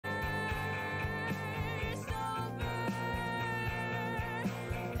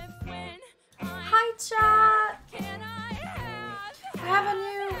chat! I have a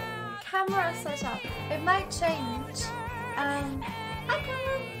new camera set up. It might change. Hi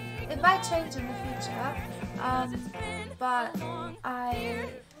camera! It might change in the future. But I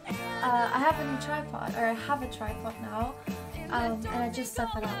have a new tripod, or I have a tripod now. And I just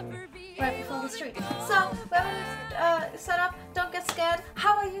set that up right before the stream. So, we have a set up. Don't get scared.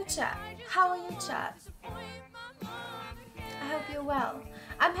 How are you, chat? How are you, chat? I hope you're well.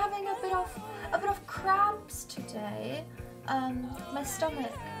 I'm having a bit of cramps today. My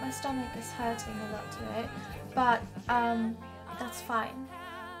stomach is hurting a lot today, but that's fine.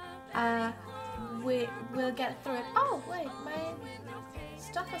 We'll get through it. Oh wait, my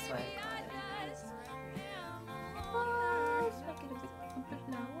stuff is way quiet. Let's make it a bit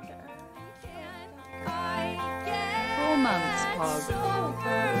louder. 4 months, Pog.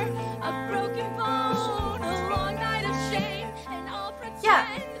 A broken bone, a long night of shame, and I'll pretend. Yeah.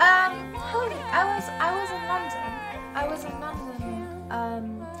 Holy, I was in London. I was in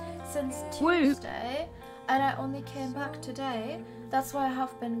London since Tuesday, and I only came back today. That's why I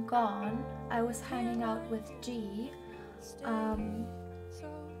have been gone. I was hanging out with G,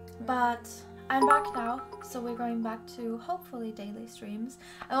 but I'm back now, so we're going back to hopefully daily streams.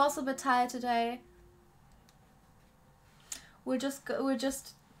 I'm also a bit tired today. We're just ignore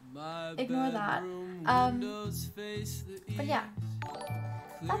that. But yeah,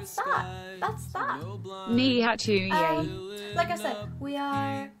 that's that. Nihachu, yay. Like I said, we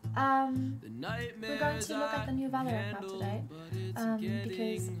are we're going to look at the new VALORANT map today,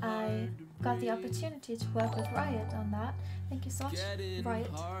 because I got the opportunity to work with Riot on that. Thank you so much,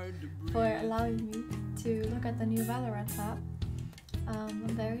 Riot, for allowing me to look at the new VALORANT map. I'm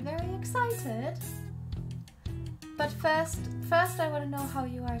very, very excited. But first I want to know how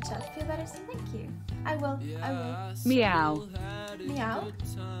you are, chat. Feel better, so thank you. I will. Meow. Meow.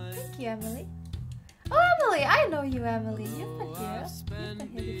 Thank you, Emily. Oh, Emily! I know you, Emily. You've been here. You've been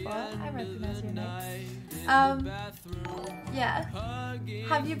here before. I recognize your name. Yeah.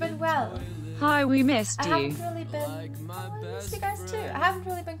 Have you been well? Hi, we missed you. I haven't really been... Oh, I missed you guys too. I haven't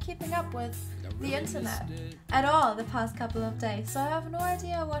really been keeping up with the internet at all the past couple of days, so I have no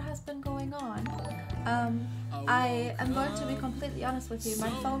idea what has been going on. I am going to be completely honest with you. My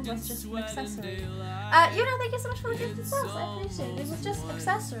phone was just an accessory. Thank you so much for the gifted subs. I appreciate it. It was just an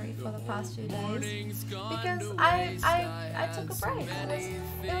accessory for the past few days because I took a break.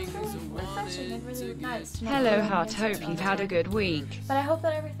 It was really refreshing and really nice. Hello, Heart. Hope you've had a good week. But I hope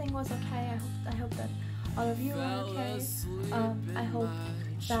that everything was okay. I hope that all of you are okay. I hope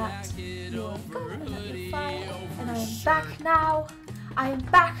that you're good and that you're fine. And I am back now. I am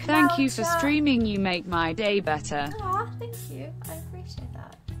back now. Thank you for streaming. You make my day better. Aw, thank you. I appreciate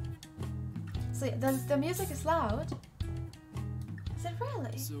that. So the music is loud. Is it really?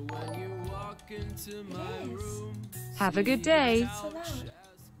 It is. Have a good day. It's so loud.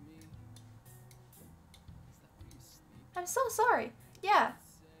 I'm so sorry. Yeah.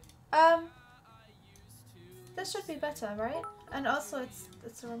 This should be better, right? And also it's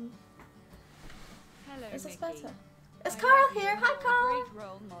Hello, is this better? Is Carl here? Hi, Carl! Great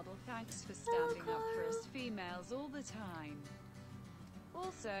role model. Thanks for standing up for us females all the time.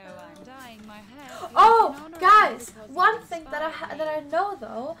 Also, I'm dyeing my hair. Oh, guys! One thing that I know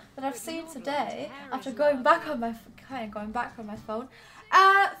though that I've seen today after going back on my phone,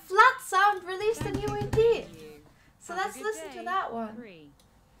 Flat Sound released a new EP. So let's listen to that one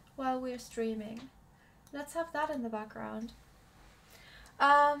while we're streaming. Let's have that in the background.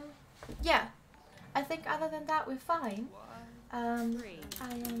 Yeah. I think other than that, we're fine. I am ready.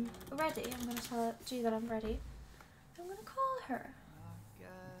 I'm going to tell G that I'm ready. I'm going to call her.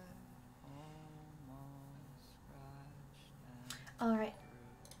 Alright.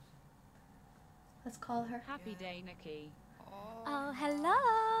 Let's call her. Happy day, Nikki. Oh,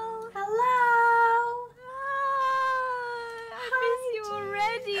 hello. Hello. I miss you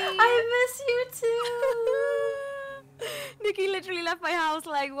already. I miss you too. Nikki literally left my house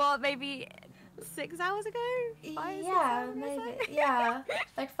like, what, maybe 6 hours ago? 5, 6 hours maybe. ago? Yeah,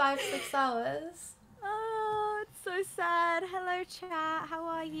 like 5-6 hours. Oh, it's so sad. Hello, chat. How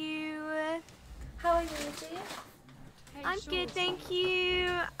are you? How are you, G? Hey, I'm good, thank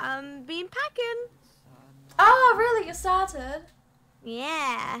you. Been packing. Oh, really? You started?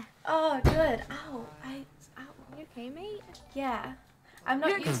 Yeah. Oh, good. Ow. Ow. You okay, mate? Yeah. I'm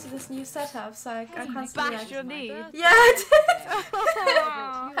not used to this new setup, so I can't Bash your knee. Yeah, I did.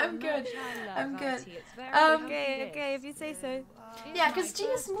 Oh. I'm good. I'm good. Okay, if you say so. Yeah, because G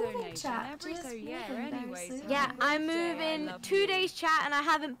is moving, chat. G is moving very soon. Yeah, I'm moving 2 days, chat, and I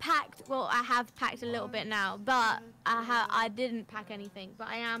haven't packed. Well, I have packed a little bit now, but I didn't pack anything. But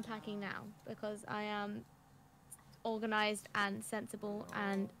I am packing now because I am organized and sensible,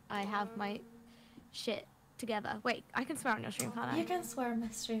 and I have my shit together. Wait, I can swear on your stream, can't I? You can swear on my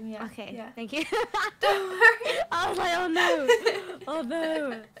stream, yeah. Okay, yeah. thank you. Don't worry. I was like, oh no, oh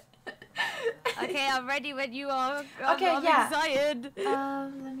no. Okay, I'm ready when you are. I'm excited.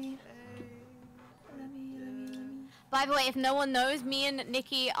 Let me. By the way, if no one knows, me and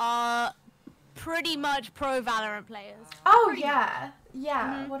Nikki are pretty much pro Valorant players. Oh pretty yeah,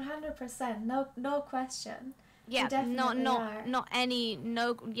 100%. No question. Yeah, not any,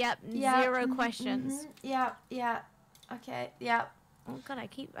 zero questions. Yeah. Okay, yeah. Oh god, I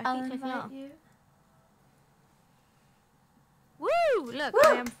keep I'll clicking invite off. you. Woo! Look, Woo!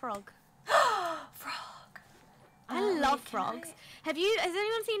 I am Frog. Frog. I love frogs. Has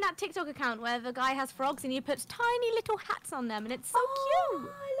anyone seen that TikTok account where the guy has frogs and he puts tiny little hats on them and it's so cute?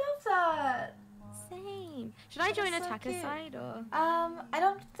 I love that. Same. Should I join That's so attacker cute. side or? I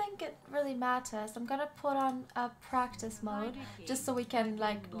don't think it really matters. I'm gonna put on a practice mode just so we can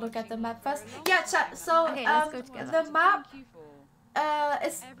like look at the map first. Yeah, chat. So Okay, let's go together. the map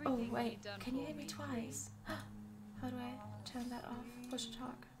is. Oh wait, can you hear me twice? How do I turn that off? Push to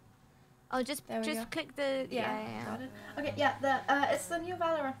talk. Oh, just click the yeah. Got it. Okay, yeah. It's the new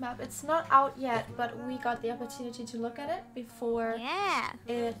Valorant map. It's not out yet, but we got the opportunity to look at it before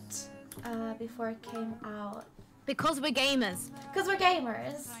before it came out. Because we're gamers. Because we're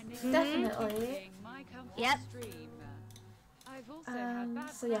gamers, definitely. Yep.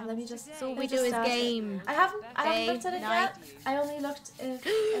 So yeah, let me just. So all we do is game. I haven't looked at it yet. I only looked if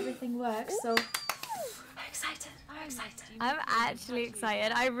everything works. So I'm excited. I'm actually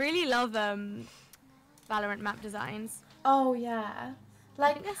excited. I really love Valorant map designs. Oh yeah,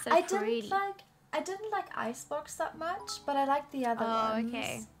 like I didn't like Icebox that much, but I like the other ones. Oh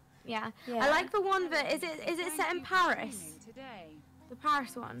okay. Yeah. I like the one that is it set in Paris? The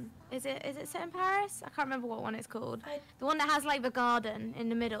Paris one. Is it set in Paris? I can't remember what one it's called. The one that has like the garden in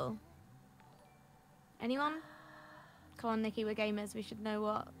the middle. Anyone? Come on, Nikki, we're gamers. We should know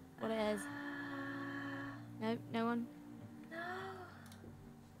what it is. No one? No.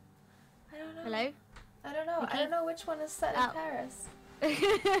 I don't know. Hello? I don't know. Nikki? I don't know which one is set in Paris.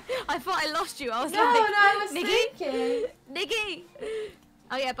 I thought I lost you. I was I was Nikki? thinking. Nikki!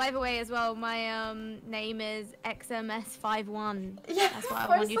 Oh yeah, by the way as well, my name is XMS51. Yeah, that's what I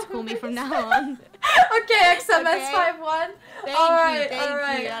want you to call me from now on. Okay, XMS51.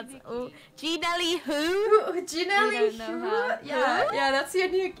 Thank you. That's all. GeeNelly who? GeeNelly who? Yeah, that's your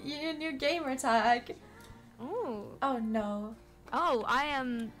new gamer tag. Oh no. Oh, I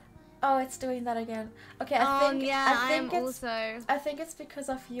am. Oh, it's doing that again. Okay, I think it's because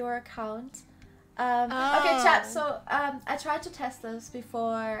of your account. Okay, chat. So I tried to test this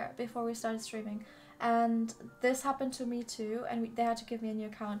before we started streaming, and this happened to me too, and they had to give me a new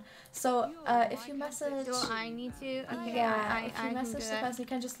account. So if you message, do I need to? Okay, yeah, if you message the person, you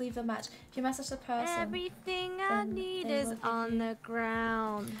can just leave the match. If you message the person, everything I need is on the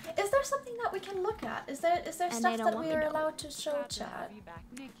ground. Is there something that we can look at? Is there stuff that we are allowed to show, chat?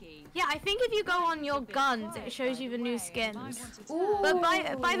 Yeah, I think if you go on your guns, it shows you the new skins. Ooh. But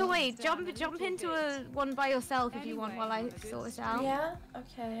by the way, jump into one by yourself if you want while I sort this out. Yeah.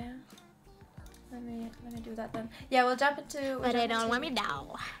 Okay. Let me do that then. Yeah, we'll jump into. But they don't want me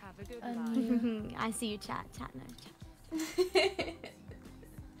now. I see you, chat.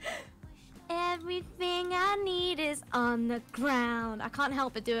 Everything I need is on the ground. I can't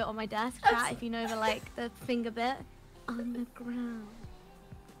help but do it on my desk, chat. If you know the finger bit on the ground.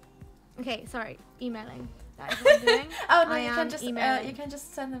 Okay, sorry. Emailing. That is what I'm doing. Oh no, you can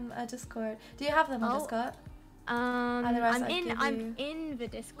just send them a Discord. Do you have them on Discord? I'm in the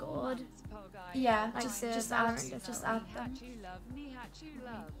Discord. Yeah, like just add them.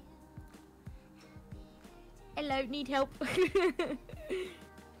 Hello, need help.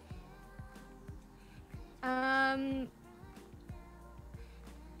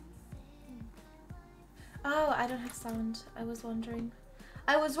 Oh, I don't have sound. I was wondering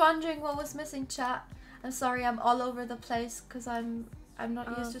what was missing, chat. I'm sorry, I'm all over the place because I'm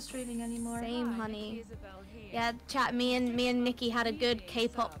not used to streaming anymore. Same, honey. Yeah, chat. Me and Nikki had a good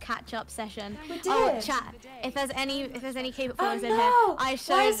K-pop catch-up session. We did. Oh, chat. If there's any K-pop followers in here, I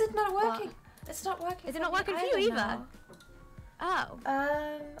showed. Why is it not working? It's not working. Is it not working for you either? Now. Oh.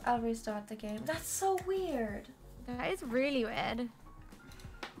 I'll restart the game. That's so weird. That is really weird.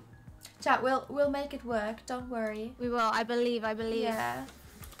 Chat, we'll make it work. Don't worry. We will. I believe. Yeah.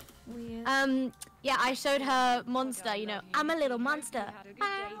 weird. Yeah, I showed her monster. You know, I'm a little monster. Had a good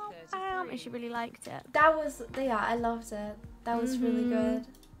day, 33. And she really liked it. That was, yeah, I loved it. That was really good.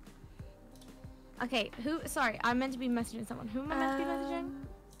 Okay, who? Sorry, I'm meant to be messaging someone. Who am I meant to be messaging?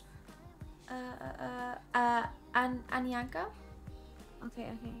 Anyanka?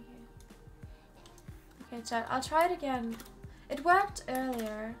 Okay. Okay, chat. I'll try it again. It worked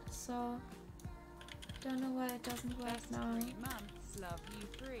earlier, so don't know why it doesn't work Best now. 3 months, love you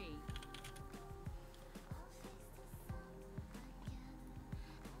 3.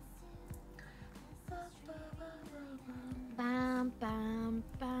 Bam, bam,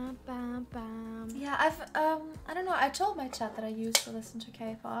 bam, bam, bam. Yeah, I don't know. I told my chat that I used to listen to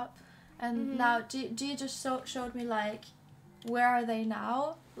K-pop, and now G just showed me like, where are they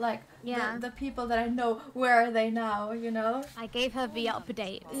now? Like, the people that I know, where are they now? You know? I gave her the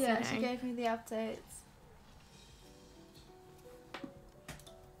updates. Yeah, you know. she gave me the updates.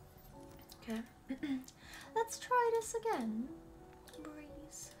 Okay, let's try this again.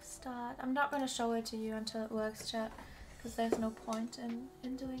 Breeze, start. I'm not gonna show it to you until it works, chat, because there's no point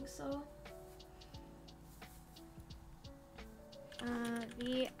in doing so.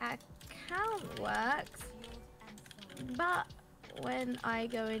 The account works, but when I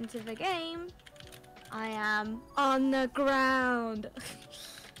go into the game, I am on the ground.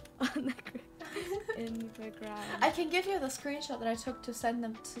 In the ground. I can give you the screenshot that I took to send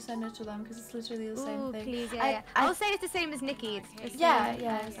it to them, because it's literally the same thing. Please, yeah. I'll say it's the same as Nikki's. Yeah,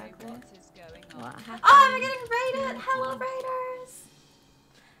 exactly. What is going on? What happened? Oh, I'm getting raided! Hello, raiders!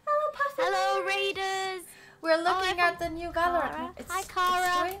 Hello, Puffy! Hello, Raiders! We're looking at the new Valorant map. Hi,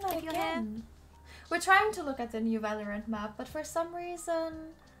 Cara. It's doing If it you're again. We're trying to look at the new Valorant map, but for some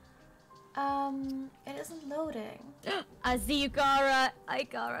reason, it isn't loading. I see you, Cara. Hi,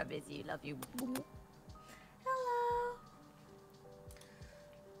 Cara. Miss you. Love you. Hello.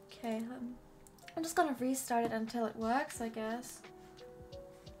 Okay, I'm just gonna restart it until it works, I guess.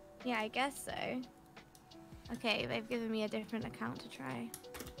 Yeah, I guess so. Okay, they've given me a different account to try.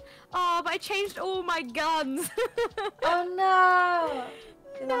 Oh, but I changed all my guns. Oh no!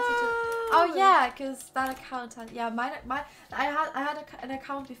 No. Oh yeah, because that account had, yeah, I had an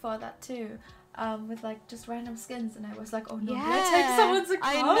account before that too, with like just random skins, and I was like, oh no, I'm gonna take someone's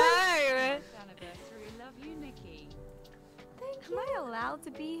account. I know. Anniversary, love you, Nikki. Am I allowed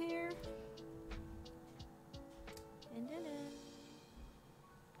to be here?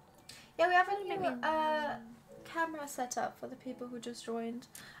 Yeah, we have a new camera set up for the people who just joined.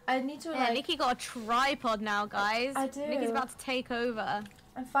 I need to Yeah, Nikki got a tripod now, guys. I do. Nikki's about to take over.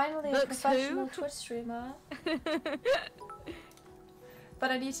 I'm finally a professional Twitch streamer. But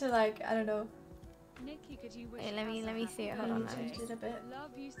I need to, like, I don't know. Nikki, could you wish Wait, let me see it. I Hold on. need to change it a bit.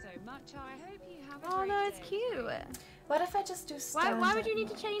 Love you so much. I hope you have a Oh great no, it's day. cute. What if I just do standard? Why would you need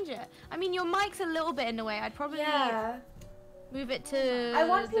to change it? I mean, your mic's a little bit in the way. I'd probably move it to. I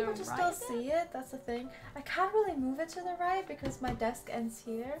want people to the still right see it. That's the thing. I can't really move it to the right because my desk ends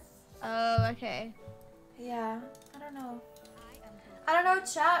here. Oh, okay. Yeah, I don't know. I don't know,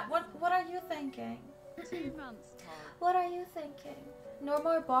 chat. What are you thinking? 2 months, Tom. What are you thinking? No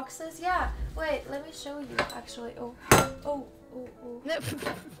more boxes? Yeah. Wait, let me show you. Actually, oh.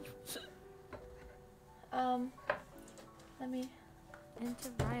 Let me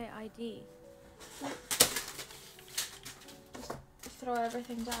Enter right ID. just throw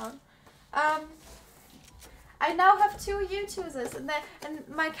everything down. I now have 2 U2s, and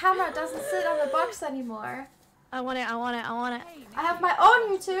my camera doesn't sit on the box anymore. I want it. I have my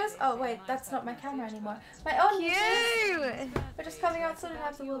own U2s. Oh wait, that's not my camera anymore. My own U2s. Cute. We're just coming out soon and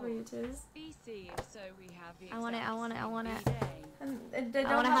have the Wilbur U2s. I want it. And they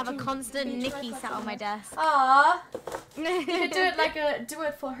don't I want to have a to constant be Nikki direct sat on my like desk. Aww. You could do it like a do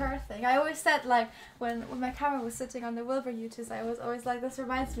it for her thing. I always said, like, when my camera was sitting on the Wilbur U2s, I was always like, this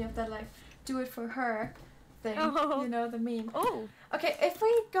reminds me of that, like, do it for her thing. Oh. You know, the meme. Oh. Okay, if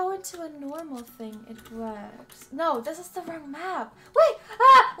we go into a normal thing, it works. No, this is the wrong map. Wait!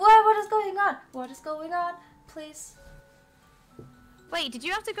 Ah! What is going on? What is going on? Please. Wait, did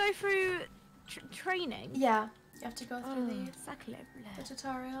you have to go through training? Yeah, you have to go through the Sacre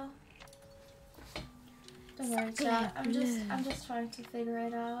tutorial. Don't worry, chat. I'm just trying to figure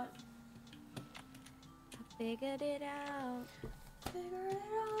it out. I figured it out. Figure it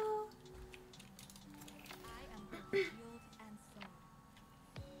out. I am both fueled and slow.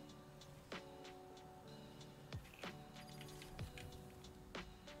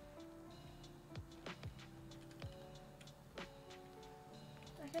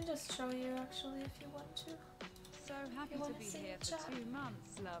 I can just show you actually if you want to. So happy You to wanna be see here the for chat? 2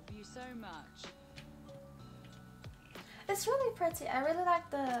 months. Love you so much. It's really pretty. I really like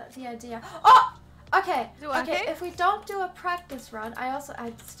the idea. Oh, okay. Okay. If we don't do a practice run, I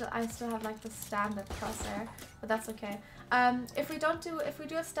still have like the standard crosshair, but that's okay. If we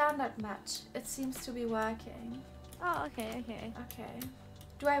do a standard match, it seems to be working. Oh, okay. Okay.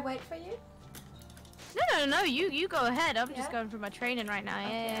 Do I wait for you? No. You go ahead. I'm Yeah? just going for my training right now.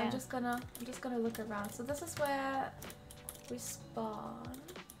 Okay, Yeah. I'm just gonna look around. So this is where we spawn.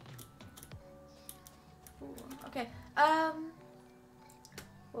 Ooh, okay.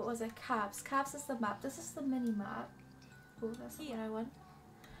 What was it? Cabs. Cabs is the map. This is the mini map. Ooh, that's not what I want.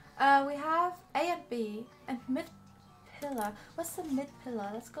 We have A and B and mid pillar. What's the mid pillar?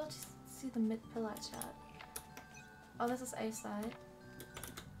 Let's go to see the mid pillar chat. Oh, this is A side.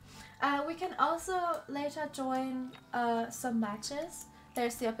 We can also later join some matches.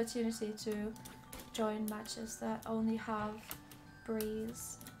 There's the opportunity to join matches that only have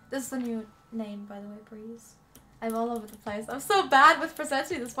Breeze. This is the new name, by the way, Breeze. I'm all over the place. I'm so bad with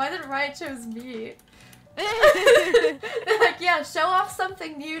presenting this. Why did Riot choose me? They're like, yeah, show off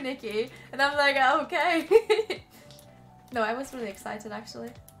something new, Nikki. And I'm like, okay. No, I was really excited, actually.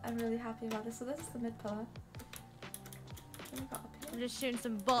 I'm really happy about this. So this is the mid pillar. I'm just shooting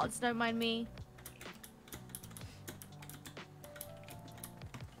some bots, don't mind me.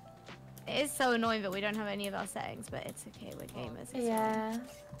 It is so annoying that we don't have any of our settings, but it's okay, we're gamers. It's Yeah,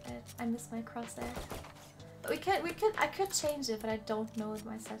 I miss my crosshair. But I could change it, but I don't know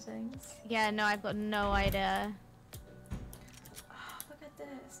my settings. Yeah, no, I've got no idea. Oh, look at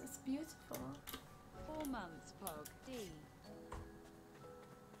this, it's beautiful. 4 months, Pog. D.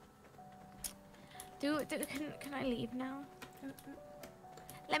 Can I leave now?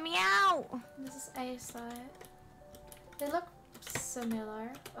 Let me out! This is A side. They look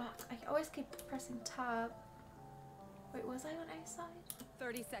similar. Oh, I always keep pressing tab. Wait, was I on A side?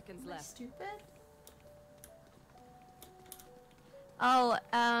 30 seconds Am I left. stupid? Oh,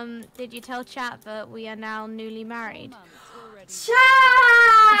 did you tell chat that we are now newly 4 married? months already.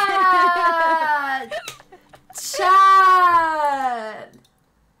 Chat!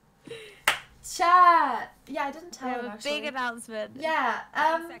 Chat! Yeah, I didn't tell We him have a actually. big announcement. Yeah,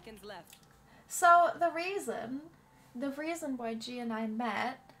 10 seconds left. so the reason why G and I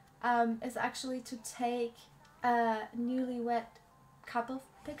met is actually to take newlywed couple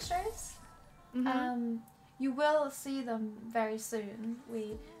pictures. Mhm. You will see them very soon.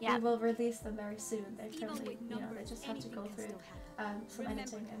 We will release them very soon. They're currently, they just have to go through some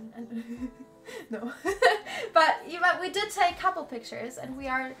editing and no. But we did take couple pictures, and we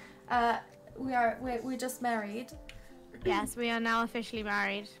just married. Yes, we are now officially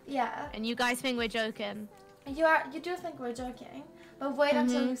married. Yeah. And you guys think we're joking. You do think we're joking, but wait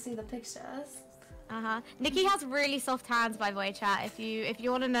until you see the pictures. Nikki has really soft hands, by the way, chat. If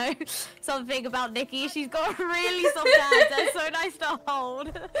you want to know something about Nikki, she's got really soft hands. They're so nice to hold.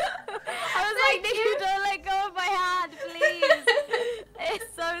 I was like, Nikki, don't let go of my hand, please.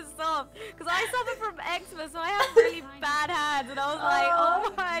 It's so soft. Because I suffer from eczema, so I have really bad hands, and I was like,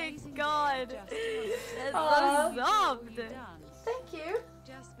 oh my god, they're so soft. Thank you.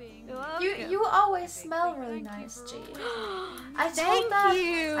 Just being. You always smell really nice, G. I told Thank that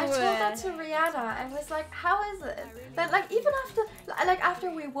you. I told that to Rihanna. I was like, how is it? That like even after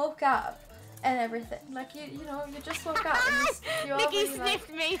we woke up and everything, like you just woke up and you Nikki already,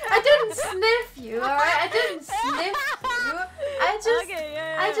 sniffed me. I didn't sniff you, alright? I didn't sniff you. I just Okay,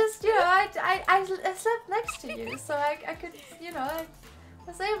 yeah. I just I slept next to you, so I could I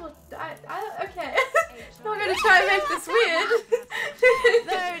was able. Okay. Not gonna try and make this weird.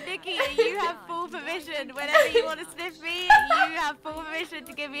 No, Nikki, you have full permission. Whenever you want to sniff me, you have full permission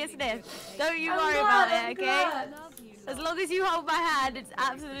to give me a sniff. Don't you worry about it, okay? As long as you hold my hand, it's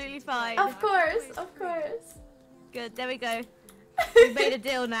absolutely fine. Of course, of course. Good, there we go. We made a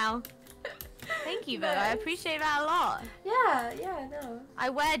deal now. Thank you, though. I appreciate that a lot. Yeah, no. I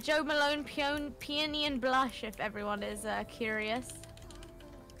wear Joe Malone Peonian blush, if everyone is curious.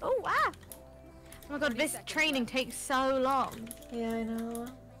 Oh, wow. Oh my god, this training takes so long. Yeah, I know.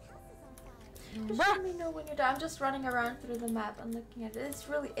 Just let me know when you're done. I'm just running around through the map and looking at it.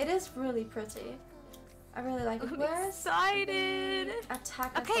 It is really pretty. I really like it. I'm Where's excited. the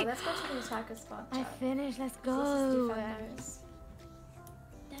attacker Okay. spot? Let's go to the attacker spot. I chat. finished. Let's So this is go. defenders.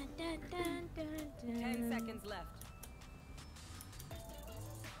 Dun, dun, dun, dun, dun. 10 seconds left.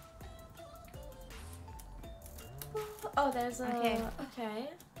 Oh, there's a. Okay. Okay.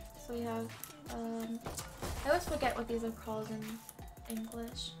 So we have. I always forget what these are called in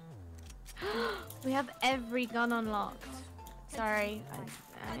English. We have every gun unlocked. Sorry,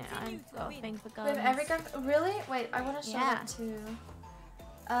 I've got a thing for We guns. have every gun. Really? Wait, I want to show Yeah. that too.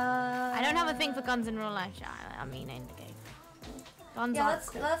 I don't have a thing for guns in real life. I mean, in the game. Guns Yeah, are let's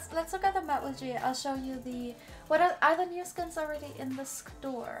cool. let's look at the map with G. I'll show you the. What are the new skins already in the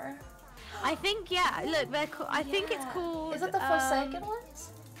store? I think yeah. Look, they're I think it's Yeah. called. Is it the Forsaken ones?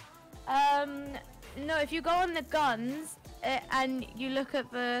 No. If you go on the guns and you look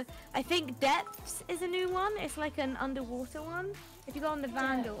at the, I think Depths is a new one. It's like an underwater one. If you go on the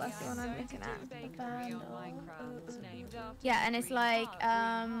Vandal, that's the one I'm looking at. Vandal. Yeah, and it's like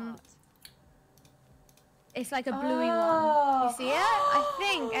it's like a bluey one. Oh. You see it? I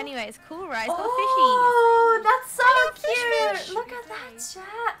think. Anyway, it's cool, right? It's got Oh, that's so cute! fish. Look at that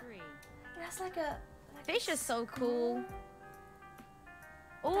chat. That's like a. fishies. Fish is so cool.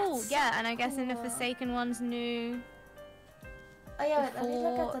 Oh, That's yeah, so and I guess in the cool. Forsaken one's new. Oh yeah, wait, let me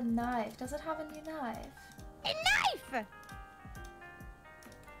look Before- at the knife. Does it have a new knife? A knife!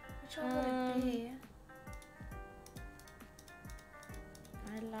 Which one would it be?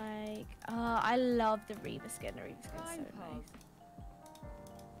 I love the Reaver skin. The Reaver skin's so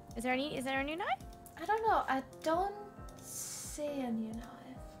nice. Is there a new knife? I don't know. I don't see a new knife.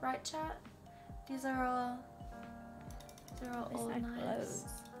 Right, chat? These are all. They're all This old knife knives. glows.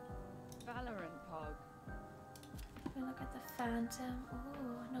 VALORANT Pog. Let me look at the Phantom.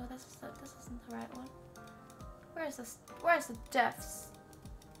 Oh no, this isn't the right one. Where's this? Where's the deaths?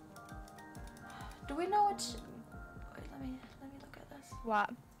 Do we know which? Wait, let me look at this. What?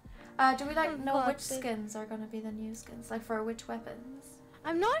 Do we like know What which the- skins are gonna be the new skins? Like for which weapons?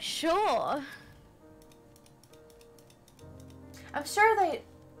 I'm not sure. I'm sure they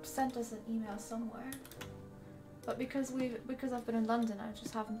sent us an email somewhere. But because I've been in London, I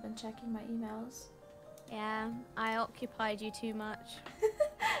just haven't been checking my emails. Yeah, I occupied you too much.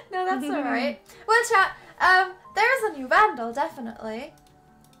 No, that's alright. Well, chat, there's a new Vandal, definitely.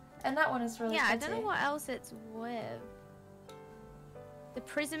 And that one is really Yeah, I pretty. don't know what else it's with. The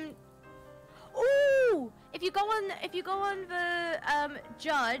prism. Ooh! If you go on the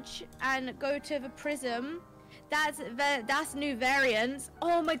judge and go to the prism, that's new variants.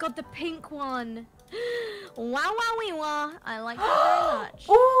 Oh my god, the pink one. Wow, wowie wah. I like that very much.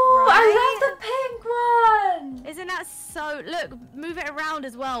 Ooh, Right? I love the pink one! Isn't that so? Look, move it around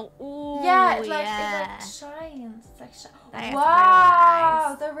as well. Ooh, Yeah, it like yeah. shines. It's like That is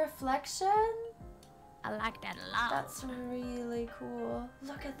wow, very the reflection. I like that a lot. That's really cool.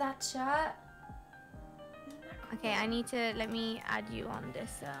 Look at that chat. Isn't that cool? Okay, I need to let me add you on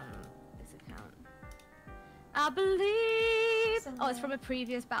this account. I believe. Oh, it's from a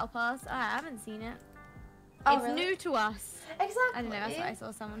previous battle pass. Oh, I haven't seen it. Oh, It's really? new to us. Exactly. I don't know. That's what I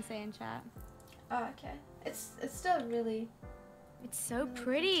saw someone say in chat. Oh, okay. It's still really. It's so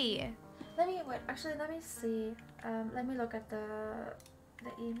pretty. Let me wait. Actually, let me see. Let me look at the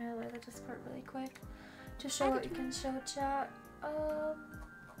email or the Discord really quick to show what you can show chat.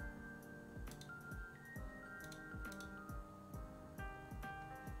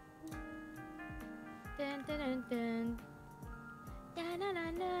 Dun, dun, dun, dun. Dun, dun,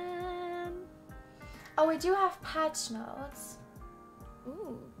 dun, dun. Oh, we do have patch notes.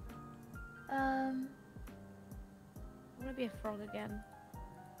 Ooh, I want to be a frog again.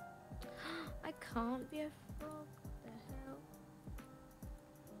 I can't be a frog. What the hell?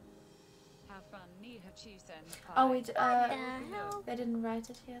 Have fun, Nihachu senpai. Oh, The hell? they didn't write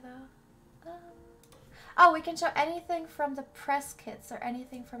it here though. Oh, we can show anything from the press kits or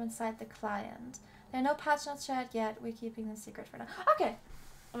anything from inside the client. There are no patch notes shared yet. We're keeping them secret for now. Okay.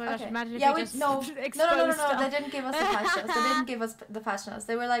 Oh my gosh! Okay. Imagine if Yeah, we we just no. exposed No. stuff. They didn't give us the patch notes. They didn't give us the patch notes.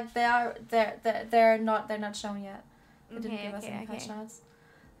 They were like they're not shown yet. They didn't give us any patch notes.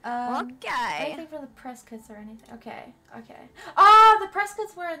 Okay. Anything from the press kits or anything? Okay. Oh, the press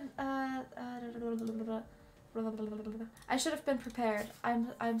kits were in. I should have been prepared.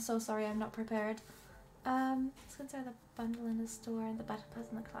 I'm so sorry. I'm not prepared. Skins are the bundle in the store and the battle pass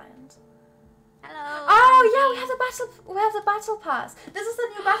in the client. Hello. Oh yeah, we have the battle pass. This is the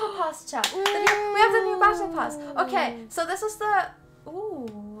new battle pass, chat. We have the new battle pass. Okay, so this is the.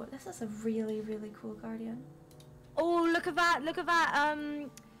 Ooh, this is a really cool guardian. Oh, look at that! Look at that!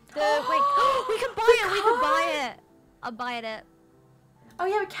 Wait, we can buy it! We can buy it! I'll buy it. Oh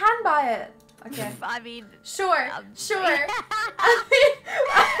yeah, we can buy it. Okay. I mean, Sure. Um, Sure. I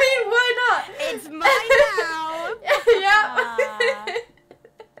mean, why not? it's mine now. Yeah.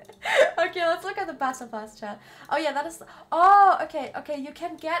 Okay, let's look at the battle pass chat. Oh yeah, that is. Oh, okay. You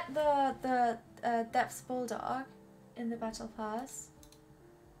can get the Depths Bulldog in the battle pass,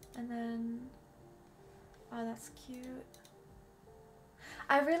 and then. Oh, that's cute.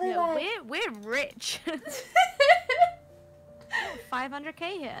 I really Yeah, like. we're rich.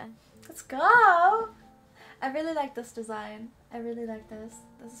 500k here. Let's go. I really like this design. I really like this.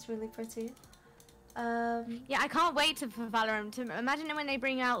 This is really pretty. Yeah, I can't wait for Valorant to imagine when they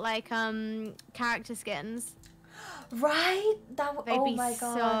bring out like character skins. Right? That would. They'd Oh be my god,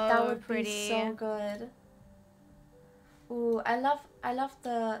 so that would pretty. be so good. Ooh, I love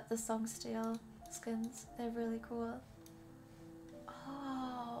the song steel skins. They're really cool.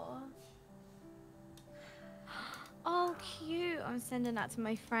 Oh. Oh, cute! I'm sending that to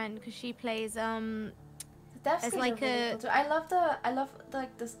my friend because she plays The dev skins like are really a- cool too. I love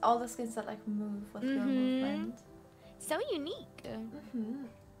like this all the skins that like move with your movement. so unique. Mm-hmm.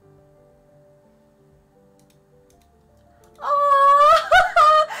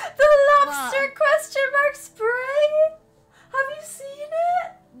 Oh, the lobster question mark spray. Have you seen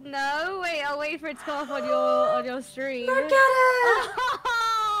it? No, wait, I'll wait for it to come up on your stream. Look at it.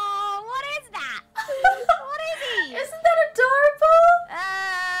 Oh, what is that? What is he? Isn't that adorable?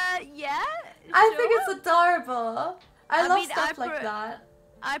 Yeah. I think sure. it's adorable. I love mean, stuff like that.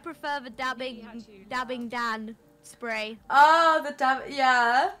 I prefer the dabbing Dan spray. Oh, the dab.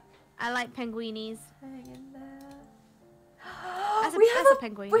 Yeah. I like penguinis. Hang in there. That's we a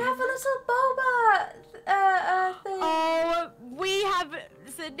penguin. We have a little boba thing. Oh, we have.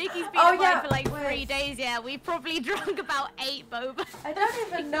 So Nikki's been Oh, at mine yeah, for like wait. 3 days. Yeah, we probably drunk about 8 boba. I don't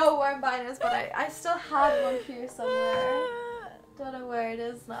even know where mine is, but I still had one here somewhere. Don't know where it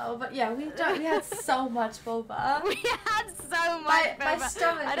is now, but yeah, we had so much boba. We had so much My boba.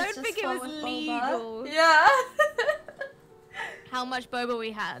 stomach I is don't just think it full was with legal. boba. Yeah. How much boba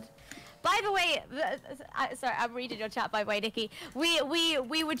we had. By the way, sorry, I'm reading your chat. By the way, Nikki, we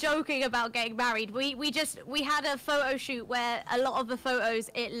were joking about getting married. We had a photo shoot where a lot of the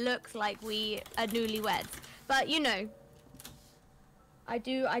photos it looks like we are newlyweds. But you know, I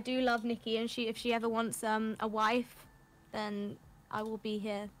do love Nikki, and if she ever wants a wife, then I will be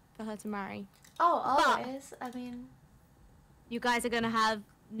here for her to marry. Oh, always. I mean, You guys are gonna have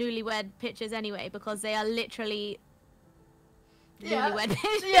newlywed pictures anyway because they are literally newlywed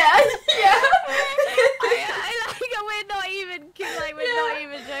pictures. Yeah. Yeah. I like it. We're not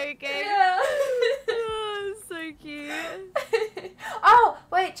even joking. Yeah. Oh, so cute. Oh,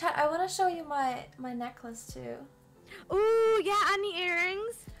 wait, chat. I want to show you my necklace too. Ooh, yeah, and the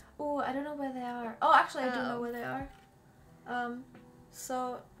earrings. Ooh, I don't know where they are. Oh, actually, I do know Oh. where they are.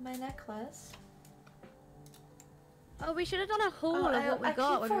 So my necklace. Oh, we should have done a haul Oh, of what we I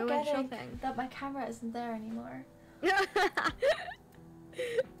got keep when we went forgetting shopping. that my camera isn't there anymore.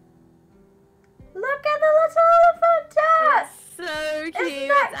 Look at the little elephant cat! So cute. Isn't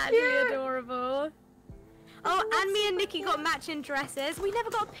that It's actually cute? adorable. Oh, and me and Nikki got matching dresses. We never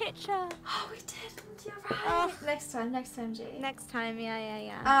got a picture. Oh, we didn't. You're right. Oh. Next time, G. Next time,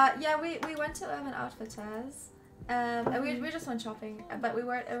 yeah. Yeah, we went to Urban Outfitters, and we just went shopping, but we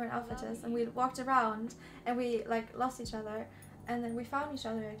were at Urban Outfitters, and we walked around, and we like lost each other, and then we found each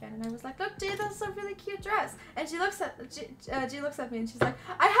other again, and I was like, look, G, that's a really cute dress, and she looks at G looks at me, and she's like,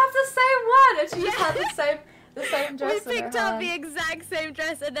 I have the same one, and she just had the same dress. We in her picked up hand. the exact same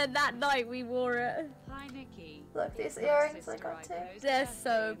dress, and then that night we wore it. Hi, Nikki. Look, these earrings I got too. They're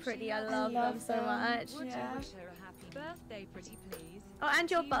so pretty. I love them so them. much. Would Yeah. you wish her a happy birthday, pretty please? Oh,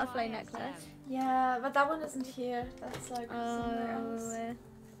 and your TYSM. butterfly necklace. Yeah, but that one isn't here. That's like somewhere else. Oh,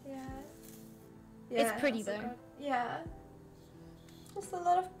 Yeah. It's pretty also though. got- yeah. Just a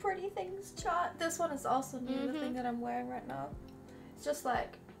lot of pretty things, chat. This one is also new, the thing that I'm wearing right now. It's just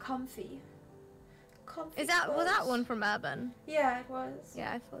like comfy. Comfy was that clothes. one from Urban? Yeah, it was.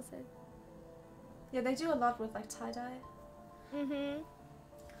 Yeah, I thought so. Yeah, they do a lot with like tie-dye. Mhm.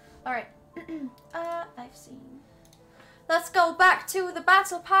 Alright. I've seen. Let's go back to the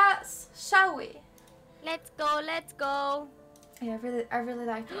battle pass, shall we? Let's go. Yeah, I really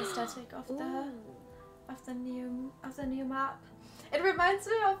like the aesthetic of the new map. It reminds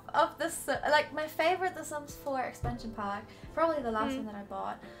me of this like my favorite The Sims 4 expansion pack, probably the last one that I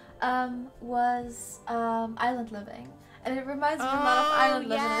bought, was Island Living, and it reminds me a lot of Island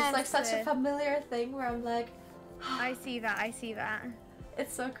Living. It's like such a familiar thing where I'm like, I see that.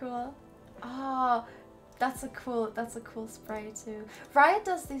 it's so cool. Oh, that's a cool spray too. Riot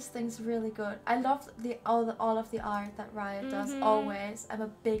does these things really good. I love all of the art that Riot does always. I'm a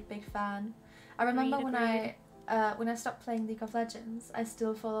big fan. I remember when I stopped playing League of Legends, I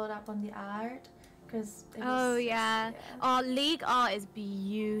still followed up on the art because Yeah. Oh, League art is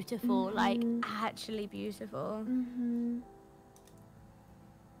beautiful. Like actually beautiful.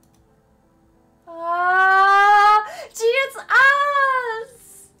 Ah, gee, it's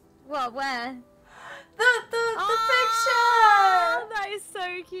us. What? Where? The Oh, picture. that is so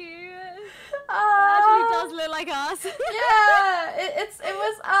cute. It Ah. actually does look like us. Yeah, it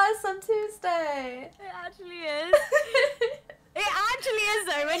was us on Tuesday. It actually is. It actually is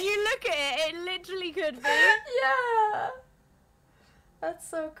though. When you look at it, it literally could be. Yeah. That's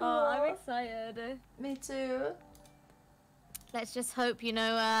so cool. Oh, I'm excited. Me too. Let's just hope, you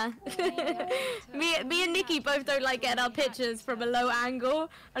know, me and Nikki both don't like getting our pictures from a low angle,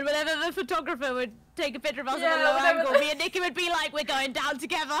 and whenever the photographer would take a picture of us Yeah, at a low whenever angle, me and Nikki would be like, we're going down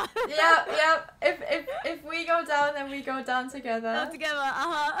together. Yep. If we go down, then we go down together. Down together,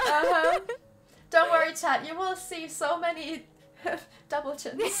 Don't worry, chat. You will see so many double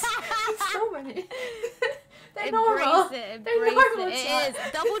chins. So many. They're normal. They're normal. It is.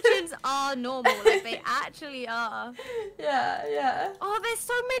 Double chins are normal. Like they actually are. Yeah. Oh, there's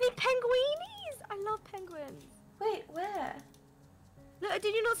so many penguinis. I love penguins. Wait, where? Look,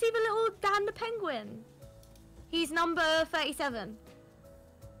 did you not see the little Dan the penguin? He's number 37.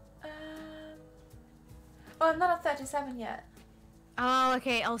 Oh, I'm not at 37 yet. Oh,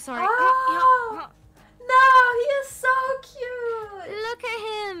 okay. Oh, sorry. Oh! No, he is so cute. Look at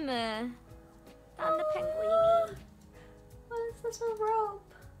him. Dan the penguin. What is this little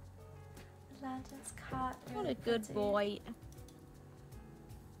rope? Atlantis cat. What a good boy.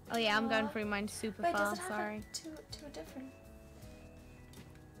 Oh yeah, I'm going through mine super Wait, does fast. it have Sorry. like two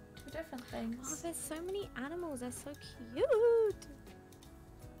different things? Oh, there's so many animals. They're so cute.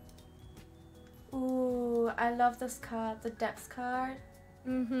 Ooh, I love this card, the depth card.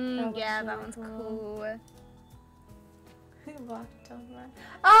 Yeah, that really one's cool. cool. Walk, don't run.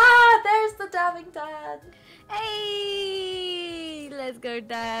 Ah, there's the dabbing dad. Hey, let's go,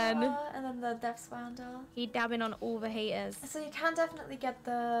 Dan. And then the depth vandal. He dabbing on all the haters. So you can definitely get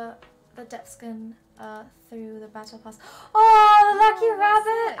the depth skin through the battle pass. Oh, the lucky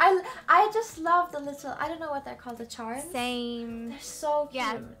rabbit! I just love the little, I don't know what they're called, the charms. Same. They're so cute.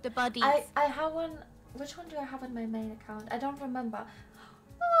 Yeah, the buddies. I have one. Which one do I have on my main account? I don't remember.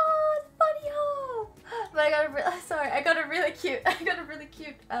 Oh, it's Bunny Hop! But I got a really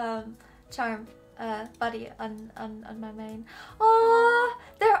cute charm buddy on my main. Oh,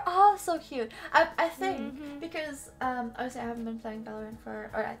 they're all so cute. I think because obviously I haven't been playing Valorant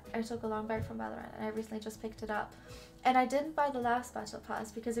I took a long break from Valorant and I recently just picked it up, and I didn't buy the last battle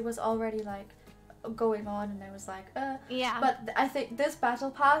pass because it was already like going on and I was like yeah, but I think this battle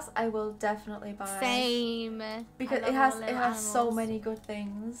pass I will definitely buy. Same, because it has so many good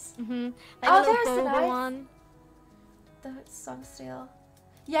things. Like oh, the there's the Boba knife. one. The song steel.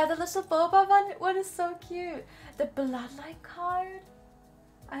 Yeah, the little boba one is so cute. The bloodline card,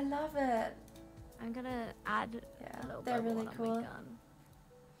 I love it. I'm gonna add Yeah, a little they're Boba really one on my cool. gun.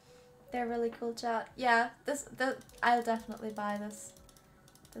 They're really cool, chat. Yeah, I'll definitely buy this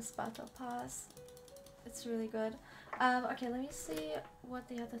battle pass. It's really good. Okay, let me see what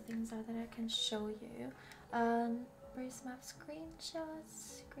the other things are that I can show you. Brace map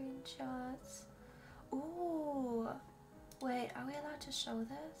screenshots. Ooh, wait, are we allowed to show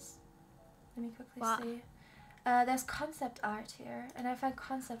this? Let me quickly see. There's concept art here, and I find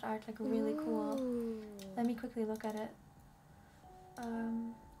concept art like really cool. Let me quickly look at it.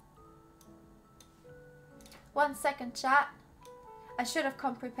 1 second, chat. I should have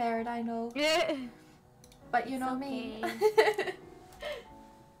come prepared, I know. But you know me.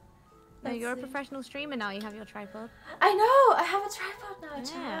 No, you're a professional streamer now. You have your tripod. I know. I have a tripod now, Yeah.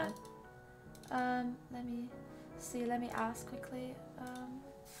 chat. Let me see. Let me ask quickly.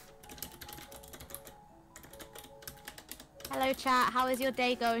 Hello, chat. How is your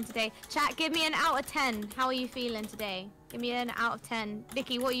day going today? Chat, give me an out of 10. How are you feeling today? Give me an out of 10.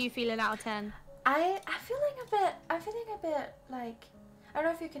 Nikki, what are you feeling out of 10? I'm feeling a bit like, I don't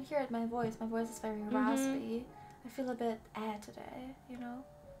know if you can hear it. My voice is very raspy. I feel a bit today. You know.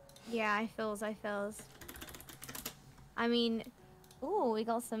 Yeah, I feels. I mean, oh, we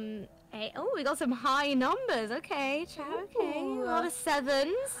got some. We got some high numbers. Okay, chat. Okay, a lot of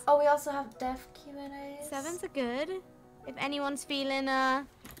 7s. Oh, we also have deaf Q&As. 7s are good. If anyone's feeling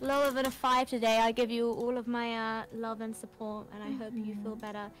lower than a 5 today, I give you all of my love and support, and I hope you feel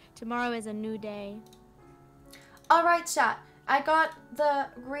better. Tomorrow is a new day. All right, chat. I got the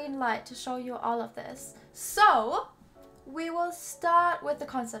green light to show you all of this. So we will start with the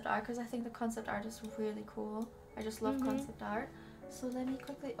concept art because I think the concept art is really cool. I just love concept art. So let me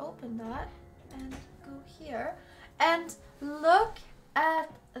quickly open that and go here. And look at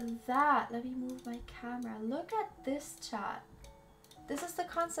that. Let me move my camera. Look at this, chat. This is the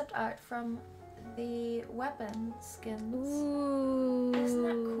concept art from the weapon skins. Ooh. Isn't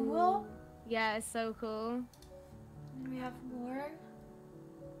that cool? Yeah, it's so cool. And we have more.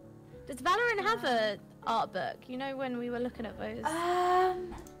 Does Valorant have a art book? You know when we were looking at those art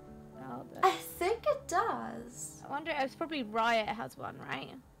books? I think it does. I wonder, it's probably Riot has one,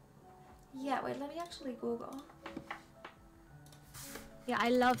 right? Yeah, wait, let me actually Google. Yeah, I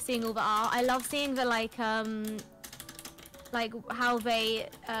love seeing all the art. I love seeing the like how they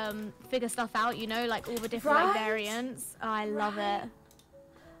figure stuff out, you know, like all the different like Right. variants. Oh, I love it.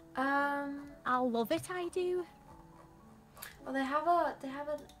 I love it, I do. Well, they have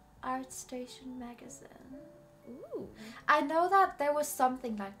an art station magazine. Ooh. I know that there was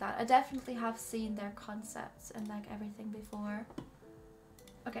something like that. I definitely have seen their concepts and like everything before.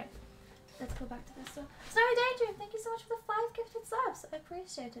 Okay, let's go back to this. So, Snowy Daydream, thank you so much for the 5 gifted subs. I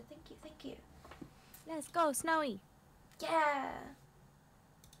appreciate it. Thank you, thank you. Let's go, Snowy. Yeah.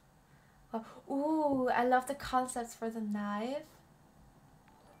 Oh, ooh, I love the concepts for the knife.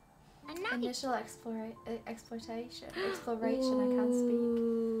 Initial exploration. I can't speak.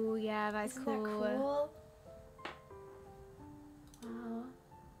 Ooh, yeah, that's Isn't cool. that cool? Wow.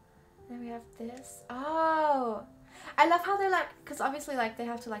 Then we have this. Oh, I love how they're like, because obviously like they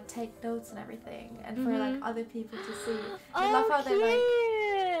have to like take notes and everything, and for like other people to see. I love how they like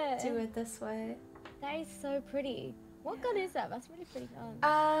do it this way. That is so pretty. What gun is that? That's really pretty gun.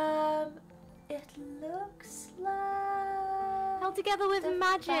 It looks like Held together with the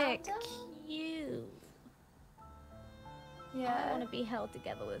magic. Phantom? Cute. Yeah. I want to be held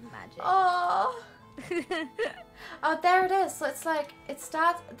together with magic. Oh. Oh, there it is. So it's like it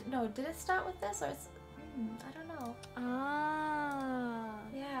starts. No, did it start with this or it's? I don't know. Ah.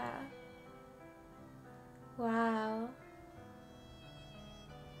 Yeah. Wow.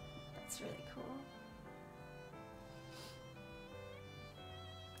 That's really cool.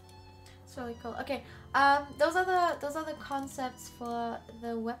 It's really cool. Okay. Those are the concepts for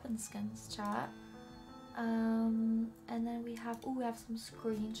the weapon skins, chat. And then we have some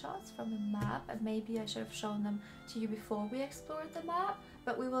screenshots from the map, and maybe I should have shown them to you before we explored the map,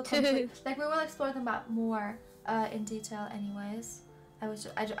 but we will we will explore the map more in detail anyways. I was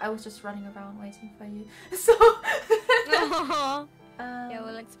just running around waiting for you. So yeah,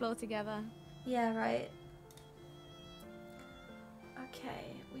 we'll explore together. Yeah, right.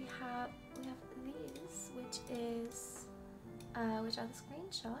 Okay, we have these, which are the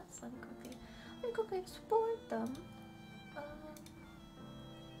screenshots. Let me quickly export them.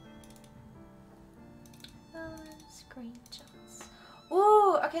 Screenshots.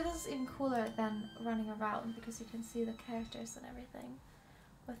 Ooh, okay, this is even cooler than running around because you can see the characters and everything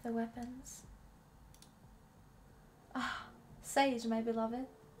with the weapons. Ah, Sage, my beloved.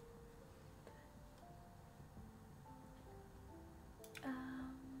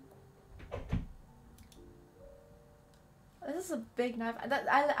 This is a big knife.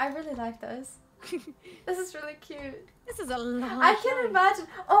 I really like this. This is really cute. This is a lot. I can imagine.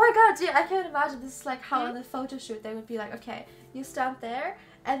 Oh my god, yeah, I can imagine. This is like how in the photo shoot they would be like, okay, you stand there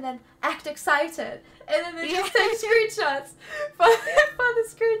and then act excited, and then they just take screenshots for the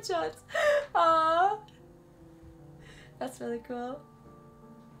screenshots. Aww, that's really cool.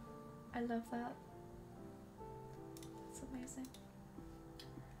 I love that. It's amazing.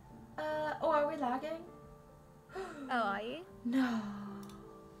 Oh, are we lagging? Oh, are you? No.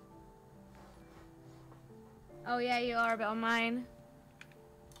 Oh yeah, you are a bit on mine.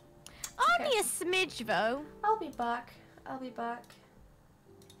 Okay. Only a smidge though. I'll be back.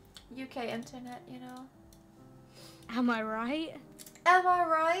 UK internet, you know. Am I right? Am I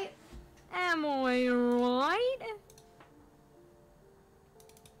right? Am I right?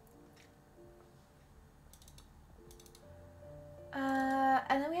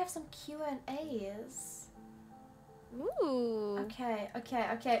 And then we have some Q&As. Ooh. Okay,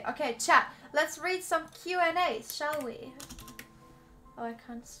 chat. Let's read some Q&As, shall we? Oh, I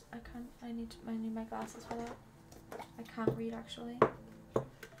can't, I need my glasses for that. I can't read, actually.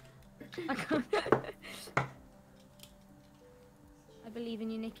 I can't. I believe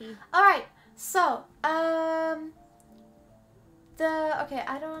in you, Nikki. Alright, so, I'm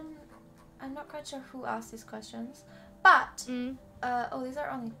not quite sure who asked these questions, but, oh, these are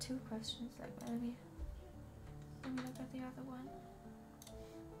only 2 questions. Like, let me look at the other one.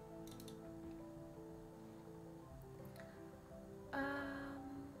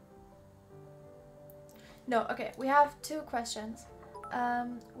 No, okay, we have 2 questions,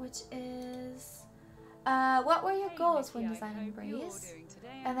 which is, what were your goals when designing Breeze?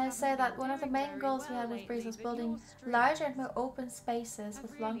 And they say that one of the main goals we had with Breeze was building larger and more open spaces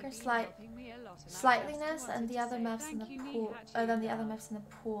with longer slightliness and the other maps in the pool than the other maps in the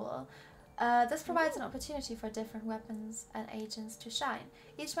pool. This provides an opportunity for different weapons and agents to shine.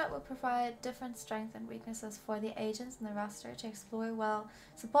 Each map will provide different strengths and weaknesses for the agents in the roster to explore while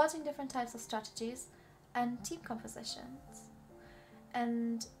supporting different types of strategies and team compositions.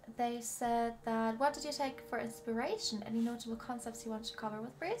 and they said that, what did you take for inspiration? Any notable concepts you wanted to cover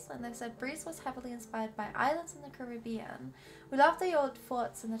with Breeze? And they said Breeze was heavily inspired by islands in the Caribbean. We love the old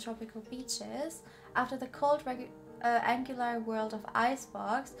forts and the tropical beaches. After the cold, angular world of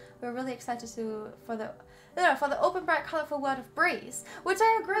Icebox, we're really excited for the open, bright, colorful world of Breeze, which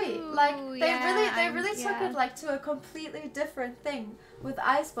I agree. Ooh, like they really took yeah. it like to a completely different thing with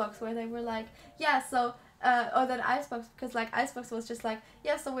Icebox, where they were like, yeah, so or then Icebox, because like Icebox was just like,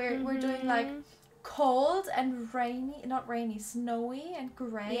 yeah, so we're doing like cold and rainy, not rainy, snowy and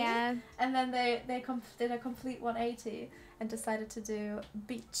grey. Yeah. And then they did a complete 180 and decided to do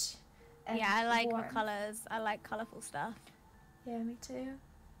beach. And Yeah, I like warm. colors. I like colorful stuff. Yeah, me too.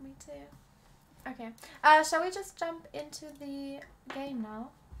 Me too. Okay. Shall we just jump into the game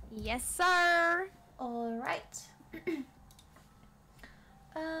now? Yes, sir. All right.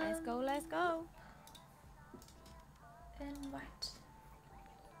 Let's go. Let's go. Invite.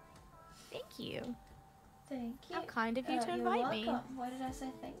 Thank you. Thank you. How kind of you to You're invite me. welcome. Why did I say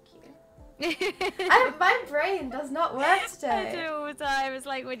thank you? I My brain does not work today. do all the time. It's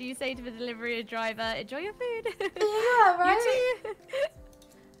like when you say to the delivery driver, "Enjoy your food." Yeah, right. You too.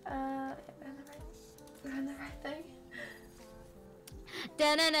 We're on the right thing.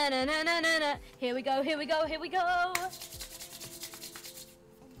 Da-na-na-na-na-na-na. Here we go. Here we go. Here we go.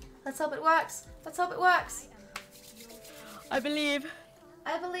 Let's hope it works. Let's hope it works. I believe.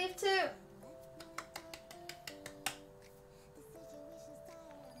 I believe too.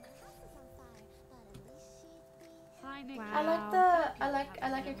 Wow. I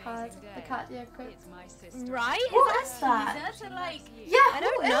like your card. The card you equipped. It's my sister. Right? Who Is is that that? Caesar to like? Yeah, I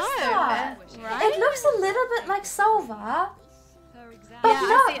don't who is know. that? Right? It looks a little bit like Sova, Her example. but Yeah, I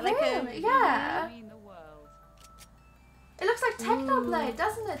not see it like a- really. Yeah, mean the world. it looks like Technoblade,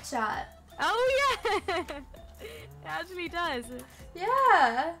 doesn't it, chat? Oh yeah. It actually does.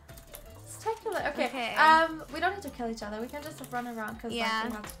 Yeah. It's Technoblade. Okay. Okay. We don't need to kill each other. We can just run around because Yeah. like,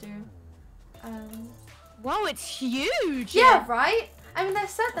 we have to do. Whoa, it's huge. Yeah, right? I mean, they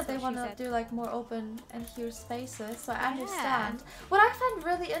said that they what want she to said. do like more open and huge spaces, so I understand. What I find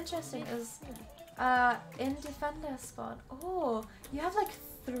really interesting is in defender spawn. Oh, you have like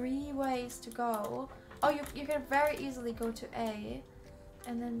 3 ways to go. Oh, you can very easily go to A,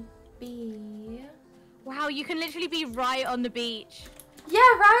 and then B. Wow, you can literally be right on the beach. Yeah,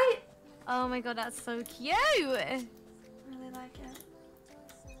 right? Oh my god, that's so cute. Really like it.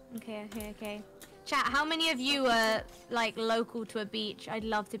 Okay. Chat, how many of you are like local to a beach? I'd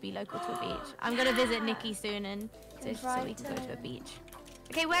love to be local to a beach. I'm gonna visit Nikki soon and so we can go to a beach.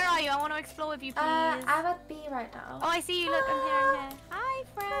 Okay, where are you? I want to explore with you, please. I'm at B right now. Oh, I see you. Look, I'm here. Hi,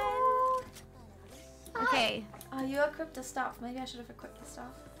 friend. Okay. Oh, you equipped the stuff. Maybe I should have equipped the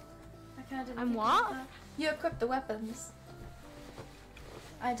stuff. I kind of didn't. I'm think what? about that. You equipped the weapons.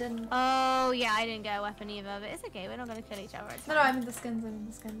 I didn't. Oh, yeah, I didn't get a weapon either, but it's okay. We're not gonna kill each other. It's No, fine. I mean the skins.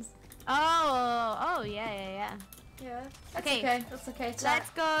 Oh, yeah. Yeah. That's Okay. okay. That's okay. Chat. Let's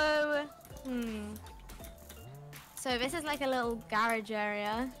go. So this is like a little garage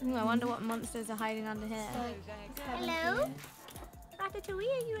area. Ooh, I wonder what monsters are hiding under here. Hello? Ratatouille,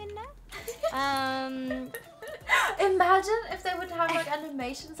 are you in there? Imagine if they would have like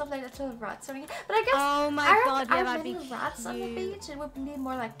animations of like little rats running. But I guess Oh my god, yeah, are that'd many be rats on the cute. beach? It would be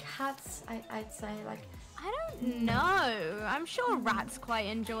more like cats. I'd say like. I don't know. I'm sure rats quite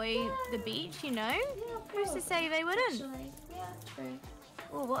enjoy the beach, you know? Yeah, Who's to say they wouldn't? Actually, yeah, true.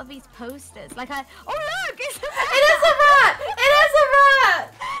 Oh, what are these posters? Like I. Oh look! It's a rat! It is a rat! It is a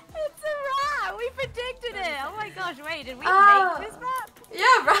rat! It's a rat! We predicted it! Oh my gosh, wait, did we Oh. make this map?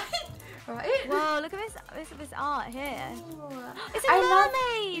 Yeah, right. Right. Whoa, look at this art here. Ooh. It's a I love-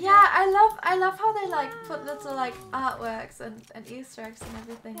 mermaid! Yeah, I love how they like put little like artworks and Easter eggs and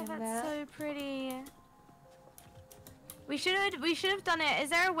everything Yeah, in that's there. so pretty. We should have done it. Is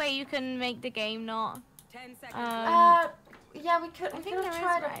there a way you can make the game not? 10 seconds. Yeah, we could think have there is,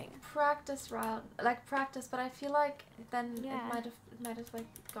 tried right? a practice round, like practice, but I feel like then Yeah. it might have like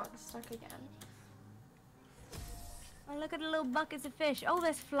gotten stuck again. Oh, look at the little buckets of fish. Oh,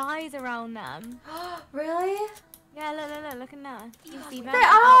 there's flies around them. Really? Yeah, look in there. You see them? They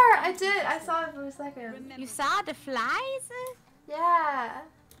are! I did! I saw it for a second. You saw the flies? Yeah.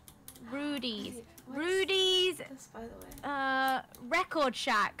 Rudy's. What's Rudy's this, by the way? record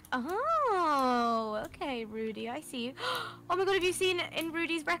shack. Oh, okay, Rudy, I see you. Oh my god, have you seen in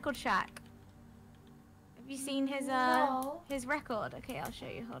Rudy's record shack? Have you seen his No. his record? Okay, I'll show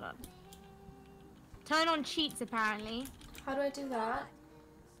you. Hold on. Turn on cheats apparently. How do I do that?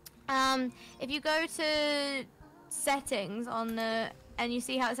 If you go to settings on the and you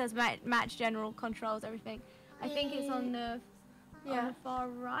see how it says match general controls everything. I think it's on the Yeah. On the far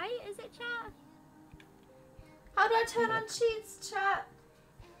right, is it, chat? How do I turn on cheats, chat?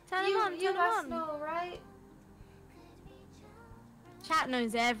 Turn them on, You turn them guys on. know, right? Chat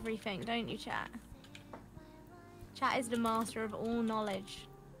knows everything, don't you, chat? Chat is the master of all knowledge.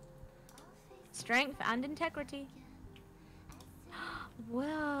 Strength and integrity.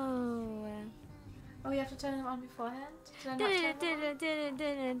 Whoa. Oh, you have to turn them on beforehand? Did I not turn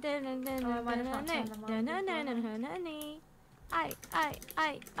them on? Oh, I might have not turned them on I.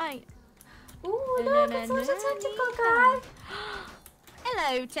 Ooh, look, it's such a tentacle guy!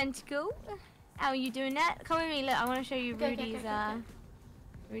 Hello, tentacle. How are you doing that? Come with me, look, I want to show you Okay, Rudy's, okay.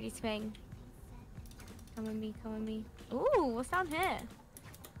 Rudy's thing. Come with me, come with me. Ooh, what's down here?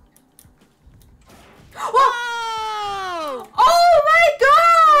 Oh! Oh my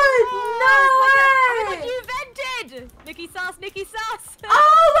god! No way! Oh my god, you invented! Nikki sauce, Nikki sauce!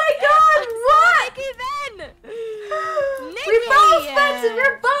 Oh my god, what? Nikki then! We both vented,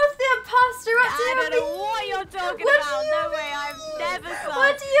 we're both the imposter, what do I you don't know mean? what you're talking What about. do you No way, I've mean? never saw.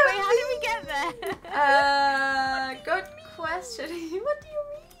 What do you Wait, how did we get there? Good question. What do you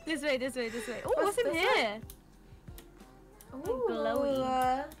mean? This way, this way, this way. Oh, What's what's in this here? Ooh,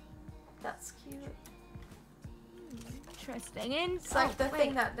 glowy. That's cute. Interesting. In It's like the wait.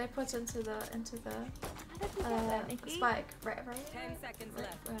 thing that they put into the How did we get there, Nikki? spike, right? 10 seconds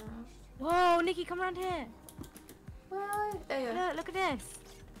left. Whoa, Nikki, come around here. Well, there you go. Look at this.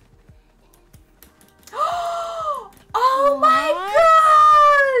 Oh my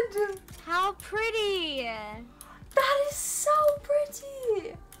god! How pretty. That is so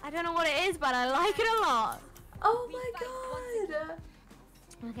pretty! I don't know what it is, but I like it a lot. Oh my god!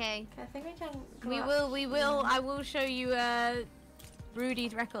 Okay. Okay, I think we can go We will. I will show you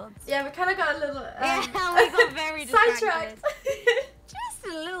Rudy's records. Yeah, we kind of got a little Yeah, we got very distracted. sidetracked. Just a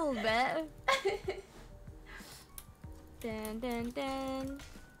little bit. Dun dun dun.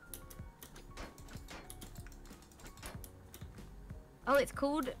 Oh, it's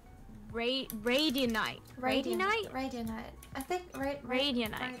called Radianite. Radianite? Radianite. I think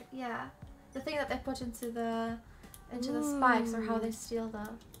Radianite. yeah. The thing that they put into the spikes, or how they steal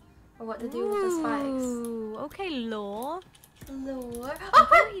them, or what they do with the spikes. Ooh, okay, lore. Lord. Okay, Oh,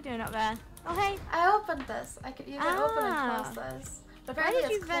 what are you doing up there? Oh, hey. I opened this. You can open and close this. But Where apparently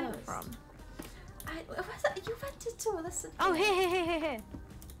did you it's vent closed. from? You vented too. Listen. Oh, here.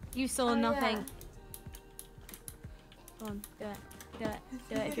 You saw Oh, nothing. yeah. Go on, do it.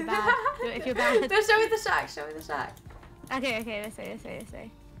 Do it if you're bad. Do it if you're bad. No, show me the shack. Show me the shack. Okay, this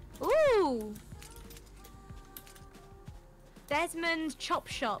way. Ooh! Desmond's Chop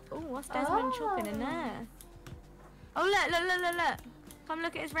Shop. Ooh, what's Desmond chopping in there? Oh, look. Come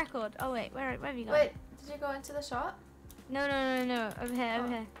look at his record. Oh, wait, where have you gone? Wait, did you go into the shop? No. Over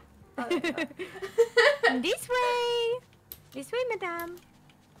here. Oh, there you go. This way, madame.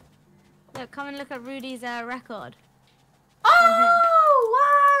 Look, come and look at Rudy's record.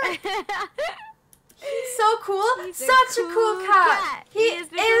 Oh, what? He's so cool. He's Such a cool cat. He is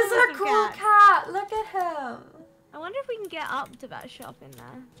the a coolest of cool cats. cat. Look at him. I wonder if we can get up to that shop in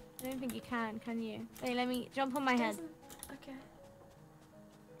there. I don't think you can you? Wait, let me jump on my head. Okay.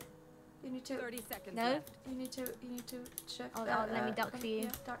 You need to. 30 seconds No? left. You need to shift. Oh, let me duck for you. Yeah,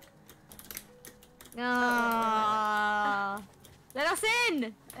 duck. No. Let us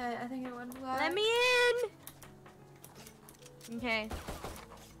in. I think it went well. Let me in. Okay.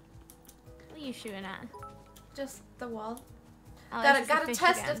 What are you shooting at? Just the wall. Oh, Gotta it's just a fish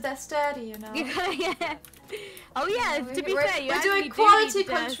test again. if they're sturdy, you know. Yeah. Oh yeah. To be fair, you we're actually doing do quality need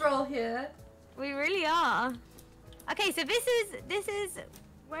to- control here. We really are. Okay, so this is.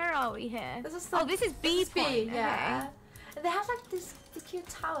 Where are we here? This is the, This is B point. yeah. And they have like the cute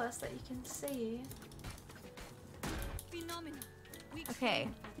towers that you can see. Phenomenal. Okay.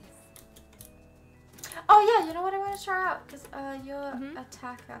 Oh yeah, you know what I want to try out? Because you're Mhm.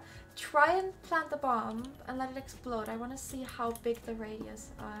 attacker. Try and plant the bomb and let it explode. I want to see how big the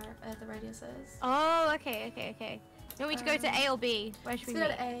radius is. Oh, okay. You want me to go to A or B? Where should Let's we do it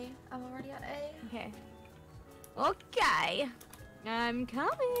meet? at A. I'm already at A. Okay. Okay. I'm coming.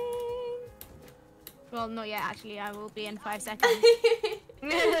 Well, not yet, actually. I will be in 5 seconds.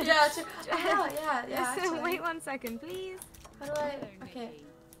 yeah, yeah. So Actually. wait 1 second, please. How do I? Okay.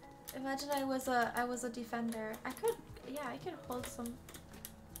 Imagine I was a defender. I could hold some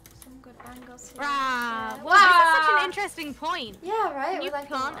good angles here. Rah. Yeah. Well, this is such an interesting point. Yeah, right. Can you With, like,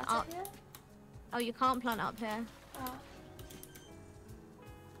 the plant water up? here. Oh, you can't plant up here. Oh.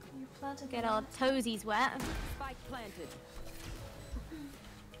 You planted. Get it. our toesies wet. Spike planted.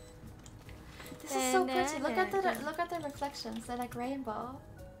 This is so pretty. Look at the reflections. They're like rainbow.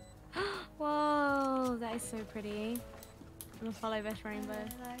 Whoa, that is so pretty. I'm gonna follow this rainbow.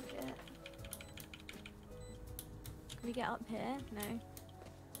 I like it. Can we get up here? No.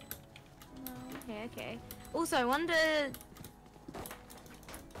 No. Okay, okay. Also, I wonder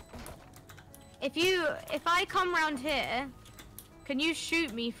if I come round here, can you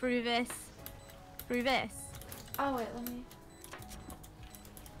shoot me through this? Through this? Oh wait, let me.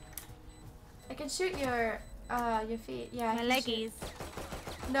 I can shoot your feet. Yeah. My leggies.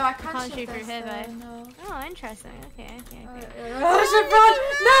 No, I can't, can't shoot this, through here though. No. Oh, interesting. Okay, okay, okay. Oh, I should run!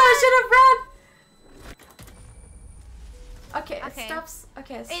 No, I should have run! Okay, it Okay. stops.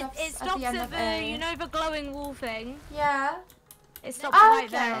 Okay, it stops, It stops at the end of A. you know the glowing wall thing? Yeah. It stops Oh, right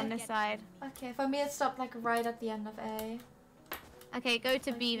there okay. on this side. Okay, for me it stopped like right at the end of A. Okay, go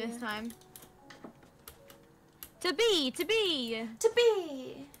to B Okay. this time. To B, to B. To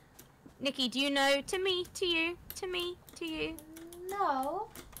B. Nikki, do you know to me, to you, to me, to you? No.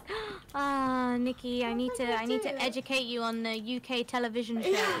 Ah, Nikki, I don't need think to I I need do. to educate you on the UK television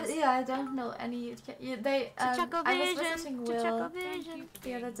shows. Yeah, I don't know any. They. I was visiting Will Vision.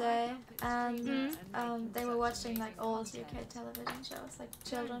 the other day, and Mm. they were watching like old UK television shows, like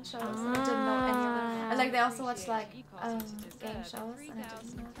children's shows, and I didn't know any of them. And like they also watched like game shows, and I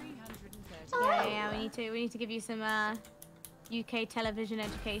didn't know them. Yeah, yeah, we need to give you some UK television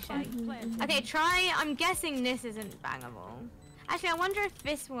education. Okay, try. I'm guessing this isn't bangable. Actually, I wonder if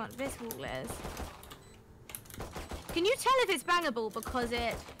this wall is. Can you tell if it's bangable because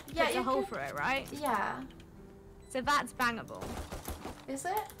it Yeah, puts a you hole can- through it, right? Yeah. So that's bangable. Is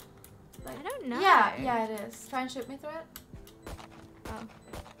it? Like, I don't know. Yeah, yeah, it is. Try and shoot me through it. Oh.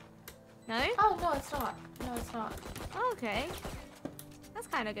 No? Oh no, it's not. No, it's not. Oh, okay. That's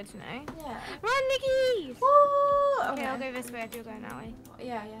kind of good to know. Yeah. Run, Nikki! Woo! Okay, I'll go this way if you're going that way.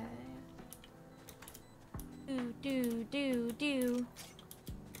 Yeah, yeah, Do.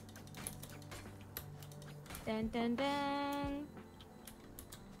 Dun dun dun.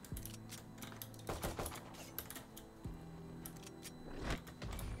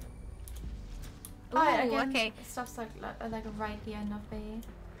 Ooh, Alright, again, okay. it stops like right at the end of B.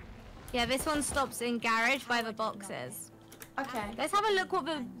 Yeah, this one stops in garage by the boxes. Okay. Let's have a look what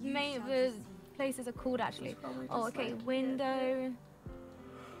the places are called actually. Probably Oh, just, okay, like, window.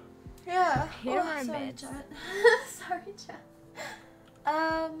 Yeah. Pyramids. Oh, sorry, chat. Sorry, chat.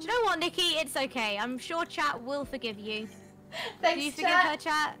 Do you know what, Nikki? It's okay. I'm sure chat will forgive you. Thanks, Do you forgive her,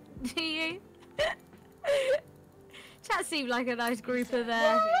 chat? Do you? Chat seemed like a nice group of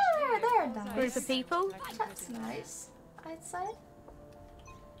Yeah, they're nice. group of people. Chat's nice, I'd say.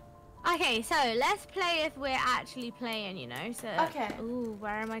 Okay, so let's play if we're actually playing, you know. So. Okay. Ooh,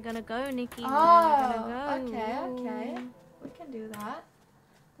 where am I gonna go, Nikki? Where am Oh, I gonna go? okay. Ooh. We can do that.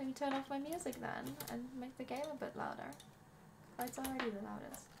 Let me turn off my music then and make the game a bit louder. Oh, it's already the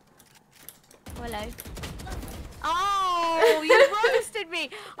loudest. Hello. Oh, you roasted me.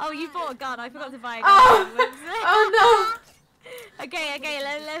 Oh, you bought a gun. I forgot to buy a gun. Oh, Whoops. oh Okay,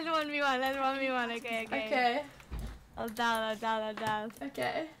 let's 1v1. Let's 1v1. Okay. no! Okay, I'm down.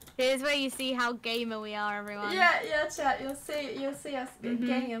 okay. Here's where you see how gamer we are, everyone. Yeah, chat. You'll see us in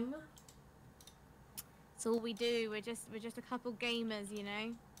game. It's all we do. We're just a couple gamers, you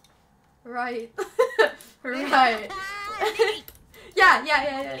know. Right. Right. Yeah.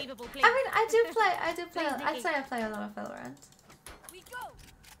 Unbelievable, please. I mean, I do play. Please, I'd Nikki. say I play a lot of Valorant. We go.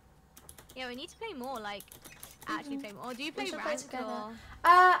 Yeah, we need to play more. Like, actually play more. Or do you play should play ranked together. or?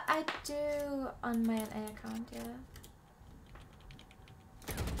 I do on my NA account, yeah.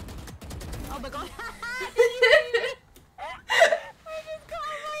 Oh my god.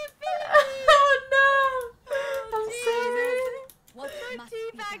 Oh no! I'm sorry. What Don't must be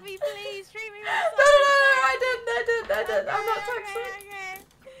teabag done? me, please. Treat me with No, I didn't. I'm not toxic.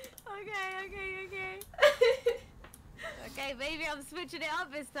 Okay. Okay, maybe I'm switching it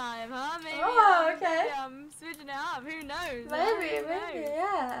up this time, huh? Maybe Oh, okay. I'm switching it up. Who knows? Maybe, Who knows?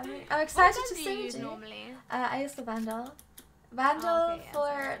 yeah. I mean, I'm What excited gun to do you see use you. normally? I use the Vandal. Vandal Oh, okay,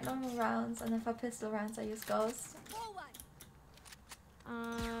 yeah, for normal rounds, and then for pistol rounds I use Ghost. Forward.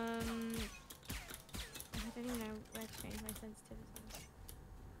 I don't even know where to change my sensitivity.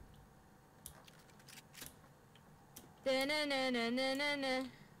 Da-na-na-na-na-na-na.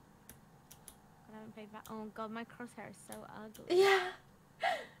 I haven't played that. Oh god, my crosshair is so ugly. Yeah.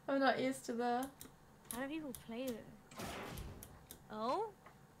 I'm not used to the... How do people play with it? Oh?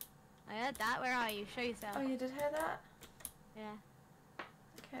 I heard that. Where are you? Show yourself. Oh, you did hear that? Yeah.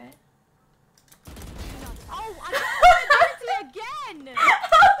 Okay. Oh, I got it again!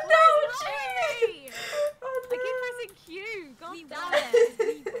 Oh no, Jimmy! Jimmy! Oh I keep pressing Q. God damn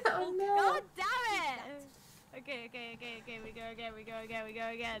it! Oh no. God damn it! Okay. We go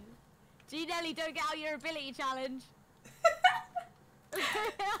again. GeeNelly, don't get out your ability challenge.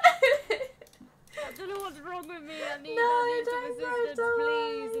 I don't know what's wrong with me. I need, No, I you're need some doing great, assistance, don't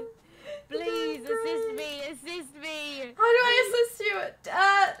please. worry. Please You're doing assist great. me. Assist me. How do I assist you?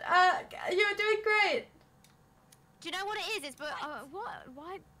 You're doing great. Do you know what it is? It's but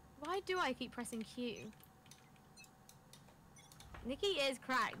what? Why do I keep pressing Q? Nikki is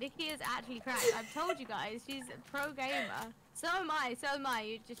cracked. Nikki is actually cracked. I've told you guys, she's a pro gamer. So am I. So am I.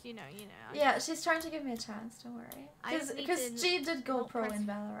 You just, you know. Yeah, she's trying to give me a chance. Don't worry. I just need Because to G did go not pro press- in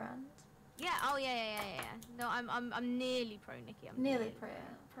Valorant. Yeah. Oh yeah. No, I'm nearly pro, Nikki. I'm Nearly pro.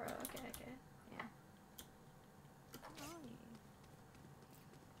 Pro. Okay. Yeah. Where are you?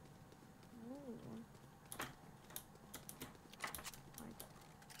 Ooh.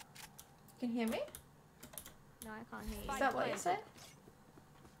 You can hear me? No, I can't hear you. Is that what you said?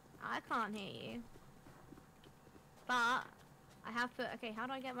 I can't hear you. But I have put. Okay, how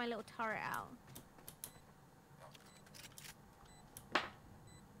do I get my little turret out?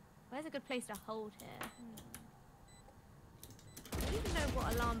 Where's a good place to hold here? I don't even know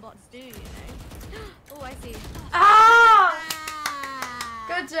what alarm bots do, you know? Oh, I see. Ah! Ah!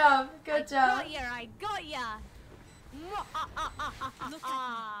 Good job. Good job. I got ya! Look at me.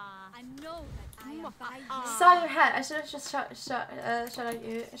 I know that I am by you. Saw your head. I should have just shot at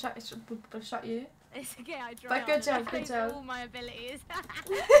you. Shot you. It's okay, I tried. But good job, I good used job. all my abilities.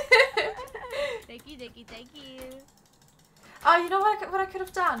 Thank you. Oh, you know what I could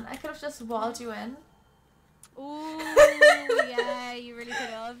have done? I could have just walled you in. Ooh, yeah, you really could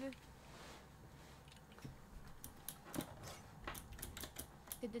have.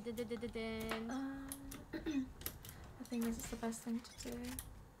 I think this is the best thing to do.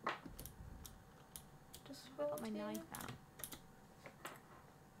 Just Got my knife out.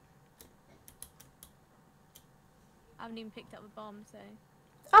 I haven't even picked up a bomb, so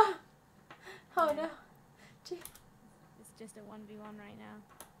Oh! Oh Yeah. no. Gee. it's just a 1v1 right now.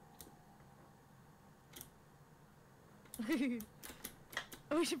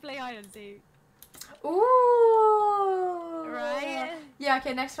 We should play hide and seek. Ooh! Right? Yeah,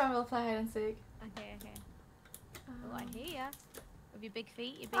 okay, next time we'll play hide and seek. Okay. Oh, I hear ya. With your big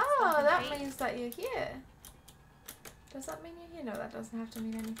feet, your big Oh, stomping that feet. means that you're here. Does that mean you're here? No, that doesn't have to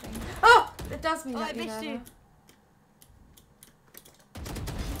mean anything. Oh! It does mean Oh, that I you're missed there. you. though.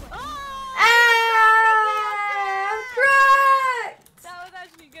 Oh! I'm cracked! That was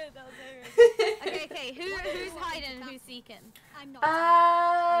actually good. That was very good. Okay. Who's hiding and who's seeking? I'm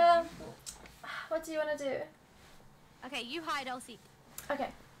not. What do you want to do? Okay, you hide, I'll seek. Okay.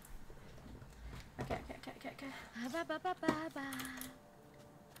 Okay.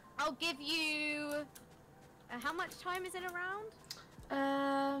 I'll give you. How much time is in a round?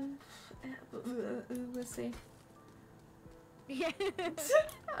 We'll see. Yeah. I don't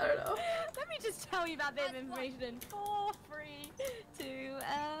know. Let me just tell you that bit of information in 4, 3, 2, 1.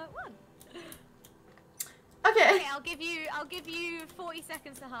 Okay. Okay, I'll give you 40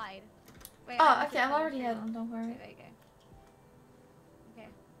 seconds to hide. Wait, I Oh, have to okay. I'm turn already the hidden. on. Don't worry. Okay, there you go. Okay.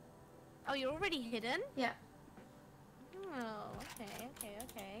 Oh, you're already hidden? Yeah. Oh, okay.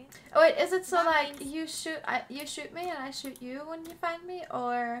 Oh wait, is it so That like means- you shoot me and I shoot you when you find me,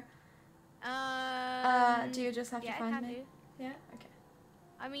 or do you just have yeah, to find I can me? do. Yeah. Okay.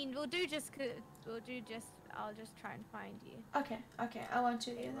 I mean, I'll just try and find you. Okay. Okay. I want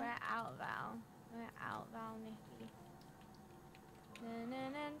you to. Okay, do we're that. out, Val. Nikki.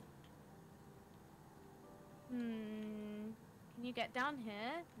 Can you get down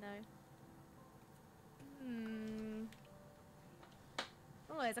here? No.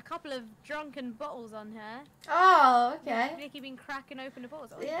 Oh, there's a couple of drunken bottles on here. Oh, okay. Nikki been cracking open the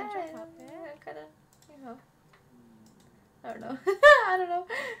bottles. Oh, you Yeah. can jump up here. Kind of. You know. I don't know. I don't know.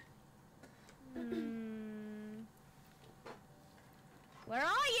 Where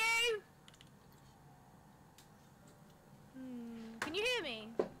are you? Can you hear me?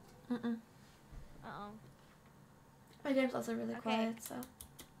 Uh-oh. My game's also really Okay. quiet, so.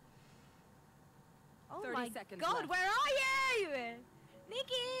 Oh 30 my seconds god, left. where are you?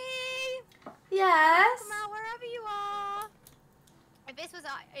 Nikki! Yes. Come out wherever you are. If this was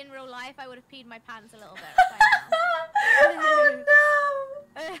in real life, I would have peed my pants a little bit by Oh no!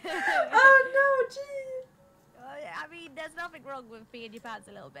 now. Oh no, gee. I mean, there's nothing wrong with peeing your pants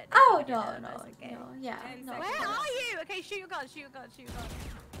a little bit. Oh Nikki, you no, know, no, that's okay. no, yeah, 10 no. seconds. Where are you? Okay, shoot your gun, shoot your gun.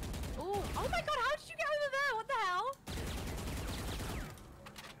 Ooh, oh my god, how did you get over there? What the hell?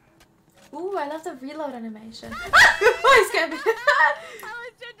 Ooh, I love the reload animation. Oh, he scared me.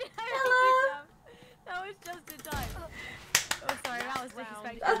 Hello. That was just in time. Oh, sorry, that was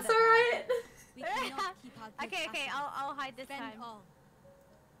disrespectful. That's alright. We cannot keep our good Okay, assets. I'll hide this Spend time. all.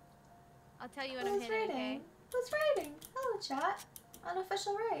 I'll tell you when I I'm was hitting, okay? reading. Who's raiding? Hello, chat.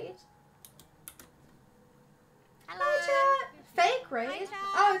 Unofficial raid. Hello, chat. Fake raid? Hi, chat.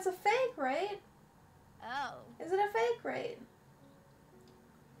 Oh, it's a fake raid? Oh. Is it a fake raid?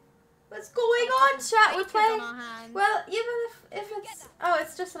 What's going on, chat? We're playing. Well, even if it's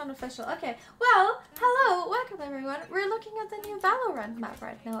it's just an unofficial. Okay. Well, hello, welcome everyone. We're looking at the new Valorant map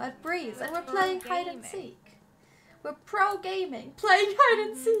right now at Breeze, and we're playing hide and seek. We're pro gaming, playing hide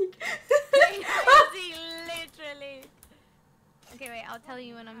and seek. Literally. Okay, wait. I'll tell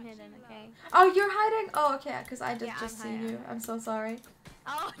you when I'm hidden. Okay. Oh, you're hiding? Oh, okay. Because I did Yeah, just I'm see you. hiding. I'm so sorry.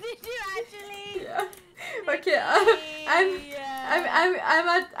 Oh, did you actually? Yeah. Okay.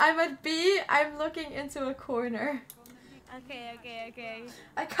 I'm at B. I'm looking into a corner. Okay.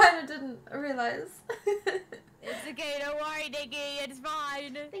 I kind of didn't realize. It's okay, don't worry, Diggy, it's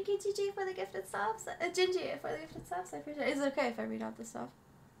fine. Thank you, Gigi, for the gifted subs. Gingy, for the gifted subs. I appreciate it. Is it okay if I read out the stuff?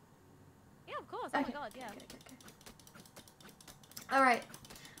 Yeah, of course. Oh Okay. my god, yeah. Okay. Alright.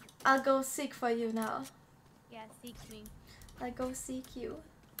 I'll go seek for you now. Yeah, seek me. I'll go seek you.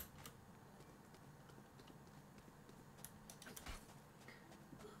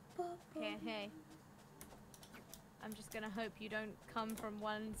 Okay. I'm just gonna hope you don't come from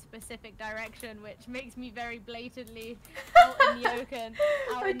one specific direction, which makes me very blatantly out in the open.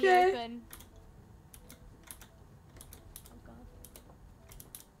 Out in the open.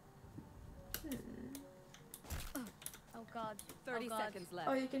 Oh god. 30 seconds left.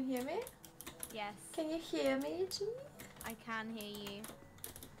 Oh, you can hear me? Yes. Can you hear me, G? I can hear you.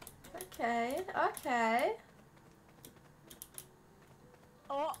 Okay.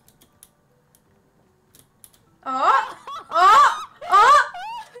 Oh! Oh!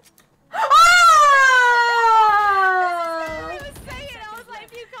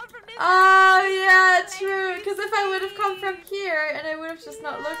 Oh yeah, true. Because if I would have come from here and I would have just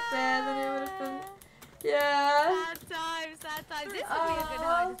not looked there, then it would have been. Yeah. Sad times. This would be a good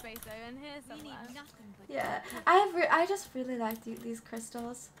hiding space though, and here somewhere. Yeah. I just really like these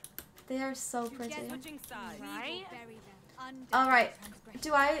crystals. They are so pretty. Right? All right.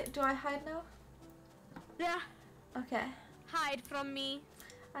 Do I hide now? Yeah. Okay. Hide from me.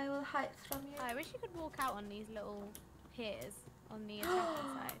 I will hide from you. I wish you could walk out on these little piers on the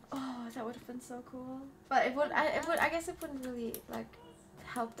attacking side. Oh, that would have been so cool. But it would. I guess it wouldn't really like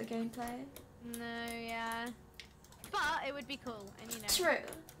help the gameplay. No, yeah. But it would be cool, and you know. True.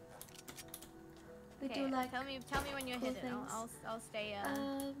 We Okay, do like. tell me when you're cool hidden. things. I'll stay.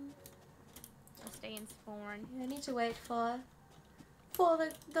 I'll stay in spawn. I need to wait for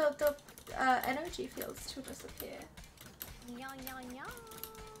the energy fields to disappear. Yeah.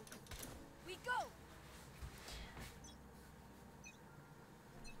 We go.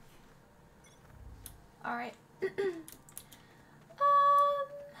 All right.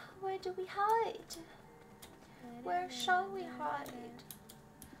 Where do we hide? Where shall we hide?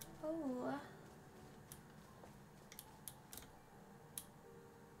 Oh.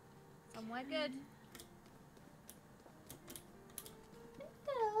 Somewhere good.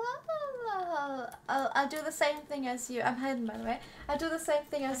 I'll do the same thing as you. I'm hidden, by the way. I'll do the same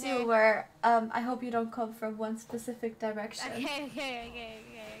thing as you, where I hope you don't come from one specific direction.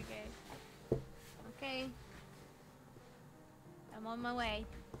 Okay. I'm on my way.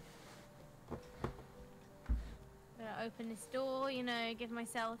 Gonna open this door, you know, give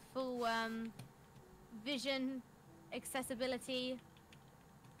myself full vision accessibility.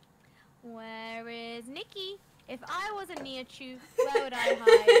 Where is Nikki? If I was a Nihachu, where would I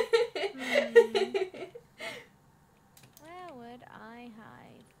hide? Where would I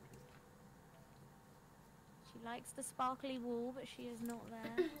hide? She likes the sparkly wall, but she is not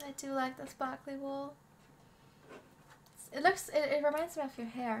there. I do like the sparkly wall. It reminds me of your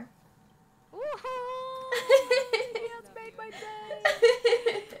hair. That's made my day.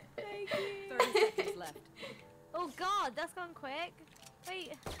 Thank you. 30 seconds left. Oh god, that's gone quick.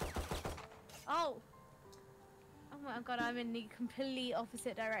 Wait. Oh my god, I'm in the complete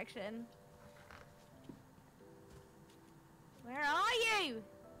opposite direction. Where are you?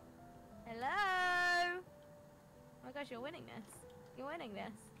 Hello? Oh my gosh, you're winning this. You're winning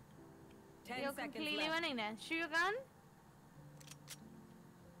this. 10 You're seconds completely left. winning this. Shoot your gun.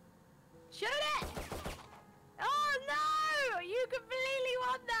 Shoot it! Oh no! You completely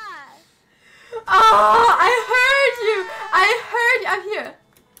won that! Oh, I heard you! I'm here.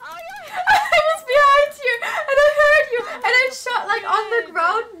 Oh, yeah! I was behind you, and I heard you, and I shot like on the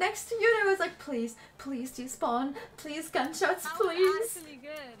ground next to you, and I was like, please despawn, please gunshots, please. Actually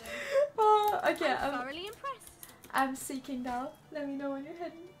good. Oh, okay, I'm thoroughly impressed. I'm seeking now. Let me know when you're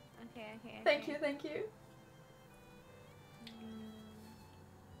hidden. Okay. Thank you.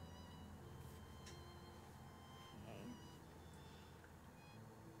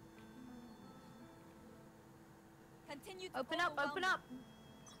 continue to Open up, open up.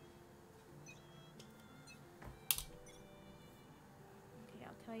 Okay,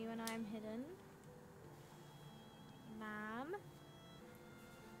 I'll tell you when I am hidden. Ma'am.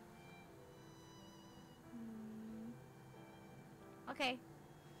 Okay.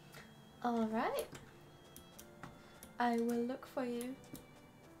 Alright. I will look for you.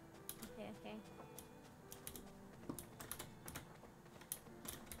 Okay, okay.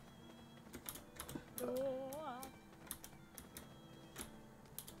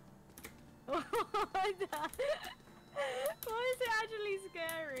 Why is it actually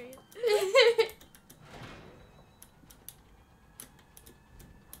scary?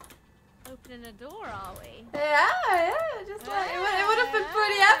 Opening a door, are we? Yeah, just like it would have been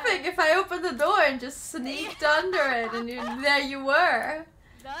pretty epic if I opened the door and just sneaked under it and there you were.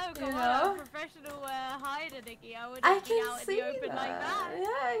 No, come You on, know? I'm a professional hider, Nikki. I wouldn't I be can out in see the open that. like that.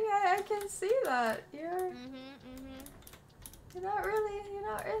 Yeah, I can see that. You're Mm-hmm. not really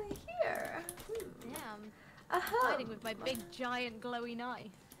here. Yeah, I'm Uh-huh. hiding with my big, giant, glowy knife.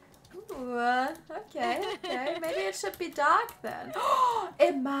 Ooh, okay. Maybe it should be dark then.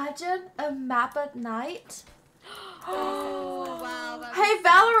 Imagine a map at night. Oh, wow. that Hey, was so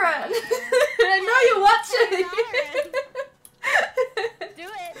Valorant! cool. I know you're watching! Do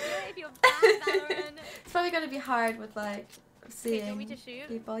it if you're bad, Valorant. It's probably gonna be hard with like Okay, do you want me seeing to shoot?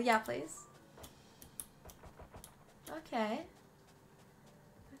 people. Yeah, please. Okay.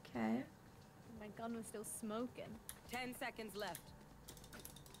 My gun was still smoking. 10 seconds left.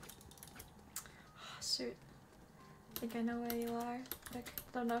 Oh, shoot. I think I know where you are. I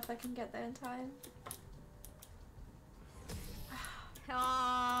don't know if I can get there in time.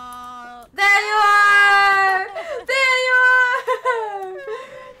 Oh, There you are! There you are!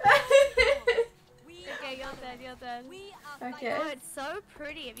 okay, you're dead. We are Okay. Oh, it's so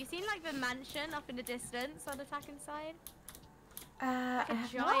pretty. Have you seen like the mansion up in the distance on the attacking side? I a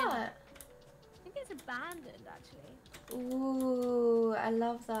have giant- not. I think it's abandoned actually. Ooh, I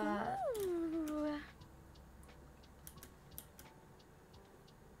love that. Ooh.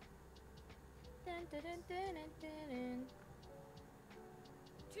 Dun, dun, dun, dun, dun, dun.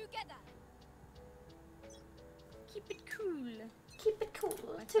 together. Keep it cool. Keep it cool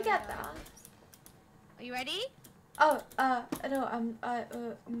My together. phone Are you ready? Oh, no, It's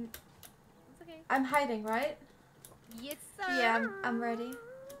okay. I'm hiding, right? Yes, sir. Yeah, I'm ready.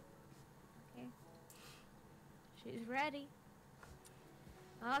 Okay. She's ready.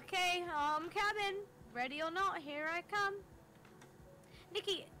 Okay, cabin. Ready or not, here I come.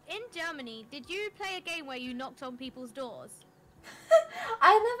 Nikki, in Germany, did you play a game where you knocked on people's doors?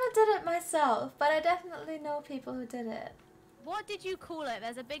 I never did it myself, but I definitely know people who did it. What did you call it?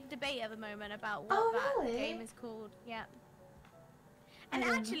 There's a big debate at the moment about what Oh, that really? game is called. Yeah. I And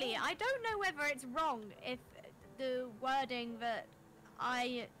don't actually, know. I don't know whether it's wrong if the wording that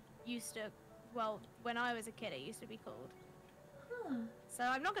I used to, well, when I was a kid, it used to be called. Huh. So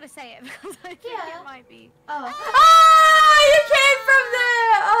I'm not going to say it because I think Yeah. it might be. Oh. Ah, you came from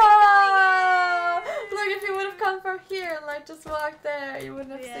there! Oh! Look, if you would have come from here and like just walked there, you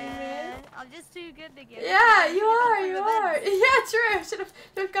wouldn't have seen me. I'm just too good to get. Yeah, you are. Yeah, true. Should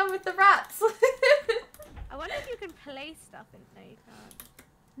have come with the rats. I wonder if you can place stuff in. No, you can't.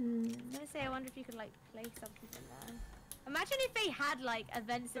 I'm gonna say I wonder if you could like place something in there. Imagine if they had like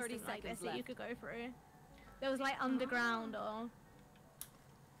event 30 systems like this seconds that you left. could go through. There was like underground or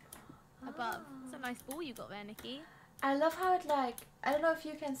above. It's a nice ball you got there, Nikki. I love how it like, I don't know if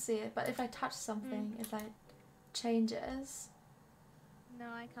you can see it, but if I touch something, it like changes. No,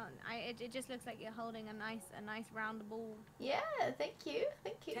 I can't. It just looks like you're holding a nice round ball. Yeah, thank you.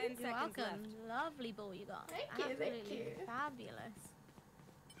 10 You're seconds welcome. left. Lovely ball you got. Thank you, thank Absolutely you. fabulous.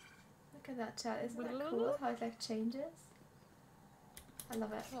 Look at that chat. Isn't that cool how it like changes? I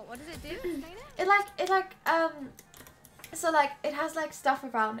love it. What does it do? Explain it. So like it has like stuff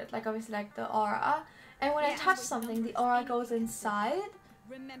around it, like obviously like the aura, and when I Yeah. touch something, the aura goes inside,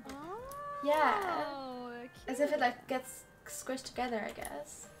 Remember, Yeah. Oh, as if it like gets squished together, I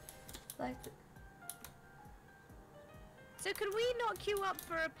guess. Like So could we not queue up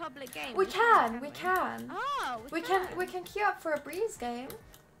for a public game? we can. Oh, We can queue up for a breeze game.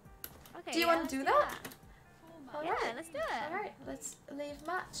 Okay, Do you yeah, want let's to do that? Yeah, let's do it. Alright, let's leave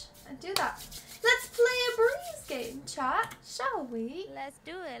match and do that. Let's play a breeze game, chat, shall we? Let's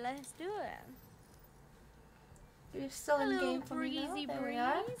do it. Let's do it. You're still A in little game for me now. breezy There we breeze.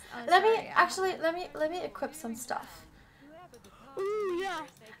 are. Oh, Let me sorry, I- actually let me equip some stuff. Ooh, yeah.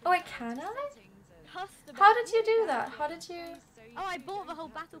 Oh wait, can I? Custom. How did you do that? How did you? Oh, I bought the whole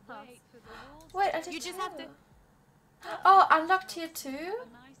battle pass. Wait, I did You just have to- Oh, unlocked tier 2.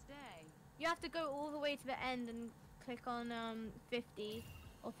 You have to go all the way to the end and click on 50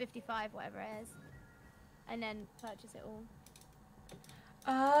 or 55, whatever it is, and then purchase it all.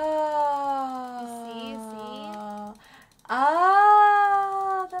 Oh. You see?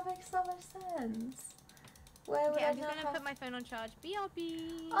 Ah, that makes so much sense. Where would Okay, I I'm just not gonna have... put my phone on charge.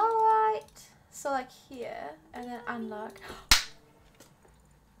 BRB. Alright. So like here, and then unlock.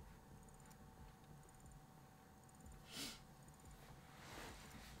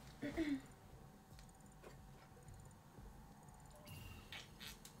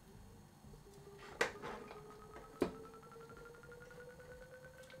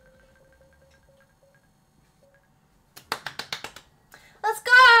 Let's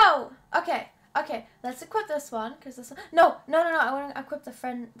go! Okay, okay, let's equip this one, because this one... No, I want to equip the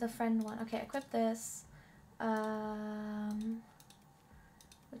friend one. Okay, equip this.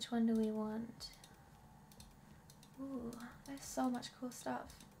 Which one do we want? Ooh, there's so much cool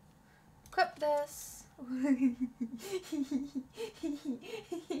stuff. Equip this.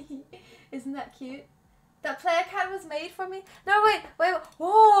 Isn't that cute? That player card was made for me? No, wait.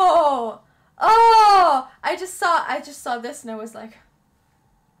 Whoa! Oh! I just saw this and I was like...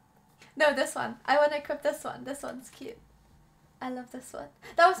 No, this one. I want to equip this one. This one's cute. I love this one.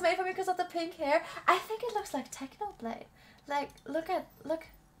 That was made for me because of the pink hair. I think it looks like Technoblade. Like, look at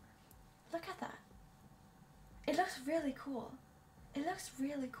that. It looks really cool. It looks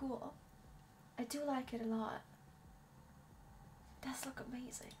really cool. I do like it a lot. It does look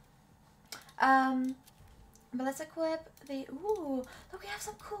amazing. But let's equip the... Ooh, look, we have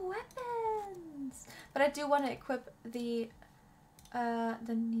some cool weapons. But I do want to equip the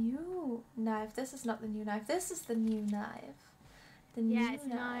new knife. This is not the new knife. This is the new knife. The new Yeah, it's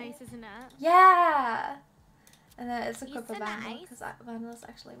knife. nice, isn't it? Yeah. And then it's equip a It's vandal nice. because vandal is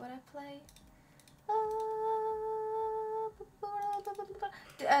actually what I play.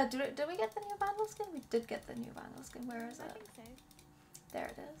 Did we get the new vandal skin? We did get the new vandal skin. Where is I it? think so. There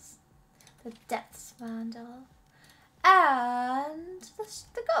it is. The Death's Vandal. And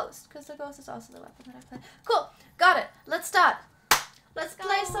the Ghost, because the Ghost is also the weapon that I play. Cool, got it. Let's start. Let's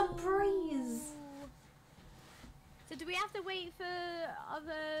play some Breeze. So do we have to wait for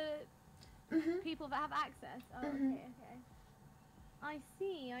other people that have access? Oh, okay. I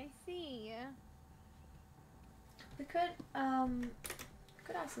see. We could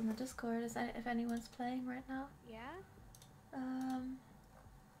ask in the Discord if anyone's playing right now. Yeah? Um,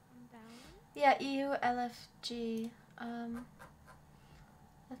 I'm down. yeah, EU LFG.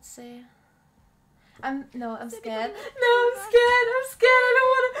 Let's see. I'm scared. No, I'm scared.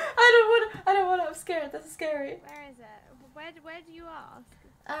 I don't wanna. I'm scared. This is scary. Where is it? Where do you ask?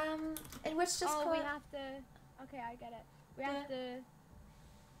 In which Discord? Oh, we have to. Okay, I get it. We have to.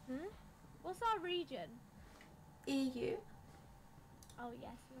 What's our region? EU. Oh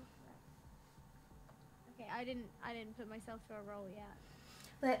yes, you're correct. Okay, I didn't put myself through a role yet.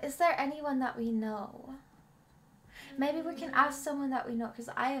 Wait, is there anyone that we know? Maybe we can ask someone that we know, because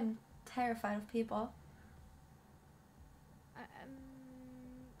I am terrified of people.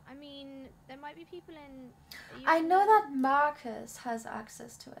 I mean, there might be people in. I know that Marcus has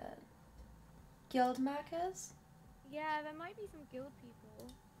access to it. Guild Marcus? Yeah, there might be some guild people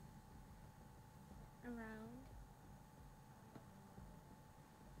around.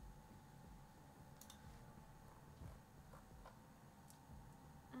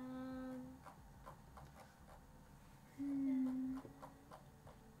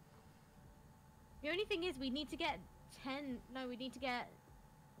 The only thing is, we need to get 10. No, we need to get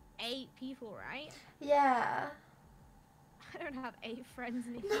 8 people, right? Yeah. I don't have 8 friends,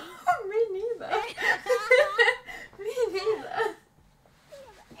 Nikki. No, me neither. Me neither. I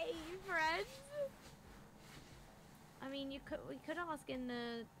have 8 friends. I mean, we could ask in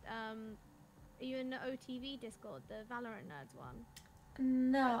the are you in the OTV Discord, the Valorant Nerds one?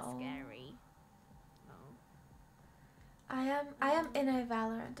 No. That's scary. No. I am in a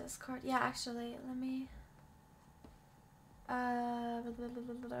Valorant Discord. Yeah, actually, let me. Where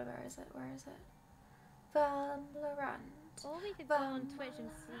is it? Valorant. Or we could go on Twitch and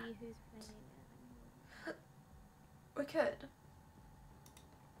see who's playing it. We could.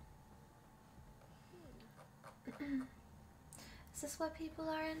 Is this what people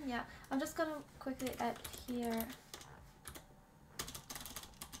are in? Yeah. I'm just gonna quickly add here.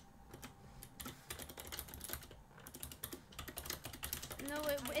 No,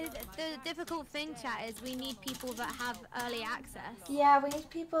 the difficult thing, chat, is we need people that have early access. Yeah, we need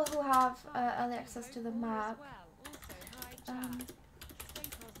people who have early access to the map. Stay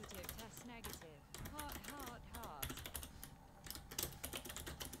positive, test negative. Heart.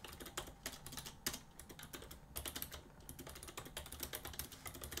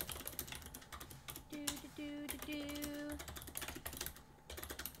 Do do do do do.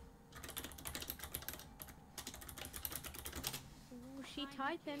 She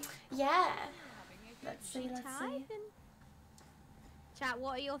typing. Yeah. Let's see, let's see. Typing. Chat,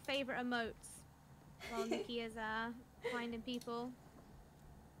 what are your favorite emotes? While Nikki is finding people.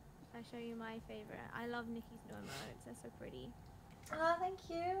 I show you my favorite. I love Nikki's new emotes. They're so pretty. Oh, thank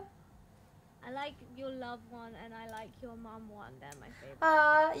you. I like your love one and I like your mum one. They're my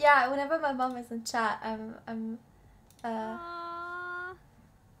favorite. Yeah. Whenever my mom is in chat, I'm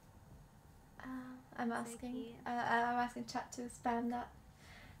asking. I'm asking chat to spam that.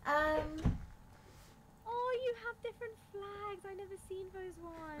 Oh, you have different flags. I never seen those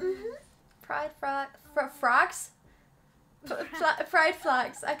ones. Pride flags. Pride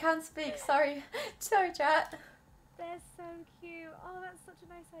flags. I can't speak. Sorry. Sorry, chat. They're so cute. Oh, that's such a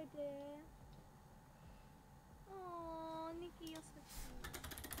nice idea. Oh, Nikki, you're so cute.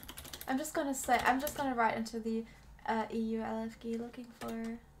 I'm just gonna write into the EU LFG looking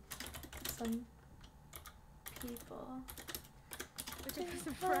for some people. Looking for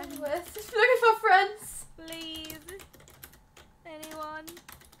some friends. Looking for friends. Please. Anyone?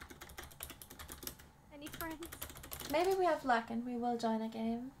 Any friends? Maybe we have luck and we will join a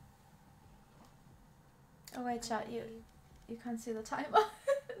game. Oh wait, chat, you can't see the timer.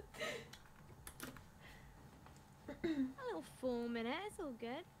 A little 4 minutes, it's all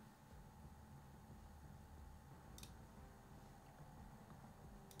good.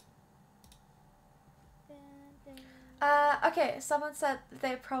 Okay, someone said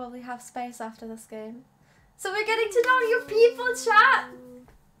they probably have space after this game. So we're getting to know your people, chat!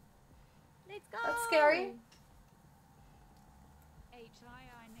 Let's go! That's scary.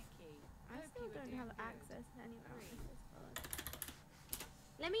 Nikki. I still don't have access to any of.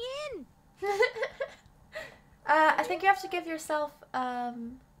 Let me in! I think you have to give yourself, the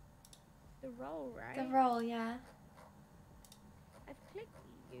roll, right? the role, yeah. I've clicked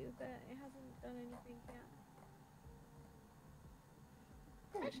you, but it hasn't done anything yet.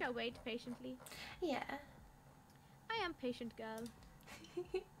 I shall wait patiently. Yeah. I am patient girl.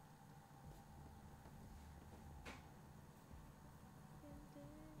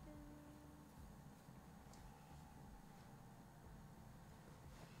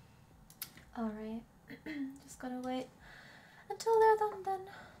 Alright. Just gotta wait until they're done then.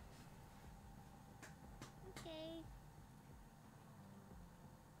 Okay.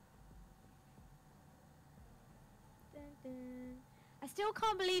 Dun, dun. I still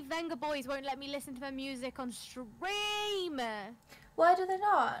can't believe Venga Boys won't let me listen to their music on stream. Why do they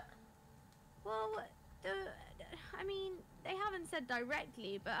not? Well, I mean, they haven't said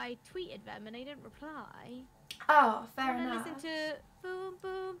directly, but I tweeted them and they didn't reply. Oh, fair I wanna enough. listen to boom,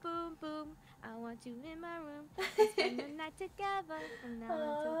 boom, boom, boom. I want you in my room. Let's spend the night together from now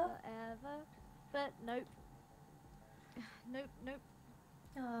until forever. But nope. Nope, nope.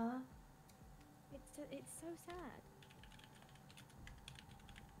 Aw. It's so sad.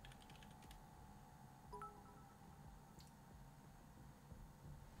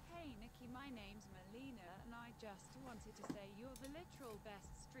 Hey Nikki, my name's Melina and I just wanted to say you're the literal best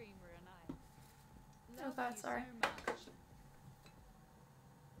streamer and I love God, you sorry.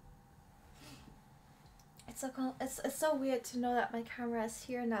 so much. It's so weird to know that my camera is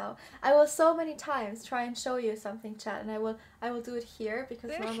here now. I will so many times try and show you something, chat, and I will do it here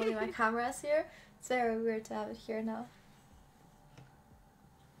because normally my camera is here. It's very weird to have it here now.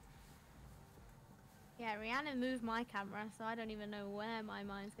 Yeah, Rihanna moved my camera, so I don't even know where my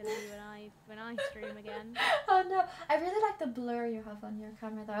mind's gonna be when I stream again. Oh no, I really like the blur you have on your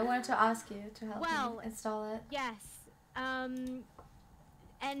camera though. I wanted to ask you to help me install it. Yes.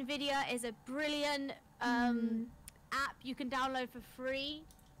 NVIDIA is a brilliant app you can download for free.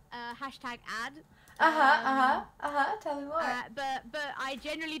 Hashtag ad. Tell me more. But I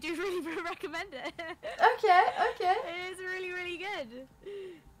generally do really recommend it. Okay. It is really, really good.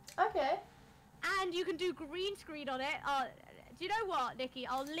 Okay. And you can do green screen on it. Do you know what, Nikki?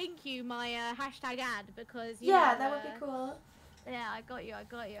 I'll link you my hashtag ad because you know, that would be cool. Yeah, I got you.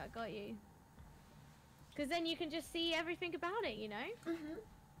 Because then you can just see everything about it, you know? There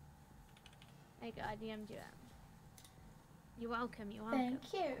you go, I DM'd you that. You're welcome,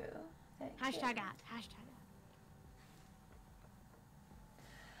 Thank you. Hashtag ad.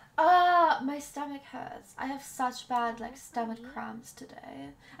 My stomach hurts. I have such bad stomach cramps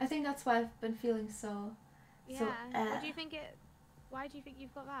today. I think that's why I've been feeling so. Yeah. What do you think it? Why do you think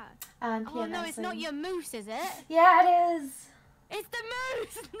you've got that? Oh no, it's not your moose, is it? Yeah, it is. It's the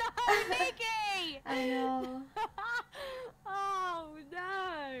moose! No, Nikki! I know. Oh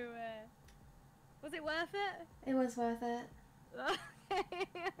no! Was it worth it? It was worth it.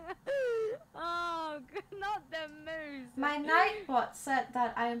 Oh, not the moose. My nightbot said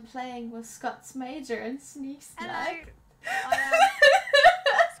that I am playing with Scott's Major and Sneak Snack. Hello.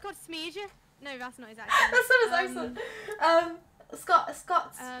 No, that's not his accent. That's not his accent.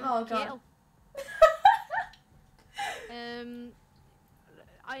 Scots. Oh god.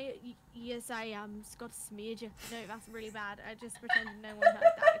 Yes, I am Scott Major. No, that's really bad. I just pretended no one heard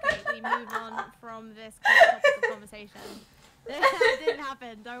that. Okay, we move on from this topic of conversation. That didn't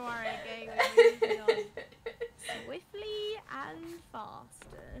happen. Don't worry. Okay, we're moving on swiftly and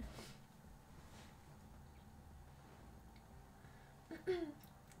faster.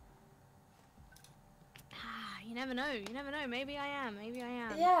 You never know. You never know. Maybe I am. Maybe I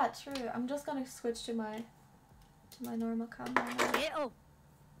am. Yeah, true. I'm just gonna switch to my normal camera now. Kettle.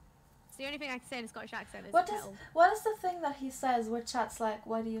 It's the only thing I can say in a Scottish accent is What is the thing that he says where chat's like,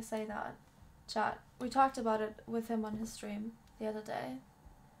 why do you say that? Chat. We talked about it with him on his stream the other day.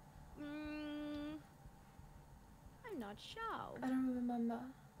 I'm not sure. I don't remember.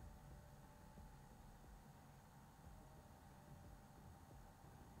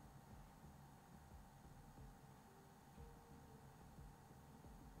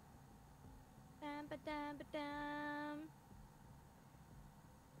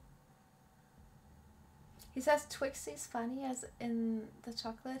 He says Twixie's funny as in the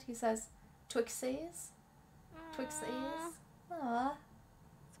chocolate. He says Twixies. Twixies. Aww.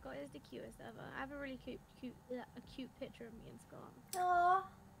 Scott is the cutest ever. I have a really cute picture of me and Scott. Aww.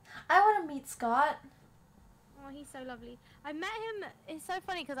 I want to meet Scott. Oh, he's so lovely. I met him. It's so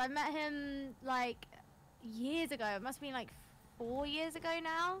funny because I met him like years ago. It must have been like 4 years ago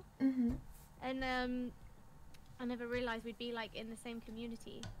now. Mhm. And I never realized we'd be like in the same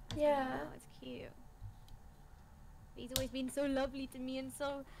community. Yeah. Oh, it's cute. He's always been so lovely to me and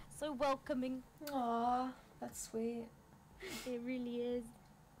so welcoming. Aw, that's sweet. It really is.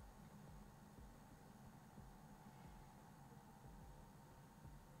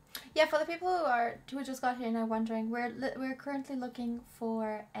 Yeah, for the people who just got here and are wondering, we're currently looking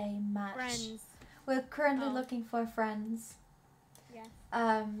for a match. Friends. We're currently looking for friends. Yes.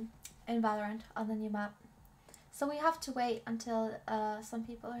 In VALORANT on the new map. So we have to wait until some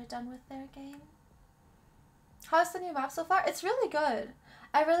people are done with their game. How's the new map so far? It's really good.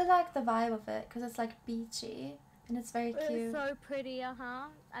 I really like the vibe of it because it's like beachy and it's very cute. It's so pretty, I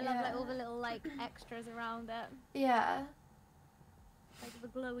love like all the little like extras around it. Yeah. Like the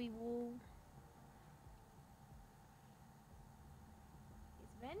glowy wall.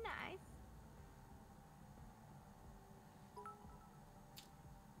 It's very nice.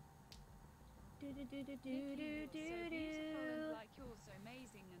 Nikki, you're so beautiful and like you're so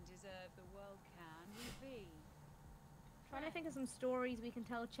amazing and deserve the world can we be? Trying to think of some stories we can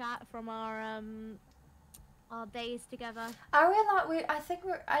tell chat from our days together. Are we allowed?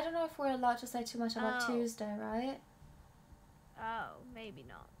 I don't know if we're allowed to say too much about Tuesday, right? Oh, maybe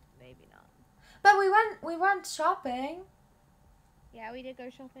not. Maybe not. But we went shopping. Yeah, we did go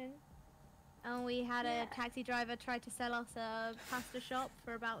shopping. And we had a taxi driver try to sell us a pasta shop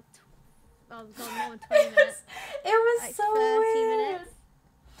for about more than 20 minutes. It was like so 30 weird. minutes.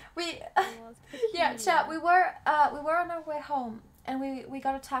 Yeah, chat. We were on our way home and we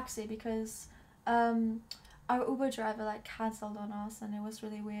got a taxi because our Uber driver like cancelled on us and it was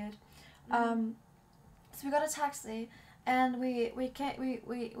really weird. So we got a taxi and we went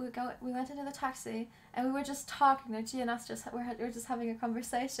into the taxi and we were just talking. Like G and us we were just having a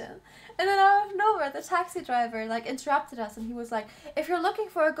conversation, and then out of nowhere the taxi driver like interrupted us and he was like, "If you're looking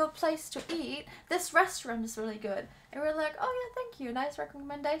for a good place to eat, this restaurant is really good." And we're like, "Oh yeah, thank you, nice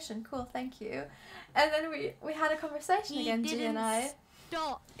recommendation, cool, thank you." And then we had a conversation again, G and I.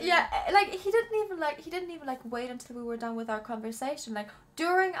 Stop. Yeah, like he didn't even wait until we were done with our conversation. Like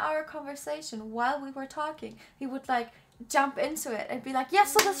during our conversation, while we were talking, he would like jump into it and be like,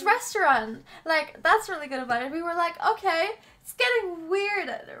 "Yes, so this restaurant, like that's really good about it." We were like, "Okay, it's getting weird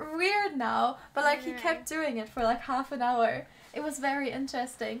now," but like he kept doing it for like half an hour. It was very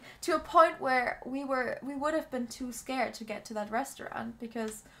interesting to a point where we would have been too scared to get to that restaurant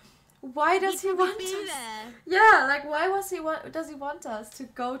because why does he want us? There. Yeah, like why does he want us to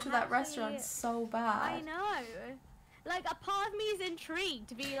go to that restaurant so bad? I know. Like a part of me is intrigued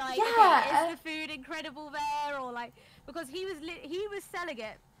to be like, yeah, okay, is the food incredible there, or like because he was selling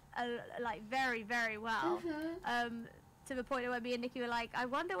it like very, very well. To the point where me and Nikki were like, I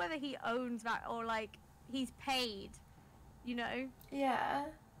wonder whether he owns that or like he's paid, you know? Yeah.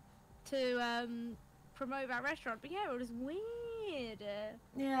 To promote that restaurant, but yeah, it was weird.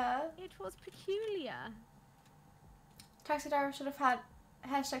 Yeah. It was peculiar. Taxi driver should have had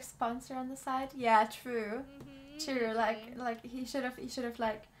hashtag sponsor on the side. Yeah, true. True. Like he should have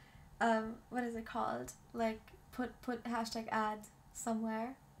like what is it called? Like put hashtag ad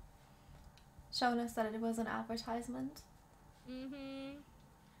somewhere. Showing us that it was an advertisement.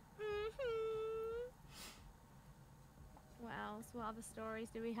 What other stories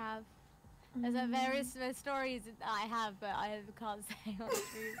do we have? There's various stories that I have, but I can't say on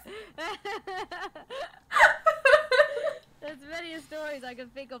stream. There's many stories I can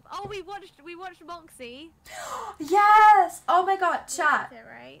think of. Oh, we watched Moxie. Yes! Oh my god, chat. It,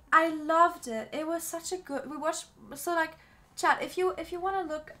 right? I loved it. It was such a good. We watched so like, chat. If you want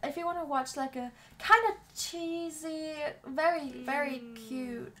to watch like a kind of cheesy, very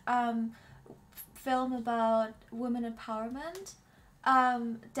cute film about women empowerment,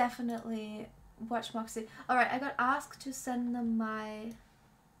 definitely watch Moxie. All right, I got asked to send them my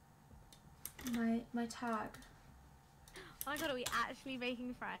tag. Oh my god, are we actually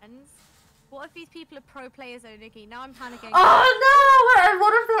making friends? What if these people are pro players, though, Nikki? Now I'm panicking. Oh no!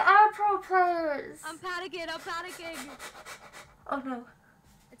 What if they are pro players? I'm panicking. Oh no.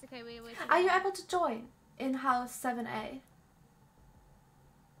 It's okay, wait. Are you able to join in-house 7A?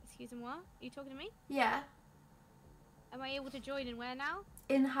 Excuse me, what? Are you talking to me? Yeah. Am I able to join in where now?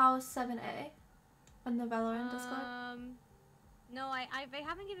 In-house 7A on the VALORANT Discord. No, they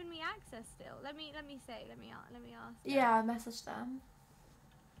haven't given me access still. Let me ask. Yeah, message them.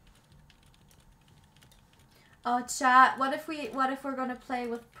 Oh, chat. What if we're gonna play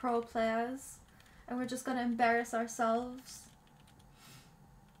with pro players, and we're just gonna embarrass ourselves?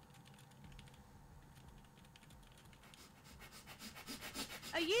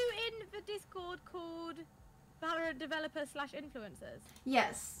 Are you in the Discord called Valorant Developer / Influencers?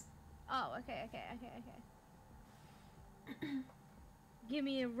 Yes. Oh, okay. Give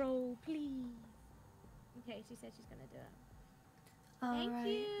me a roll, please. Okay, she said she's gonna do it. Thank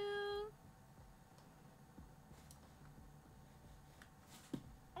you.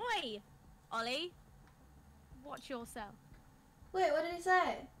 Oi, Ollie. Watch yourself. Wait, what did he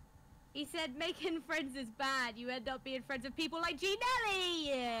say? He said making friends is bad. You end up being friends with people like GeeNelly.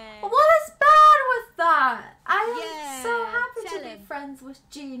 Yeah. What is bad with that? I am so happy tell to him. be friends with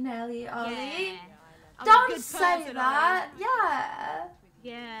GeeNelly, Ollie. Yeah. I'm a Don't good say person, that. Ollie. Yeah.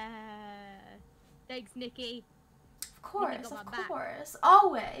 Yeah. Thanks, Nikki. Of course, got my of back. course.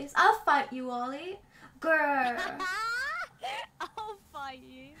 Always. I'll fight you, Ollie. Girl. I'll fight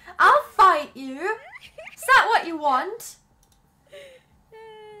you. I'll fight you. Is that what you want?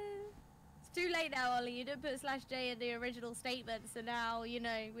 It's too late now, Ollie. You didn't put /J in the original statement, so now, you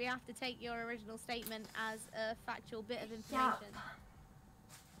know, we have to take your original statement as a factual bit of information. Yep.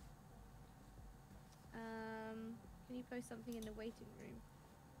 Can you post something in the waiting room?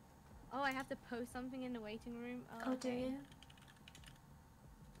 Oh, I have to post something in the waiting room? Oh, okay. do you?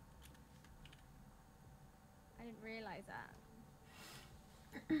 I didn't realize that.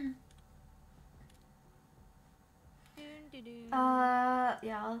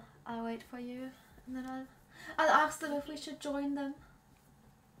 Yeah, I'll wait for you, and then I'll ask them if we should join them.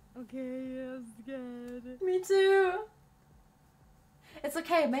 Okay, I'm scared. Me too. It's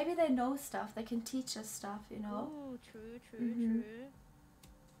okay. Maybe they know stuff. They can teach us stuff. You know. Oh, true. Mhm.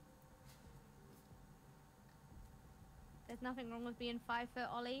 There's nothing wrong with being 5 foot,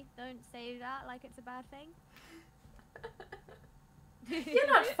 Ollie. Don't say that like it's a bad thing. You're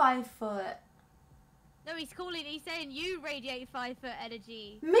not 5 foot. No, he's saying you radiate 5 foot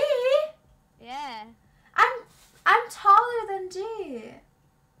energy. Me? Yeah. I'm taller than G.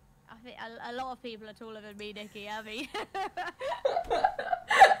 I think a lot of people are taller than me, Nikki. I mean,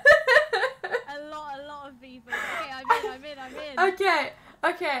 a lot of people. Okay, I'm in.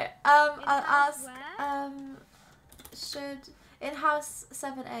 Okay. I'll In-house ask. Should in-house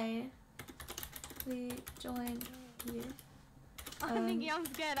 7A we join you? Nikki, I'm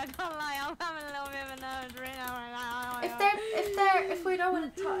scared. I can't lie. I'm having a little bit of a nervous right now. If we don't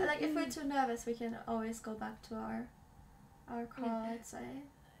want to talk, like if we're too nervous, we can always go back to our call. I'd say.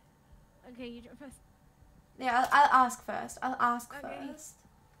 Okay, you drop first. Yeah, I'll ask first. Okay. First.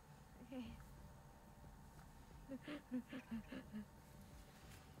 Okay.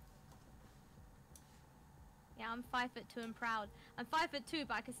 Yeah, I'm 5'2" and proud. I'm 5'2",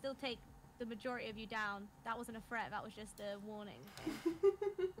 but I can still take the majority of you down. That wasn't a threat. That was just a warning.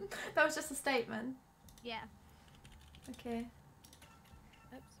 That was just a statement. Yeah. Okay.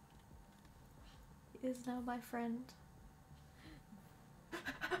 Oops. He is now my friend.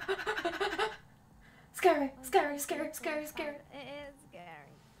 Scary. It is scary.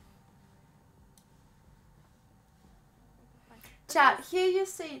 Chat, here you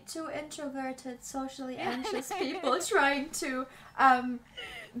see two introverted, socially anxious people trying to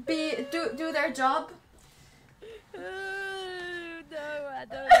do their job. No, I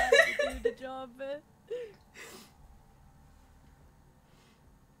don't like to do the job.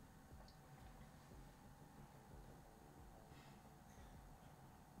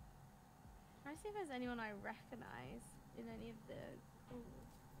 see if there's anyone I recognize in any of the calls.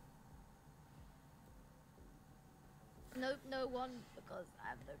 Nope, no one because I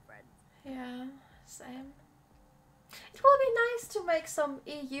have no friends. Yeah, same. It will be nice to make some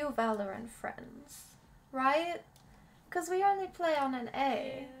EU Valorant friends, right? Because we only play on an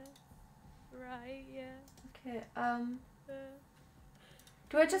A. Yeah. Right, yeah. Okay,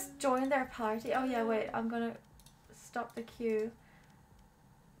 do I just join their party? Oh yeah, wait, I'm gonna stop the queue.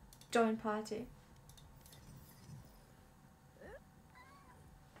 Join party.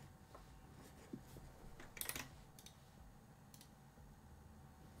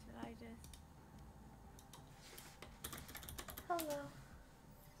 Should I just... Hello.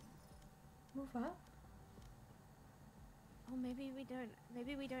 Move up. Oh, maybe we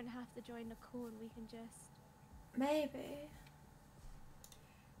don't have to join the call and we can just... Maybe.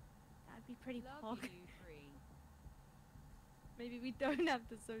 That'd be pretty Love pog. you three. Maybe we don't have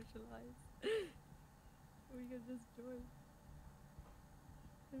to socialize. We can just join.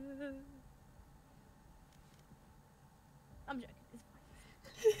 I'm joking, it's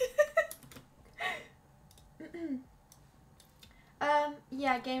fine.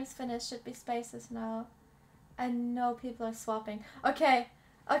 Yeah, games finished, should be spaces now. I know people are swapping. Okay,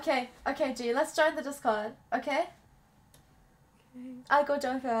 G, let's join the Discord, okay? Okay. I'll go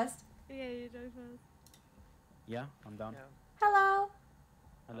join first. Yeah, you join first. Yeah, I'm down. Hello.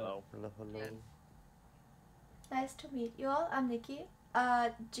 Hello. Hello. Nice to meet you all. I'm Nikki.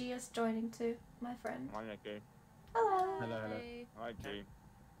 G is joining too, my friend. Hi, Nicky. Hello. Hello. Hi. Hi, G.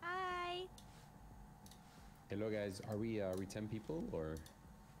 Hi. Hello guys, are we 10 people or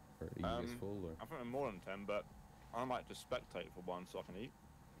are you guys full or? I think I'm more than 10, but I might just spectate for one so I can eat.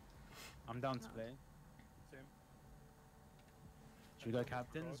 I'm down to play. Same. Should we go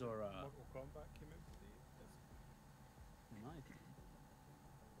captains or Mortal Kombat came out today. nice.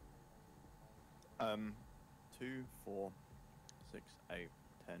 2, 4, 6, 8,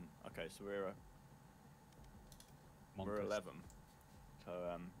 10. Okay, so we're Monkeys. 11. So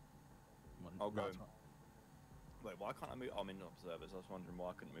Mon- I'll go. no, it's not. Wait, why can't I move? I'm in observers. I was wondering why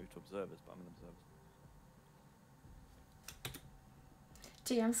I couldn't move to observers, but I'm in observers.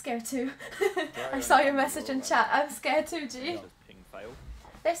 G, I'm scared too. I saw your message in chat. I'm scared too, G. Just ping fail.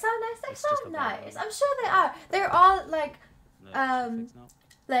 They sound nice. They It's just sound a nice. vibe. I'm sure they are. They're all like No, it's just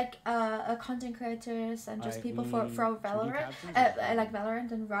fixed now. content creators and just Alright, people we- for should we do Valorant. captains or- Like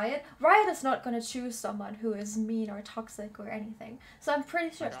Valorant and Riot. Riot is not gonna choose someone who is mean or toxic or anything. So I'm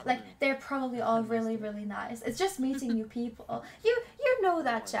pretty sure got like you. they're probably all really nice. It's just meeting new people. You know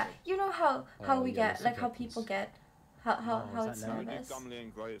that, chat. You know how Oh, we yeah, get Mr. like how Captains. people get how Oh, is it's that Larry? nervous. Gumley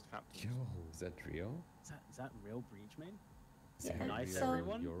and Grey as captains. Yo, is that real? Is that real breach, man? Is Yeah, that nice, real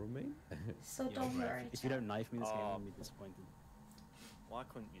everyone? Euromane? So Yo, don't bro, worry. if you chat. don't knife me this game, Oh. I'm gonna be disappointed. Why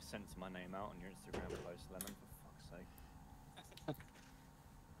couldn't you censor my name out on your Instagram post, Lemon? For fuck's sake.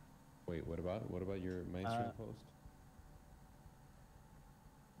 Wait, what about your mainstream post?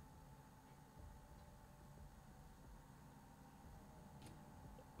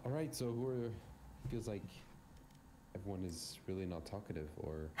 All right, so feels like everyone is really not talkative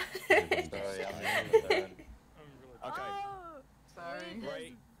or. Sorry, I'm I'm really Okay. Oh, Sorry. we're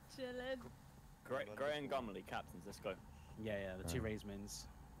Great. just chilling. Grey and Gumley captains. Let's go. Yeah, the two Alright. raise mains.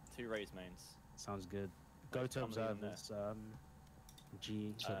 2 raise mains. Sounds good. Go to Gumley in there. observers.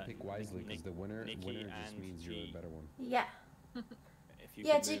 G. So pick wisely, because the winner Nikki just and means you're G. a better one. Yeah. If you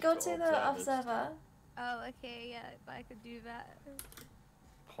Yeah, could G, move go to the observers, observer. Oh, okay, yeah, if I could do that.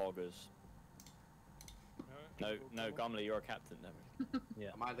 Hoggers. No, Alright, no, Gumley, you're a captain. No. Yeah.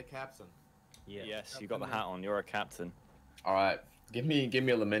 Am I the captain? Yeah. Yes, you got the hat on. You're a captain. All right, give me a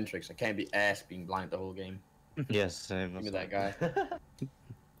Lamentrix. I can't be ass being blind the whole game. Yes, same. Give me that guy.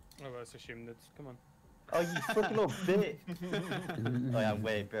 Oh, let's assume that. Come on. Oh, you fucking little bit! Oh yeah, I'm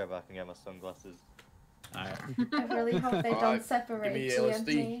waiting. Be right back and get my sunglasses. Alright. I really hope they don't Alright, separate Give me G and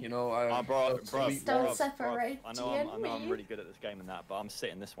LSD. me. You know, Bro, Don't separate I G know, and I know I'm me. really good at this game and that, but I'm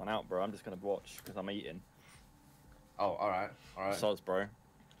sitting this one out, bro. I'm just gonna watch because I'm eating. Oh, all right. Sods, bro.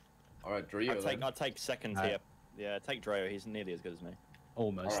 All right, Drio. I take seconds Alright. here. Yeah, take Dreo. He's nearly as good as me.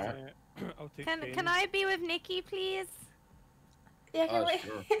 Almost. Alright. I'll take Can Kane. I be with Nikki, please? Yeah, can we?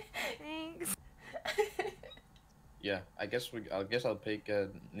 Sure. Thanks. Yeah, I guess I'll pick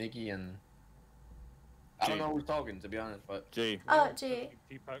Nikki and. I don't G. know who's talking, to be honest, but G. Oh, G.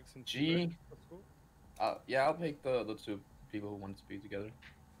 T-Packs and G. T-Packs. Let's go. yeah, I'll pick the 2 people who want to be together.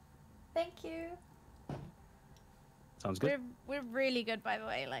 Thank you. Sounds good. We're really good, by the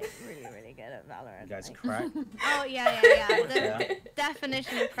way. Like really good at Valorant. You guys like- crack. Oh yeah. The Yeah.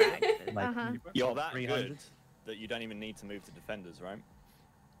 definition of crack. Like, Uh-huh. you- You're that 300? good that you don't even need to move to defenders, right?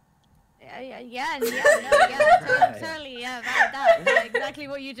 Totally, that exactly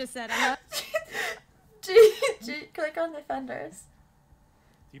what you just said. Click on defenders.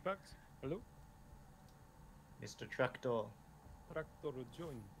 T-Bucks? Hello? Mr. Tractor. Tractor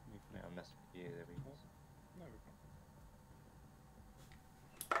join. No, I messed with you. There we go. No, we can't.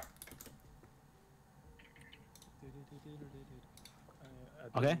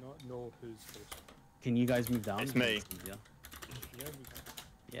 I Okay. do not know who's first. Can you guys move down? It's me. Yeah. Yeah, we can.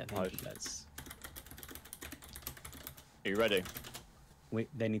 Yeah, thank you guys. Are you ready? Wait,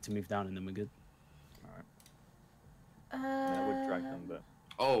 they need to move down and then we're good. Yeah, I would drag them, but...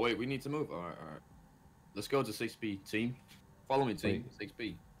 Oh, wait, we need to move. Alright. Let's go to 6B, team. Follow me, team.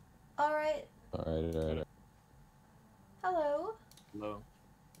 6B. Alright. Alright. Hello.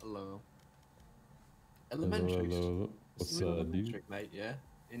 Hello. Elementary. Hello. What's up, dude? Mate, yeah?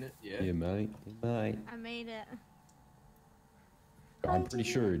 In it? Yeah. Yeah, mate. I made it. I'm pretty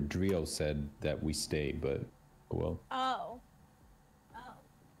sure Drio said that we stay, but well. Oh.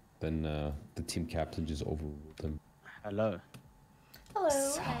 Then the team captain just overruled him. Hello.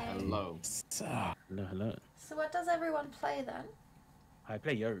 Hello. Hello. So what does everyone play then? I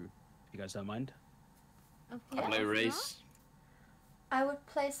play Yo, if you guys don't mind. I play race. I would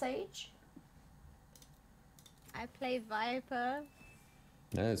play Sage. I play Viper.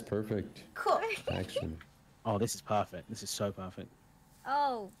 That's perfect. Cool. Action. Oh, this is perfect. This is so perfect.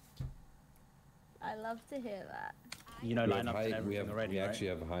 Oh. I love to hear that. You know, line up and everything already, we right? actually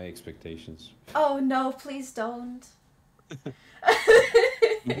have high expectations. Oh no, please don't.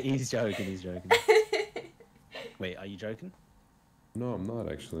 He's joking. Wait, are you joking? No, I'm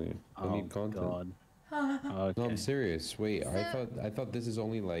not actually. I need content. God. Okay. No, I'm serious. Wait, I thought this is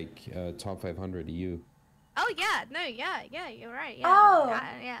only like top 500 EU. Oh yeah, no, yeah, you're right. Yeah. Oh.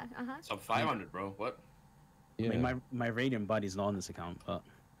 Yeah. Top 500, bro. What? Yeah. I mean, my Radiant buddy's not on this account, but.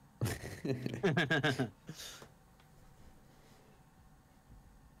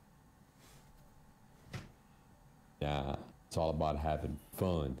 Yeah, it's all about having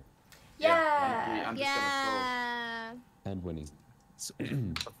fun Yeah. I'm just gonna and winning. For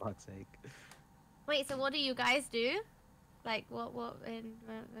fuck's sake. Wait, so what do you guys do? Like what when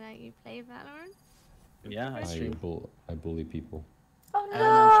like you play Valorant? Yeah, I stream. I bully people. Oh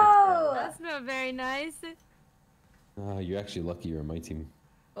no. That's not very nice. You're actually lucky you're on my team.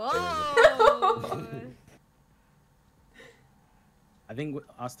 Oh. I think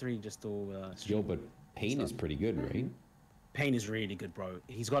us three just all. Yo, but Pain is pretty good, right? Pain is really good, bro.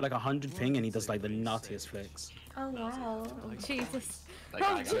 He's got like 100 ping and he does like the nuttiest flicks. Oh wow. Oh, Jesus. Like,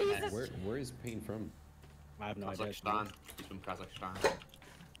 Oh, Jesus. Where is Pain from? I have no idea. Kazakhstan. He's from Kazakhstan.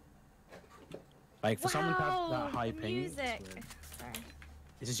 Like for someone to have that high ping. Music. Sorry.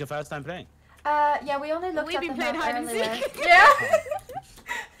 Is this your first time playing? Yeah, we only looked We've at been the playing map hide and earlier. seek. Yeah.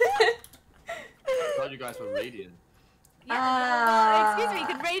 I thought you guys were Radiant. Yeah, excuse me,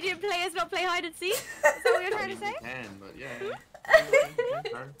 could Radiant players not play hide and seek? Is that what you're trying to say? We can, but yeah.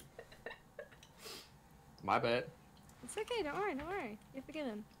 My bad. It's okay, don't worry. You're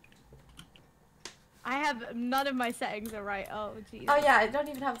forgiven. I have none of my settings are right. Oh, jeez. Oh yeah, I don't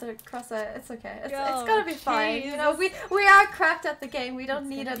even have to cross it. It's okay. It's Yo, gonna be fine. You know, Jesus. we are cracked at the game. We don't It's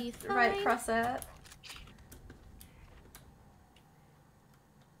need gonna to be right fine. cross it. I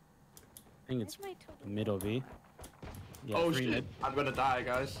think it's Where's my total? mid or B. Yeah, Oh three shit! mid. I'm gonna die,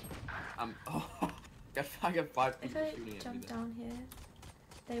 guys. I get 5 If people I shooting at me. jump there. down here,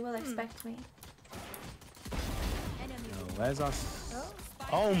 they will expect me. No, where's us?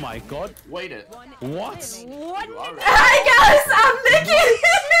 Oh my god. Wait it. What? You are ready. Hi guys, I'm Nikki.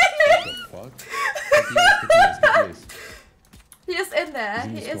 What the fuck? Good news. He is in there.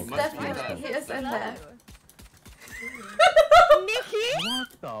 He's He is smoking. definitely. He is in there. Nikki? What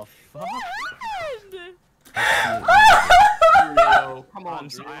the fuck? Rio, come on, I'm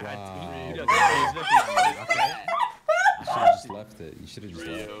sorry. I Wow. had to he's looking at me, okay? You should have just left it. You should have just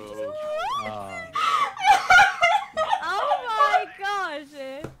left. Rio. Oh my gosh.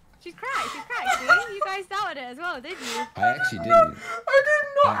 She's cracked. See? You guys doubted it as well, didn't you? I actually didn't. I did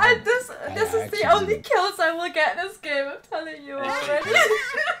not. I- This is actually the only didn't. kills I will get in this game. I'm telling you already.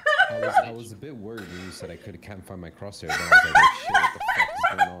 I was a bit worried when you said can't find my crosshair. Then I was like, oh shit, what the fuck is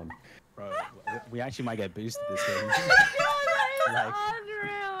going on? Bro, we actually might get boosted this game. Oh my god, that is Like-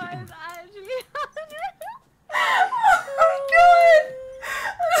 unreal. It's actually unreal. Oh my god.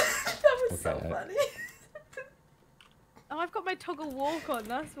 That was so Okay, funny. Oh, I've got my toggle walk on,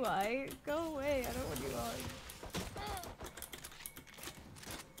 that's why. Go away, I don't want you on.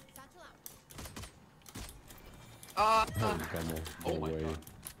 Oh, come on. Oh No my way. god.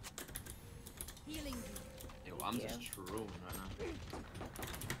 Yo, I'm just trolling right now.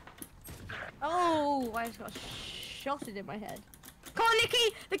 Oh, I just got shotted in my head. Come on,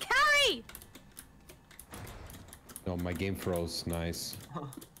 Nikki! The carry! No, my game froze. Nice.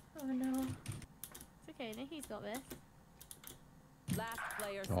 Oh no. It's okay, Nikki's got this. Last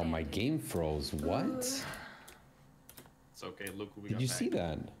player Oh, my standing. game froze. What? It's okay. Look who we Did got you back. see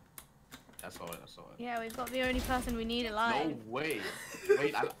that? I saw it. I saw it. Yeah, we've got the only person we need No alive. way.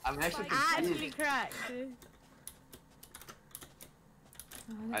 Wait, I'm actually Actually confused. cracked.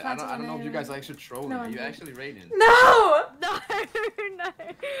 Oh, I don't know if you guys are actually trolling. No, Are I'm you not. actually raiding? No! No, no.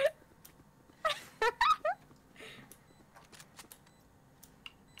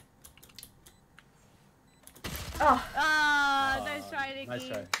 Oh, Ah, nice try, Nikki. Nice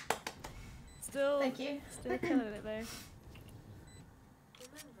try. Still, thank you. still killing it though.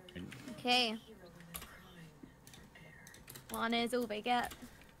 Okay. One is all they get.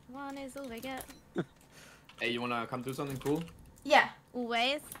 One is all they get. Hey, you wanna come do something cool? Yeah.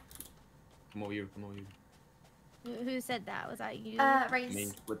 Always. Come over here. Come over here. Who said that? Was that you? Race.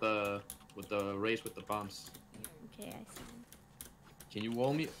 Me with the race with the bombs. Okay, I see. Can you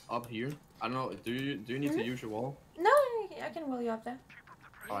wall me up here? I don't know. Do you need to use your wall? No, I can roll you up there.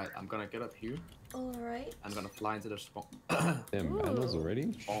 All right, I'm gonna get up here. All right. I'm gonna fly into the spawn. Damn, vandals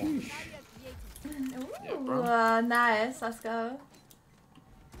already? Spawn. Ooh, Yeah, bro. nice. Let's go.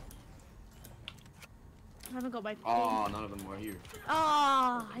 I haven't got my. Oh, none of them were here.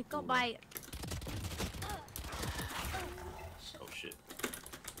 Oh, I got my. Oh shit.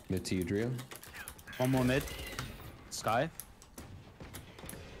 Mid to you, Drea. One more mid. Sky.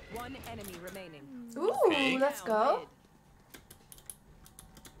 One enemy remaining. Ooh, Okay. let's go.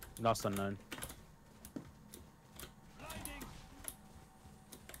 Last unknown.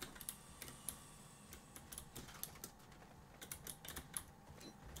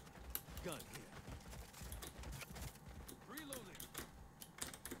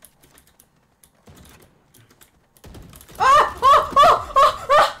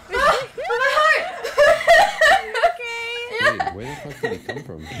 Wait, where the fuck did he come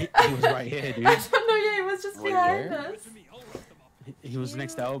from? He was right here, dude. I don't know, yeah, he was just Wait, behind where? us. He was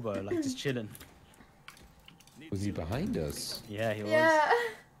next to elbow, like just chilling. Was he behind us? Yeah, he was. Yeah.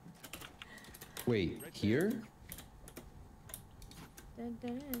 Wait, here? Dun,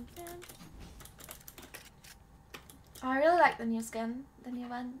 dun, dun, dun. I really like the new skin. The new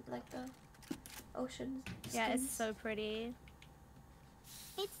one, like the ocean. Yeah, it's skins. so pretty.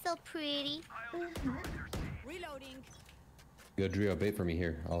 It's so pretty. Mhm. Reloading. Go, Drea, bait for me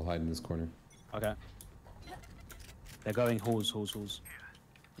here. I'll hide in this corner. Okay. They're going halls.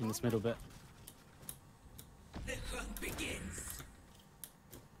 In this middle bit. The hunt begins.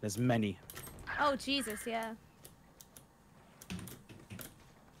 There's many. Oh Jesus, yeah.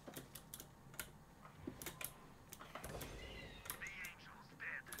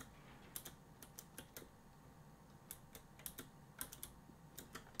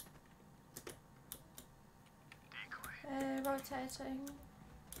 Rotating.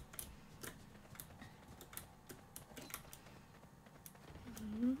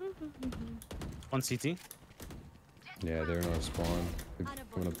 One CT. Yeah, they're in our spawn. They're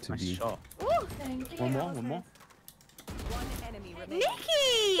going up to Nice B. shot. Ooh, Thank you. One more. One enemy remaining.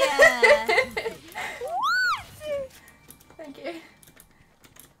 Nikki! Thank you.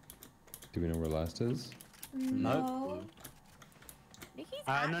 Do we know where last is? No. Nikki's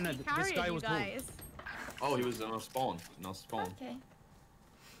No, actually no, this carrying guy you was wrong. guys. Oh, he was in our spawn. In our spawn. Okay.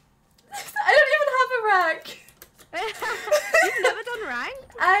 I don't even have a rank. You've never done rank?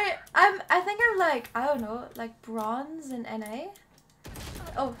 I think I'm like, I don't know, like bronze in NA.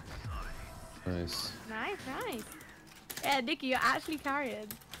 Oh, Nice. Nice. Yeah, Nikki, you're actually carrying.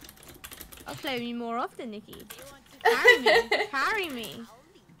 I'll play with you more often, Nikki. Carry me.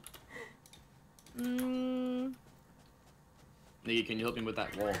 Nikki, can you help me with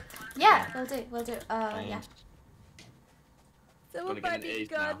that wall? yeah, we'll do. Yeah. I'm Someone gonna buy get an me ace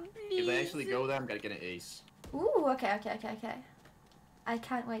gun, now. If they actually please. go there, I'm gonna get an ace. Ooh, okay. I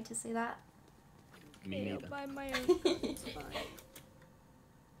can't wait to see that. Me Okay, I'll neither. buy my own gun, it's fine.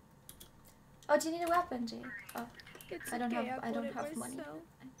 Oh, do you need a weapon, G? Oh, It's I don't okay, have bought it money. myself.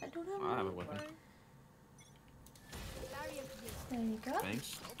 I don't have I have a money. weapon. There you go.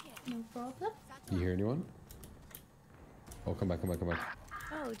 Thanks. No problem. You hear anyone? Oh, come back.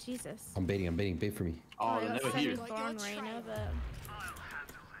 Oh, Jesus. I'm baiting. Bait for me. Oh, they're never here. Spawn Reina, but...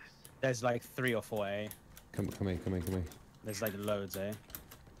 There's like 3 or 4 A. Come in. There's like loads A.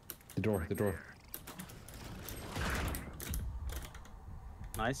 The door.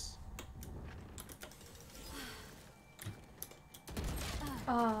 Nice.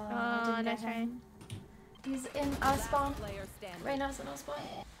 Oh, I didn't nice get him. He's in our spawn. Player standing. Reyna's in our spawn.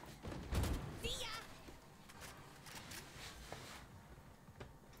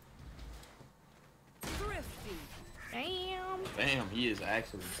 Damn, he is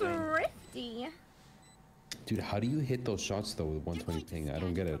actually insane. Thrifty. Dude, how do you hit those shots though with 120 ping? I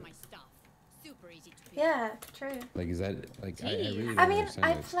don't get it. Yeah, true. Like, is that like I really don't I mean, understand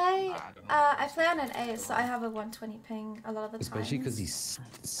I it. play on an ace, so I have a 120 ping a lot of the time. Especially because he's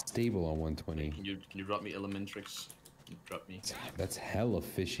stable on 120. Can you drop me Elementrix? Drop me. That's hella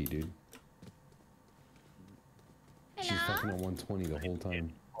fishy, dude. She's fucking on 120 the whole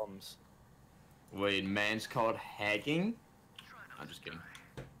time. Bombs. Wait, man's called hacking? I'm just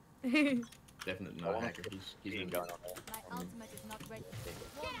kidding. Definitely not a hacker. He's been going on there.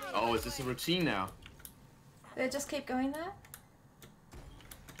 Oh, is this a routine now? They just keep going there.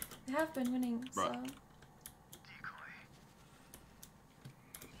 They have been winning, so. Right.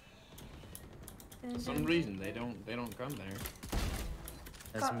 For some reason they don't come there.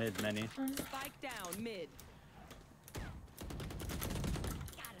 There's mid many. Spike down mid.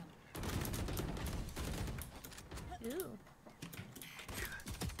 Ooh.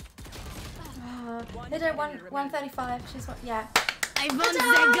 Hit her 135. She's one. Yeah. I want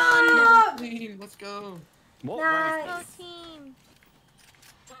the gun. Let's go. What Nice. Go team.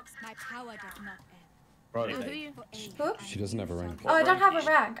 My power does not Bro, Who they- you? Who? She doesn't have a rank. Oh, I don't have a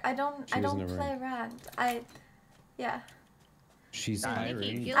rank. I don't She doesn't have a play ranked. Yeah. She's Nikki, iron,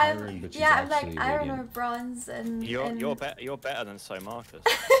 you- iron, but she's Yeah, I'm like actually iron or radiant. bronze and. You're better than So Marcus.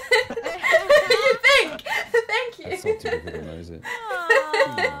 You think? Thank you. That's not too difficult, is it?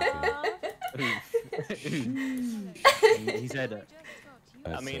 he said it.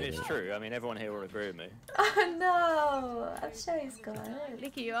 I mean, it's true. I mean, everyone here will agree with me. Oh no! I'm sure he's good.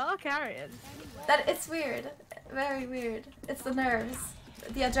 Nikki, you are carrying. That it's weird, very weird. It's the nerves,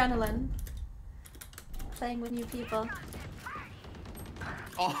 the adrenaline. Playing with new people.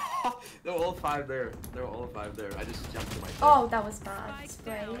 Oh, they were all five there. They were all five there. I just jumped to my. Oh, that was bad.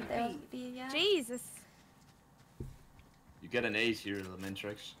 Spray. They'll be yeah. Jesus. You get an ace here,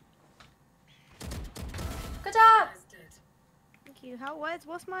 Elementrix. Good job. Thank you.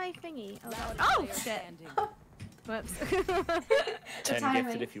 What's my thingy? Oh shit. Whoops. 10 timing.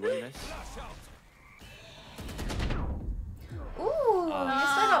 gifted if you win this. Ooh, you still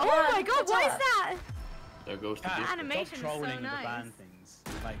got Oh one. my god, Good what is job. that? There goes the Cat, gift. Animation is stop trolling so the nice. ban things.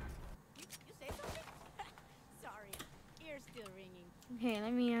 Like, Sorry, ear's still ringing. Okay,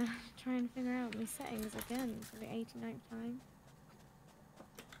 let me try and figure out my settings again for the 89th time.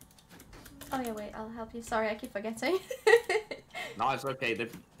 Oh yeah, wait. I'll help you. Sorry, I keep forgetting. No, it's okay.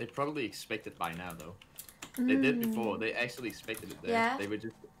 They probably expected by now though. They did before. They actually expected it there. Yeah. They were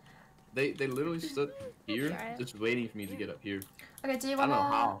just. They literally stood here, Try it. just waiting for me to get up here. Okay, do you I don't know wanna?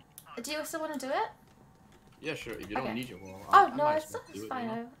 how. Do you still wanna do it? Yeah, sure. If you Okay. don't need your wall. Oh I no, might it's as well do it, fine.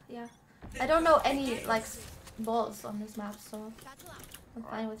 you know? Yeah. I don't know any like balls on this map, so I'm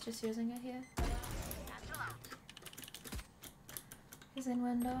fine with just using it here. He's in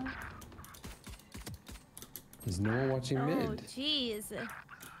window. Is no one watching Oh mid? jeez.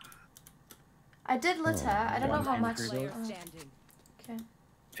 I did litter. I don't know one how much. player Oh, standing. okay.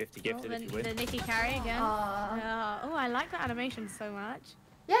 50 Oh, gifted if you win. the Nikki carry again. Aw. Oh, I like that animation so much.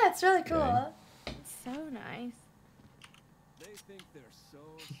 Yeah, it's really cool. Okay. It's so nice. They think they're so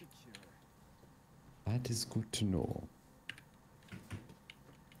secure. That is good to know.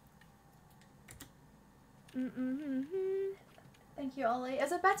 Thank you, Ollie.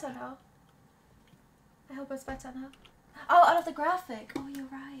 Is it better now? I hope it's better now. Oh, out of the graphic. Oh, you're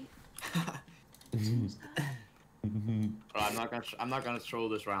right. Bro, I'm not gonna troll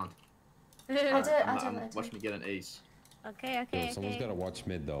this round. I did later. Watch me get an ace. Okay, Yo, okay, someone's okay. gotta watch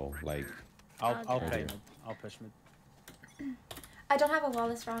mid though. Like, I'll I'll play do it. mid. I'll push mid. I don't have a wall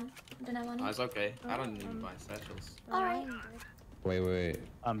this round. Don't have Oh, any. it's okay. I don't need to buy satchels. Alright. wait.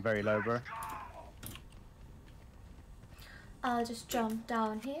 I'm very low, bro. I'll just jump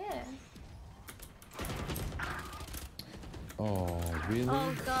down here. Oh, really?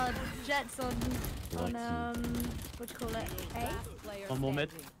 Oh god, Jet's on Lucky. what do you call it? A? Player One more mid.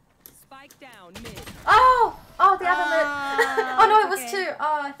 standing. Spike down mid. Oh! Oh, the other mid. Ah, Oh no, it was okay. two.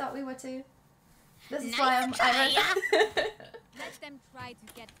 Oh, I thought we were two. This is Nice why I'm try. Let them try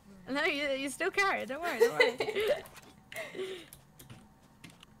to get through. No, you still carry it. Don't worry, don't worry.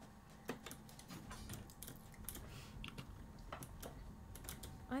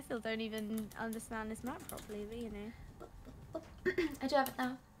 I still don't even understand this map properly, but you know. I do have it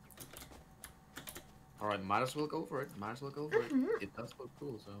now. Alright, might as well go for it. Might as well go for it. It does look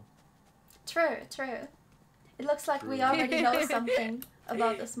cool, so. True, true. It looks like we True. already know something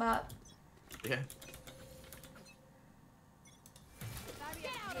about this map. Yeah.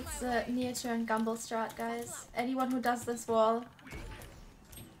 It's a Nihachu and Gumball strat, guys. Anyone who does this wall.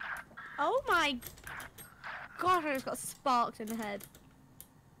 Oh my God, I just got sparked in the head.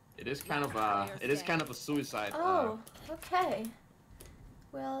 It is kind of a suicide. Oh, okay.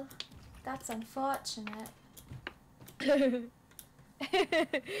 Well, that's unfortunate.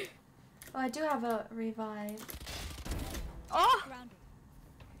 Oh, I do have a revive. Oh!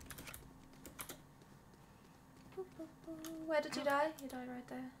 Where did you die? You died right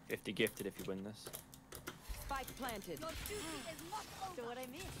there. 50 gifted if you win this. Spike planted. So what I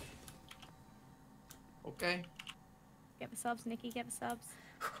mean? Okay. Get the subs, Nikki. Get the subs.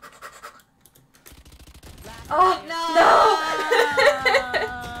 Oh no!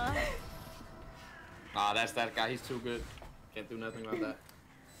 Ah, that's that guy. He's too good. Can't do nothing about that.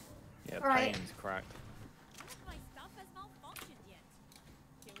 Yeah, Right. Pain's cracked. My stuff has malfunctioned yet.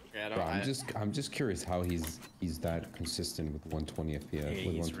 Yeah, Bro, I'm just curious how he's that consistent with 120 FPS Yeah, with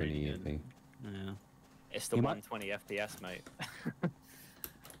he's 120 really FPS. good. Yeah. It's the You might- 120 FPS, mate.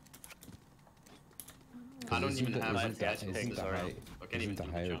 I don't even have isn't the- FPS ping, sorry. I can't even Isn't the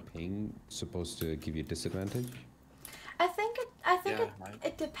do higher jump. ping supposed to give you disadvantage? I think Yeah, right.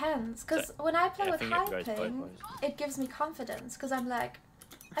 it depends, because when I play yeah, I with think it high goes both ping, ways. it gives me confidence, because I'm like,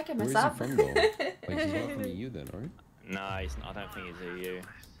 I can Where mess is he up. from though? Like he's not from EU then, right? Nah, he's not, I don't think he's EU.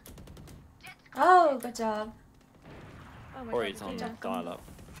 Oh, good job. Oh my Or God, he's the on jump. dial-up.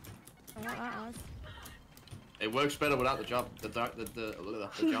 I like that one. It works better without the jump. The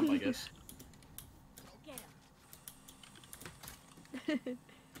jump, I guess.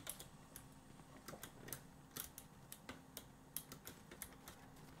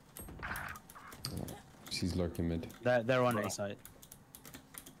 She's lurking mid. They're on A site.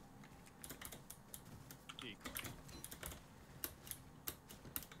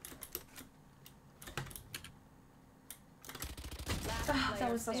 Oh,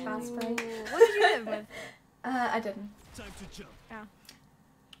 that was such fast spray. What did you live with? I didn't. Time to jump. Oh.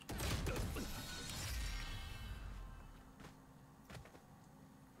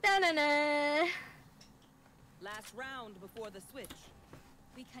 Da-na-na. Last round before the switch.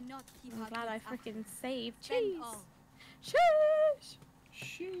 We cannot keep I'm our glad I goods up. freaking saved. Spend Jeez. all. Sheesh.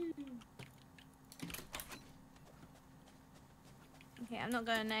 Okay, I'm not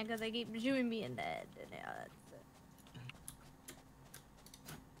going there because they keep shooting me in the head. And yeah, that's it.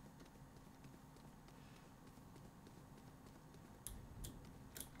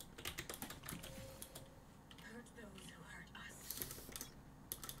 Hurt those who hurt us.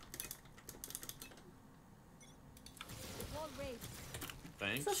 Wall raised.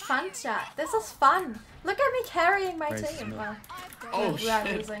 Thanks. This is fun, chat. This is fun. Look at me carrying my Very team. smooth. Well, Oh, we are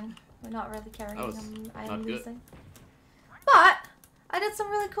shit. losing. We're not really carrying. That was I not am good. losing. But I did some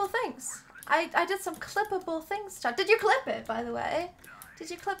really cool things. I did some clippable things, chat. Did you clip it, by the way? Did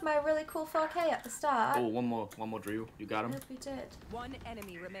you clip my really cool 4K at the start? Oh, one more drill. You got I him. hope you did. One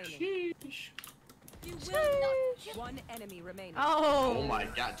enemy remaining. Sheesh. You will not. One enemy remaining. Oh. Oh my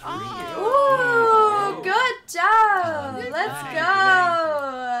God, Ooh, good job. Let's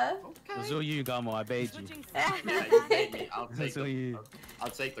go. It was all you, Gamo. I bade you. Yeah, you made me. It's all you. I'll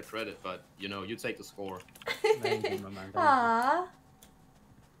take the credit, but you know, you take the score. Thank you, my man. Thank you. Aww.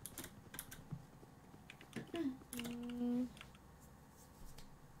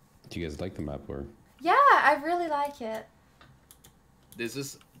 Do you guys like the map or? Yeah, I really like it. This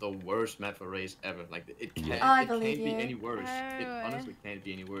is the worst map for race ever. Like it can't, Yeah. Oh, I it can't believe be you. any worse. It Oh, honestly can't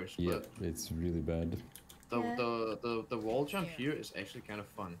be any worse. Yeah, But it's really bad. Yeah. the wall jump here is actually kind of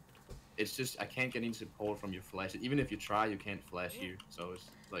fun. It's just I can't get any support from your flash. Even if you try, you can't flash here. So it's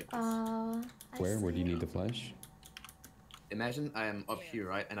like Oh. I Where do you see. need the flash? imagine I am up here,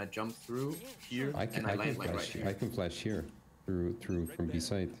 right, and I jump through here, I can and I land like right flash. here. I can flash here, through from B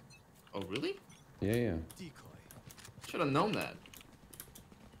side. Oh really? Yeah, yeah. Decoy. Should have known that.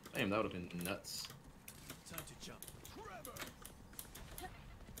 Damn, that would have been nuts. Time to jump.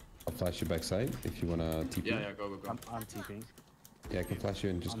 I'll flash you backside if you wanna TP. Yeah, yeah, go. I'm TPing. Yeah, I can flash you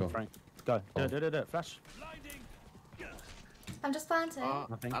and just I'm go. Frank. Go. Oh. Do it. Flash. Blinding. I'm just planting.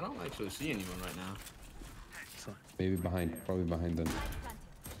 Nothing. I don't actually see anyone right now. Maybe behind, probably behind them.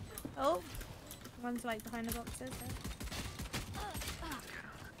 Oh. One's like behind the boxes.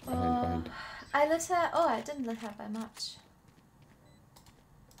 Behind. I lit her. Oh, I didn't lit her by much.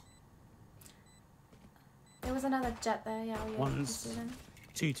 There was another jet there. Yeah, we One's- see them.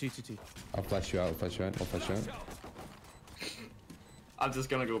 Two. I'll flash you out. I'll flash you out. I'm just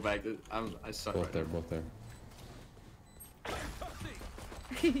gonna go back. I suck Both right there, now. both there.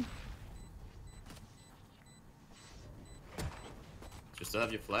 Just to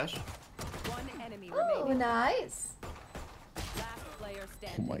have your flash. One enemy Oh, remaining. nice. Last player Oh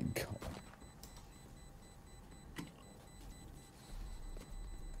standing. my god.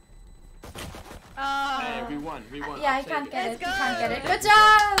 Oh. Hey, We won. Yeah, I can't get it. You can't get it. Good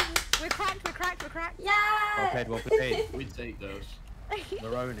job! We're cracked. Yeah! Well played. We take those.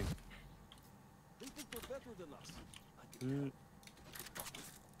 We're owning. They think they're better than us.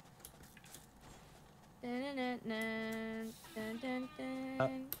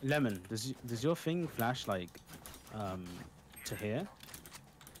 Lemon, does your thing flash like to here?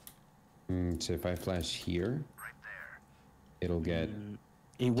 So if I flash here, it'll get.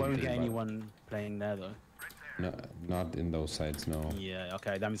 It won't get anyone playing there though. No, not in those sides. No. Yeah.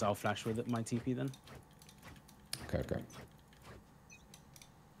 Okay. That means I'll flash with it, my TP then. Okay.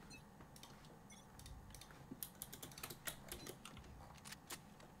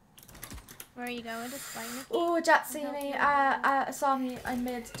 Where are you going? Just like Nikki? Oh, Jet see me. Saw me in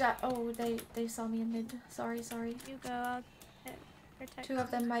mid. Oh, they saw me in mid. Sorry. You go. I'll protect. Two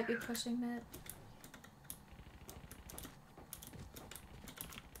of them might be pushing mid.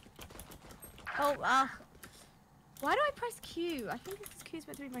 Oh, why do I press Q? I think it's Q's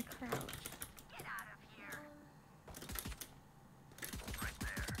meant to be my crouch. Get out of here.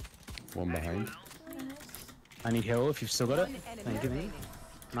 One behind. Nice. I need heal if you've still got it. Thank you.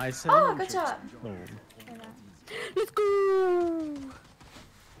 Nice. Oh, good job. Oh. Let's go.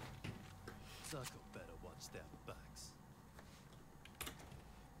 Circle better watch their backs.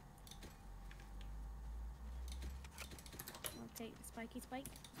 I'll take the spiky spike.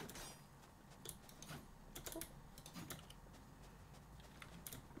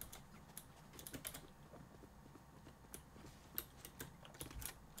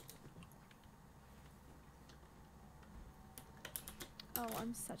 Oh,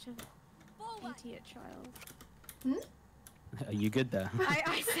 I'm such an idiot child. Are you good there?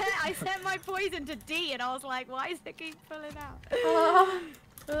 I set my poison to D and I was like, why is it keep pulling out? Oh.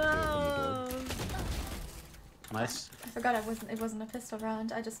 Nice. I forgot it wasn't a pistol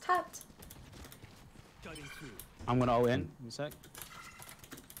round. I just tapped. Cutting through. I'm gonna ult in a sec.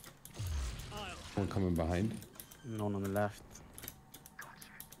 One coming behind. None on the left.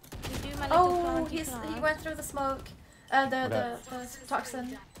 Oh, he went through the smoke. The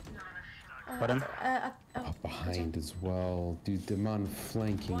toxin. Got him. Behind as well. Dude, the amount of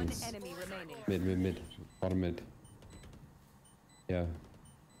flanking One is... enemy remaining. Mid. Bottom mid. Yeah.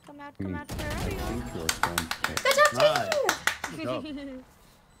 Come out wherever I you think are. you're strong. Okay. Good job, Nice.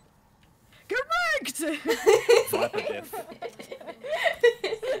 team! Correct!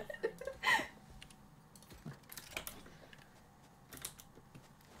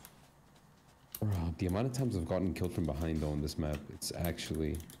 Bro, the amount of times I've gotten killed from behind though on this map, it's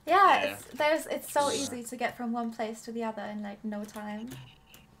actually... Yeah, it's so easy to get from one place to the other in like no time.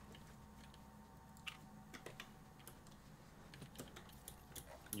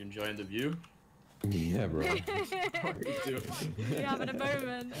 You enjoying the view? Yeah, bro. You're having a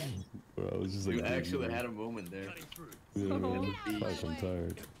moment. Bro, I was just like... You actually had a moment there. Yeah, man. Fuck, I'm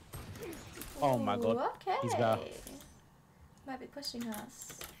tired. Oh my god. Ooh, okay. He's back. Might be pushing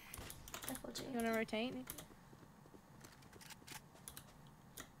us. Careful, G. You wanna rotate, Nikki?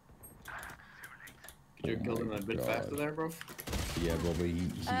 Could you kill him a bit faster there, bro? Yeah, bro, but he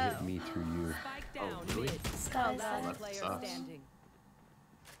hit me through you. Spike down. Oh, really? Sky Last side. player sucks. standing.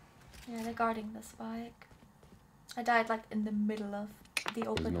 Yeah, they're guarding the spike. I died like in the middle of the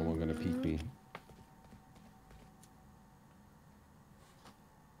open. There's no one gonna peek me.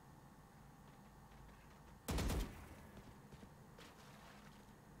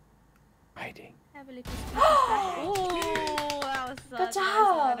 Hiding. Have a little Oh, that was such Good a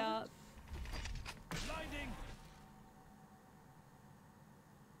job. nice setup. Blinding.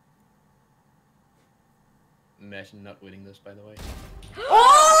 Imagine not winning this, by the way.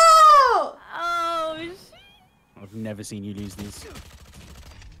 Oh! Oh, shit. I've never seen you lose these.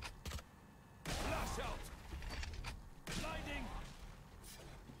 Flash out. Blinding.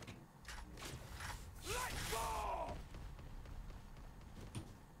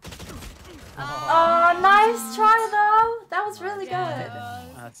 Oh, nice try though. That was really good.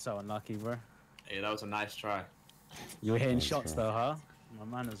 That's so unlucky, bro. Hey, that was a nice try. You were hitting Nice shots try. though, huh? My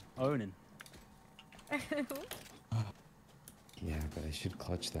man was owning. Yeah, but I should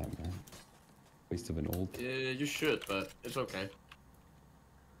clutch that, man. Waste of an ult. Yeah, you should, but it's okay.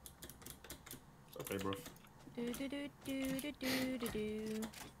 It's okay, bro.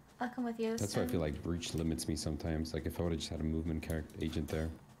 I'll come with you. That's why I Sten. feel like breach limits me sometimes. Like if I would have just had a movement character agent there,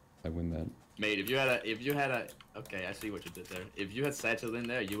 I win that. Mate, if you had a, okay, I see what you did there. If you had Satchel in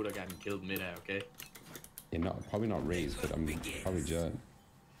there, you would have gotten killed mid-air, okay? Yeah, not probably not raised, but I'm probably Judd.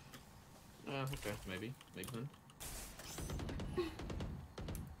 Okay, maybe then.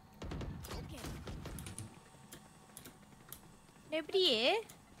 Nobody here?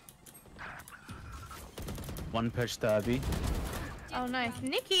 One push derby. Oh, nice.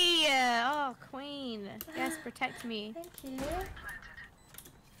 Nikki! Oh, queen. Yes, protect me. Thank you.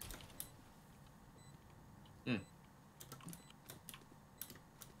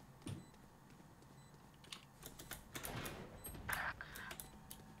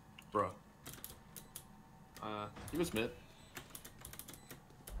 Bro. He was mid.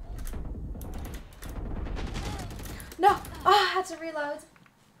 No! Oh, I had to reload.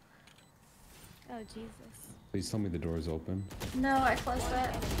 Oh, Jesus. Please tell me the door is open. No, I closed it.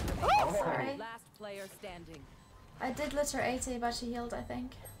 Oh, sorry. Last player standing. I did litter 80, but she healed, I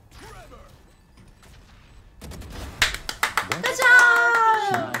think. Good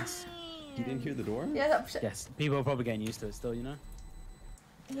job! Nice. You didn't hear the door? Yeah, that, Yes, people are probably getting used to it still, you know?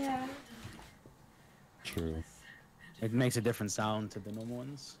 yeah. True. It makes a different sound to the normal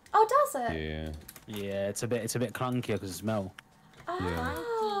ones. Oh, does it? Yeah. Yeah, it's a bit clunkier because of smell.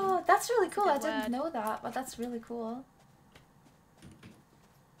 Oh, that's really cool. I Good didn't word. know that, but that's really cool.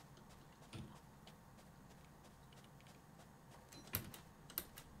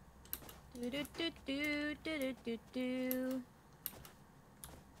 Do do do do do do do do.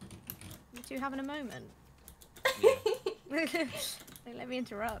 You two having a moment? Don't let me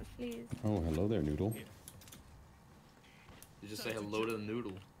interrupt, please. Oh, hello there, Noodle. You just say hello to the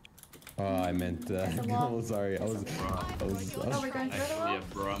noodle. Oh, I meant, no, sorry, I was Oh, we're going through the Actually, wall? a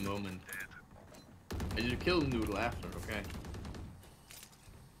bra moment. And you kill noodle after, okay?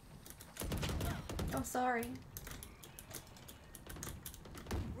 Oh, sorry.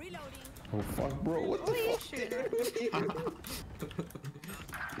 Oh, fuck, bro, what the fuck?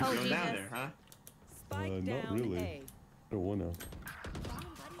 Oh, Going down Jesus. there, huh? Not really. I don't wanna.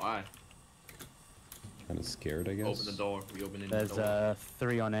 Why? Kinda scared, I guess. Open the door. We open the There's door.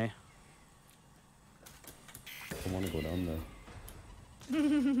 3 on A. I wanna go down there.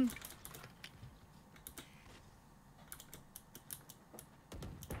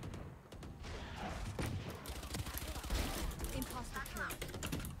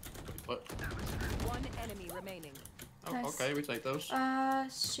 What? One enemy remaining. Oh, Nice. okay, we take those.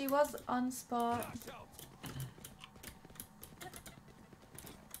 She was on spot.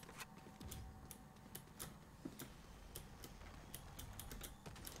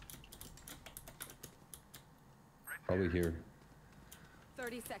 Probably here.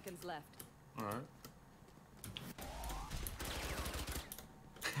 30 seconds left. Alright.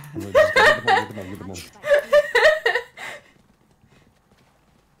 I'm gonna just get them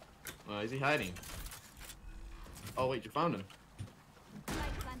all. Is he hiding? Oh wait, you found him.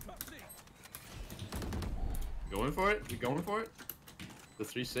 Going for it? You going for it? The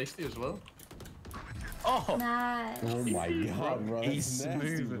 360 as well? Oh! Nice. Oh my god, bro. He's That's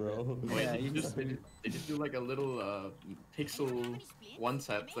nasty, smooth. bro. Wait, Yeah, they he's just do like a little pixel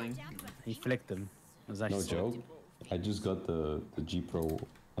one-tap thing. He flicked them. It was actually No joke. I just got the G Pro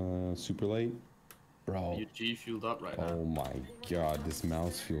Super Light. Bro. Your G fueled up right now. Oh my god, this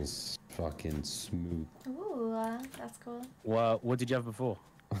mouse feels fucking smooth. Ooh, that's cool. What did you have before?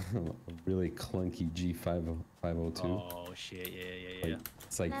 A really clunky G502. Oh shit, yeah. Like,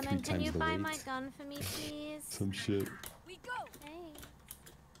 it's like Lemon, 3 can times you the buy weight. my gun for me, please? Some shit. Hey.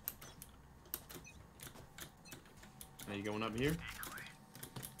 Are you going up here?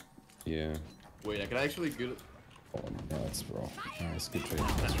 Yeah. Wait, I could actually get it. Oh, nuts, bro. Nice, good trade.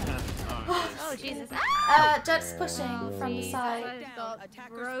 Oh, Jesus. Jet's pushing from the Jeez, side. I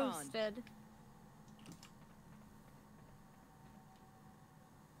got roasted.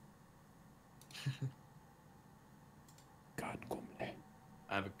 God, come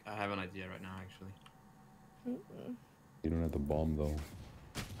I have an idea right now, actually. You don't have the bomb though.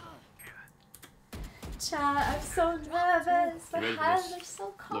 Chat, I'm so nervous. My You ready for hands this? are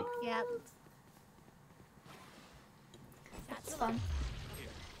so cold. Look. Yep. That's fun.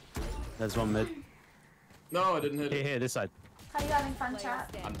 There's one mid. No, I didn't hit it. Here, this side. How you having fun,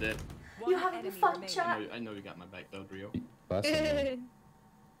 chat? I'm dead. You having fun, chat? I know you got my back though, Rio. I'm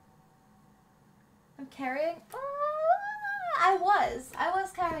carrying. I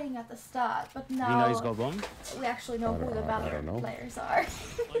was carrying at the start, but now You know he's got bomb? we actually know who the I don't know. Valorant players are.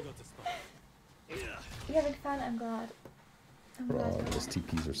 You having fun? I'm glad. I'm glad. Bro, you're those glad.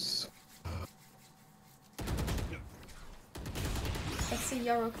 TPs are so... Let's see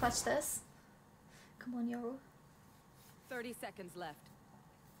Yoru clutch this. Come on, Yoru. 30 seconds left.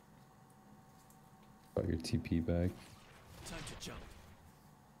 Got your TP back. Time to jump.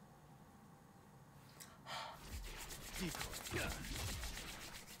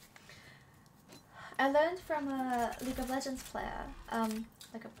 I learned from a League of Legends player.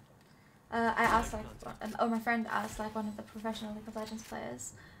 Like a, I asked like, my friend asked like one of the professional League of Legends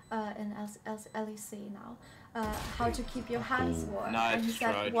players, in LEC now. How to keep your hands warm. Nice And he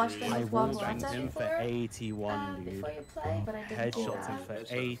said try, wash them I with warm wall banged water him for before, 81, dude. before you play, but I didn't do Headshots him that.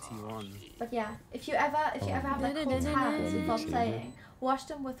 for 81. But yeah, if you ever have like cold hands before playing, wash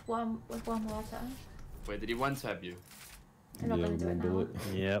them with warm water. Wait, did he one tap you? I'm not gonna do it now.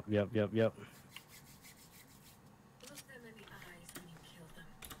 Yep. Look them in the eyes when you kill them.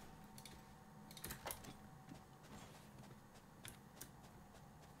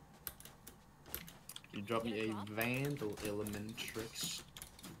 You drop me a Vandal Elementrix.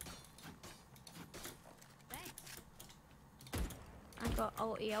 I got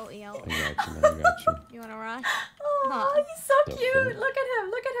ulti. I got you, man, I got you. You wanna rush? Oh, Huh. he's so The cute! fuck? Look at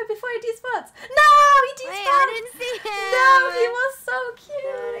him before he despots. No, he Wait, despots! I didn't see him. No, he was so Do it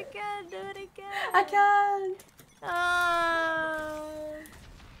cute! again, do it again. I can't! Oh.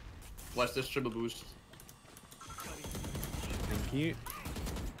 Watch this triple boost. Thank you.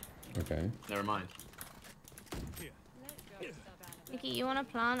 Okay. Never mind. Nikki, you wanna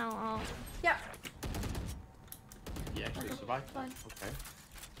plan? I'll... Yeah. You actually survived. Fine. Okay.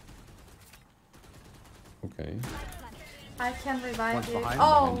 Okay. I can revive One's you. behind,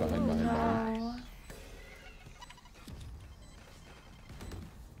 Oh, behind. no.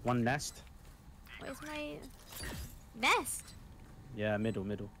 One nest. Where's my... Nest? Yeah, middle.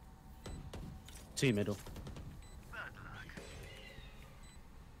 2 middle.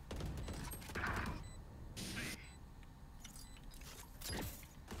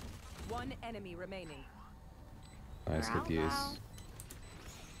 One enemy remaining. Nice, get the ace.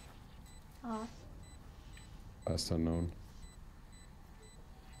 Oh. Last unknown.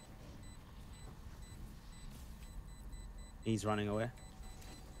 He's running away.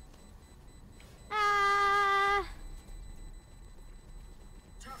 Ah.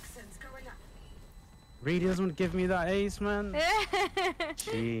 Toxins going up. Really doesn't give me that ace, man.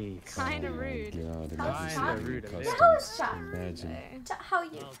 Jeez. Kinda Oh my rude. God, How's imagine chat? rude, some yeah. How is customs. chat? Imagine. How are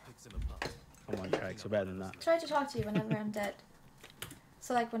you? I'll pick them apart. Come on, Trax, you're better than that. Try to talk to you whenever I'm dead.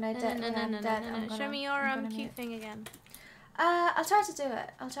 So like when I'm dead, I'm gonna, Show me your I'm gonna cute mute. thing again. I'll try to do it.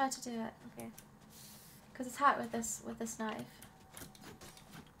 Okay. Cause it's hard with this knife.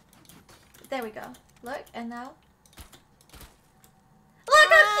 There we go. Look, and now. Look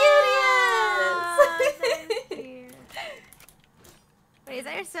how cute he is! Wait, is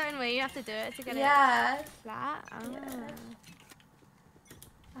there a certain way you have to do it to get Yeah. it flat? Oh. Yeah.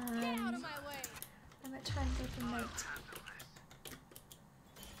 Get out of my way. I'm gonna try and go for mid.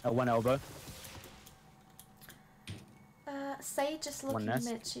 One elbow. Say just looking nest.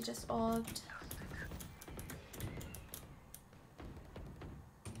 mid. She just orbed.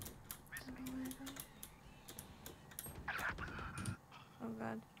 Oh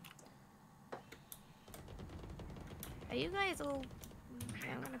god. Are you guys all...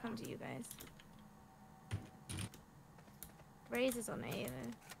 Yeah, I'm gonna come to you guys. Raze is on A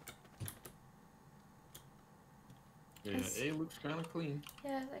though. Yeah, A looks kind of clean.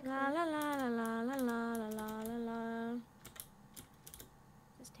 Yeah, like La la la la la la la la la la.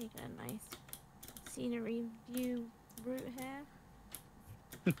 Just taking a nice scenery view route here.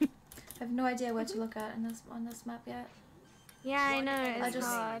 I have no idea where to look at in this on this map yet. Yeah, I know, it's just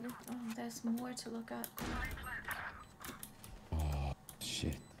hard. Oh, there's more to look at. Oh,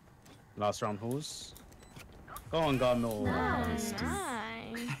 shit. Last round pulls. Go on, Garmil. Nice.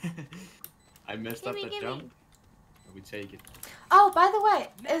 I messed up that jump. We take it. Oh, by the way,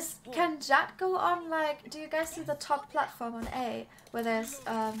 can Jet go on, like, do you guys see the top platform on A where there's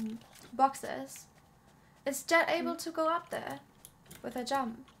boxes? Is Jet able to go up there with a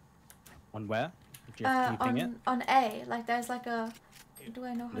jump? On where? Do you have to ping it? On A, like there's like a, do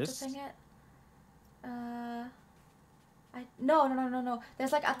I know how This? to ping it? No.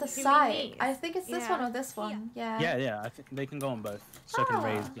 There's like at the side. I think it's this one or this one. Yeah. Yeah. I think they can go on both. So can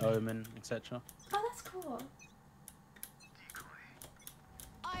raise Omen, etc. Oh, that's cool.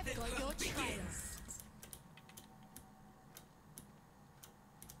 I've got your trail.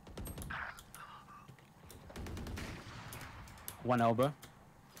 One elbow.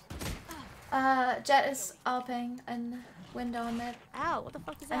 Jet is AWPing and window on mid. Ow, what the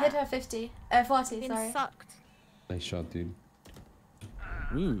fuck is I that? hit her 40, Been sorry. sucked. Nice shot, dude.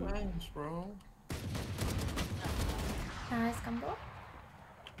 Ooh. Thanks, bro. Nice combo.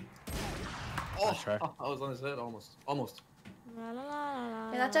 Oh, I was on his head almost. Almost. La, la, la,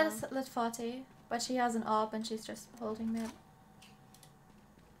 la, Yeah, that Jet is lit 40, but she has an AWP and she's just holding mid.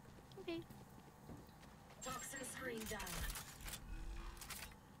 Okay. Toxin screen down.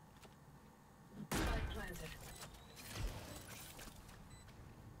 Spike planted.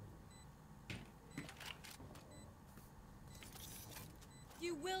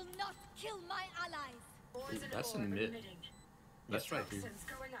 You will not kill my allies. Poison That's orb in mid. emitting. That's right, dude. Toxins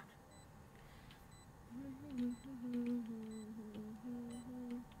going up.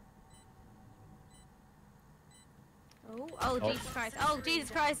 Oh, Jesus Christ. Oh, Jesus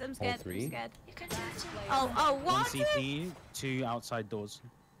Christ, I'm scared. three? I'm scared. You can do it. Oh, One what? CT, 2 outside doors.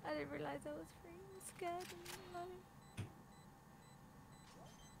 I didn't realize I was free. I'm scared.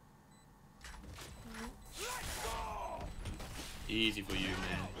 Easy for you,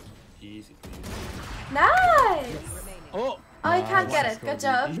 man. Easy for you. Nice! Oh! Oh, you can't get it. Good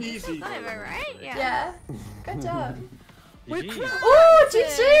job. Easy. Not even right? Yeah. Good job. GG. Oh,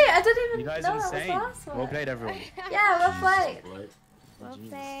 GG! I didn't even You guys know are it was the insane. last one. Well played, everyone. Yeah, well played. Well Jeez.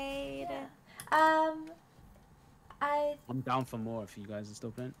 played. I'm down for more if you guys are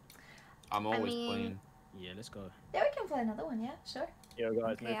still playing. I'm always mean- playing. Yeah, let's go. Yeah, we can play another one, yeah, sure. Yo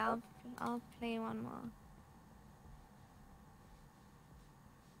guys, Okay, I'll play one more.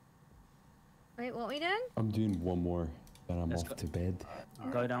 Wait, what are we doing? I'm doing one more, then I'm Let's off go. to bed.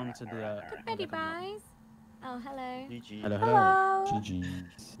 Go down to the. Ready, guys? Oh, hello. GG. Hello, hello.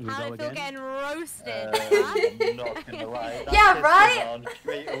 GG's. We How go do I feel again? getting roasted? Not gonna lie. That Yeah, pissed right? me on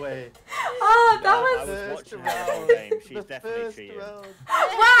straight away. Oh, that I was... was First watching her round. the game. She's The definitely first cheating. round.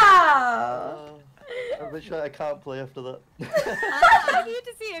 Wow! I'm literally, I can't play after that. I need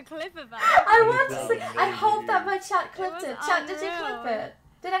to see a clip of that. I want to see... I hope that my chat clipped it. was Chat, did you unreal. clip it?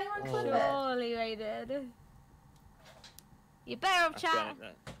 Did anyone clip it? Surely they did. You better have chat.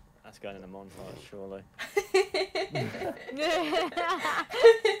 That's going in the montage, surely.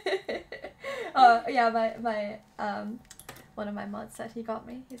 Oh, yeah, my one of my mods said he got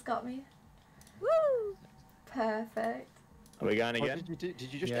me. He's got me. Woo! Perfect. Are we going What again? did you do?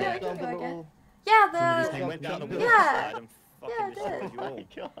 Did you just Yeah, jump we down can the go again. little... Yeah, They went down the water Yeah. slide and Yeah, fucking I destroyed did.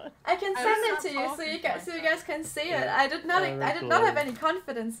 you all. God. I can I send was it to you so you guys can see it. Yeah. I did not Oh, I that's did not have hilarious. any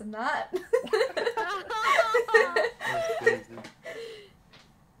confidence in that. That's crazy.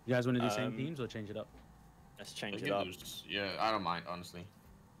 You guys want to do same themes or change it up? Let's We change can it up. do yeah, I don't mind, honestly.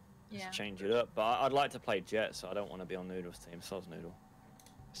 Let's change it up. But I'd like to play Jet, so I don't want to be on Noodle's team. Soz Noodle.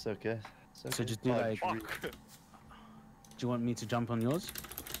 It's okay. It's okay. So just do Oh, like. Fuck. Do you want me to jump on yours?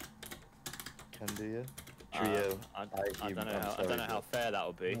 Can do you? Trio. I I'm don't know how. I sorry, don't know how fair that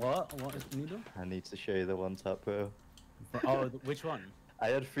would be. What? What is needle? I need to show you the one tap, bro. Oh, which one? I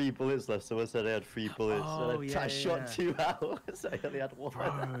had 3 bullets left. Someone said I had 3 bullets. Oh, and yeah, I shot yeah. 2 out, so I only had 1.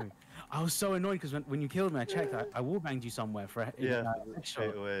 Bro, I was so annoyed because when you killed me, I checked. I wallbanged you somewhere for a Yeah, headshot.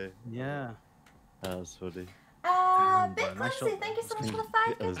 straight away. Yeah. That was funny. Damn, Big bro, nice Clumsy, shot, thank you so much man. for the 5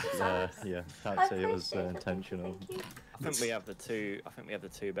 It was, gifted subs. yeah, I can't say it was appreciate it, intentional. Thank you. I think we have the two. I think we have the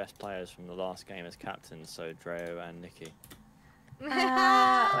 2 best players from the last game as captains. So Dreo and Nikki. Wait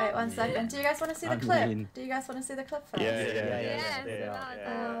 1 second. Do you guys want to see the I clip? mean- Do you guys want to see the clip first?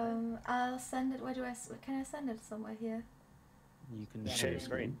 I'll send it. Where do I? Can I send it somewhere here? You can Share your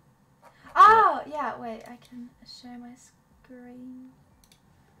screen. Oh yeah. Wait, I can share my screen.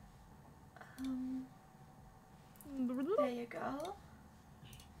 There you go.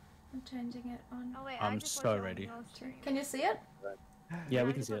 I'm changing it on. Oh wait, I'm I just so watched it on ready. your stream. Can you see it? Yeah, we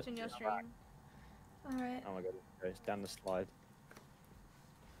I can just see watched it. on your stream. All right. Oh my god, it goes down the slide.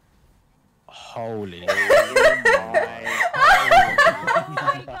 Holy. Oh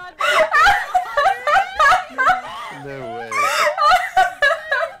my god. No way.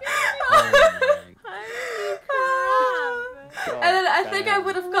 And then I think I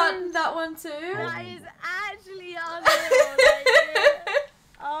would have gotten that one too. That is actually unreal.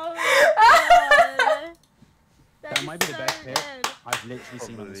 Oh my god. That might be the so best hit good. I've literally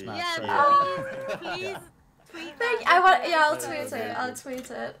seen on this map. so Yeah, please tweet that. I want. if Yeah, I'll it's tweet really it. I'll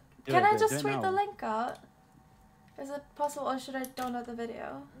tweet it. Do Can it, I do it, just do it tweet now. the link out? Is it possible, or should I download the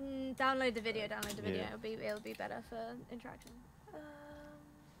video? Download the video. Download the video. Yeah. It'll be better for interaction.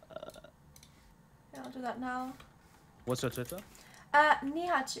 Yeah, I'll do that now. What's your Twitter?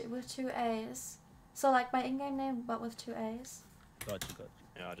 Nihachu with 2 A's. So like my in-game name, but with 2 A's. Gotcha, gotcha.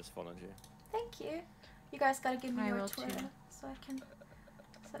 Yeah, I just followed you. Thank you. You guys gotta give me I your will Twitter too. so I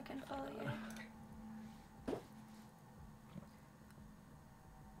can follow you.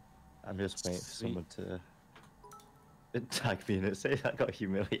 I'm just waiting for Sweet. someone to tag me in it. Say I got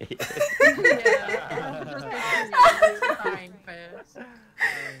humiliated.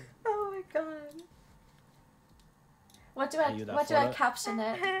 Oh my god. What do Are you that what do I follow? caption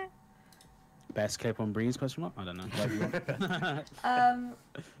it? Best clip on Breeze? Question mark? I don't know. Whatever you want. Um,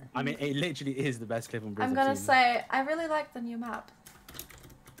 I mean, it literally is the best clip on Breeze. I'm I've gonna seen. say I really like the new map.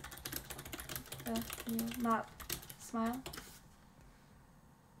 The new map. Smile.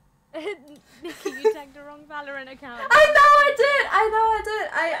 Nikki, you tagged the wrong Valorant account.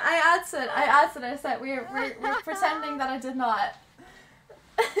 I answered. I said we're pretending that I did not.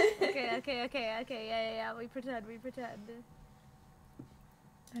 Okay. Yeah. We pretend.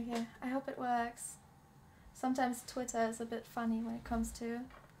 Okay, I hope it works. Sometimes Twitter is a bit funny when it comes to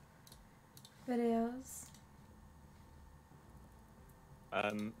videos.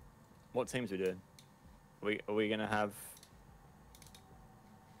 What teams are we doing? Are we gonna have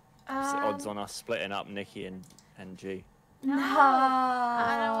odds on us splitting up Nikki and G? No.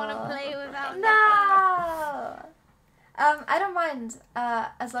 I don't want to play without. No. I don't mind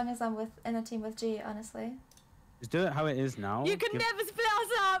as long as I'm in a team with G. Honestly. Just do it how it is now. You can never split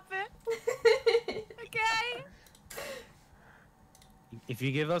us up. Okay. If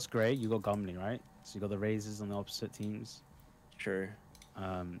you give us great, you got Gumley, right? So you got the Razors on the opposite teams. True.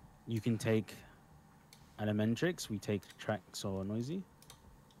 You can take Elementrix. We take Trax or Noisy.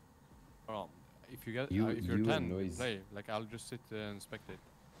 Well, if you get You- if you're you 10, and Noisy. play. Like I'll just sit and spectate.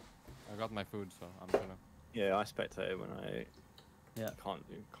 I got my food, so I'm gonna. Yeah, I spectated when I Yeah.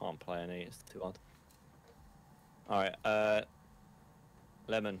 can't play any. It's too hard. All right,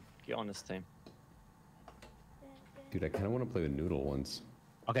 Lemon, get on this team. Dude, I kind of want to play with Noodle once.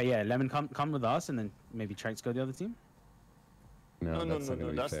 Okay, yeah. Lemon, come with us, and then maybe Trax go the other team. No, that's not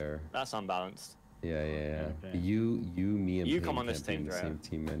gonna be fair. That's unbalanced. Yeah. Okay. You, me, and You Paige come on this can't be in team, the Dre. same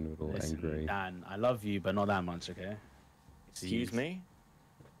team, and Noodle Listen, and Gray. Dan, I love you, but not that much, okay? Excuse me.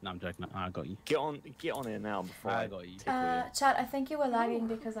 No, I'm joking. I got you. Get on here now before I got you. Chat, I think you were lagging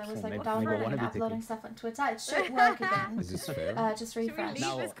because I was Sure, like maybe downloading one and of you uploading tickets. stuff on Twitter. It should work again. Is this fair? Just Should we refresh.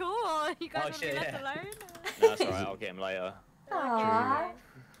 leave this call, or you guys want to be left alone? No, that's alright. I'll get him later. Aww.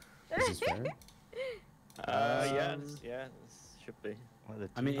 Is this fair? Yeah, this should be.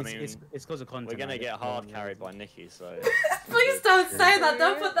 I mean, it's because of content. We're gonna right? get hard carried by Nikki, so. Please don't say that.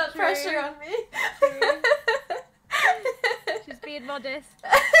 Don't put that pressure on me. She's being modest.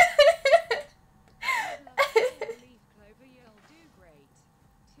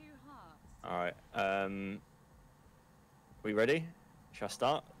 All right. We ready? Shall I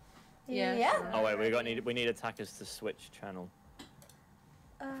start? Yeah. Oh wait, we need attackers to switch channel.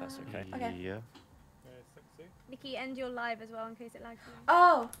 If that's okay. Okay. Yeah. Nikki, end your live as well in case it lags you.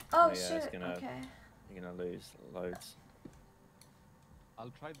 Oh Yeah, it's shoot. gonna- Okay. You're gonna lose loads.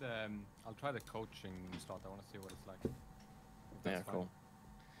 I'll try the coaching start. I want to see what it's like. If Yeah, that's fine. cool.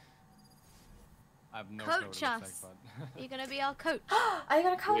 I have no clue what it Coach looks us. like, but You're gonna be our coach. Are you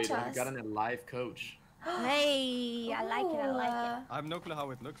gonna coach Wait, us? you got a live coach. Hey, I like it. I have no clue how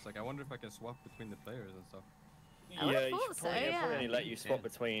it looks like. I wonder if I can swap between the players and stuff. I would've Yeah, you thought should so, probably, yeah. probably only let you swap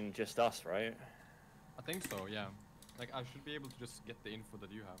between just us, right? I think so, yeah. Like I should be able to just get the info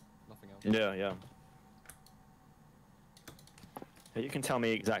that you have, nothing else. Yeah. You can tell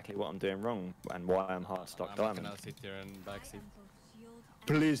me exactly what I'm doing wrong and why I'm hard stock I'm diamond. not gonna sit here and backseat.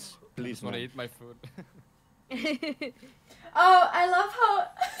 Please, I just wanna man. eat my food. Oh, I love how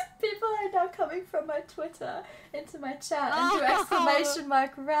people are now coming from my Twitter into my chat and do exclamation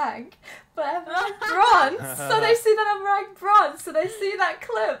mark rank. But I'm ranked bronze, so they see that I'm ranked bronze, so they see that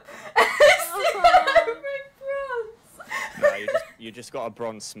clip. And they see that I'm ranked bronze. No, you just got a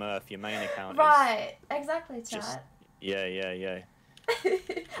bronze smurf. Your main account. Right, exactly, Just, chat. yeah.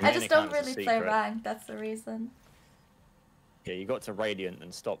 I just don't account's a really play secret. rank, that's the reason. Yeah, you got to Radiant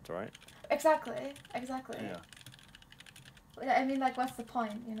and stopped, right? Exactly. Yeah. I mean, like, what's the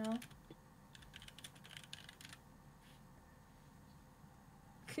point, you know?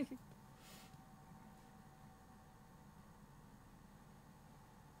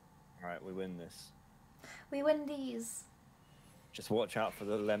 Alright, we win this. We win these. Just watch out for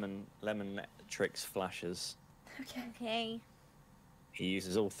the lemon tricks flashes. Okay. Okay. He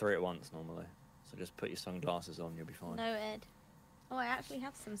uses all three at once normally. So just put your sunglasses on, you'll be fine. Noted. Oh, I actually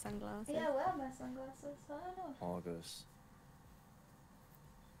have some sunglasses. Yeah, well, my sunglasses. I don't know. August.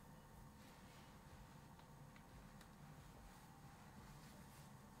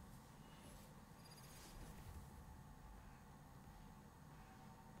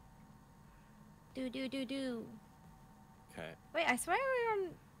 Do. Okay. Wait, I swear we're on.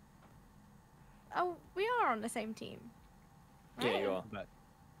 Oh, we are on the same team. Yeah, Right? you are. But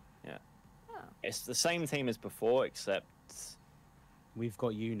Yeah. Oh. It's the same team as before, except we've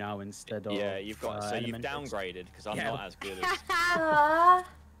got you now instead of. yeah, you've got so you've Elementrix. downgraded because I'm Yeah. not as good as. Aww.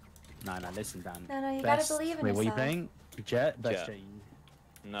 No, listen, Dan. No, you Best- gotta believe in Wait, what are you yourself. playing? Jet? Best Jet. Jet.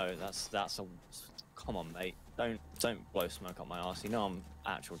 No, that's a. Come on, mate. Don't blow smoke up my ass. You know I'm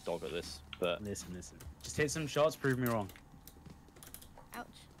actual dog at this, but Listen. Just hit some shots, prove me wrong. Ouch.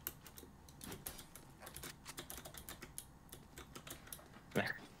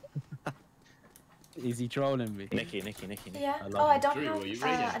 Is he trolling me? Nikki. Yeah. I love Oh, I him. don't Drew, have. were you I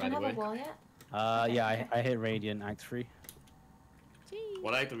radiant, by don't the have a way? wall yet. Yeah, I hit Radiant Act 3.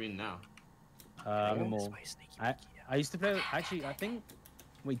 What act are we in now? I'm more. I used to play. Actually, I think.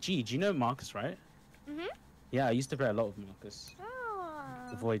 Wait, G, do you know Marcus, right? Mhm. Yeah, I used to play a lot with Marcus Oh.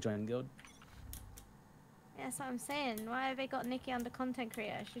 before he joined Guild. Yeah, that's what I'm saying. Why have they got Nikki under content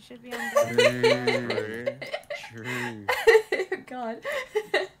creator? She should be under. True. God.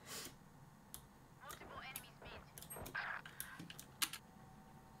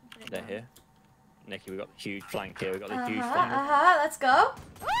 They're here. Nikki, we got the huge flank here. We got the huge flank. Let's go.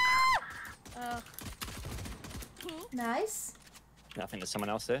 Oh. Nice. I think there's someone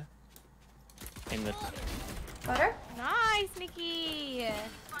else here. In the. Got her. Nice, Nikki.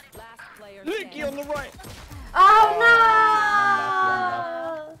 Last player Nikki on the right. Oh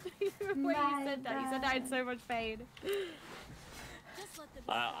no! When you said that, you said I had so much pain.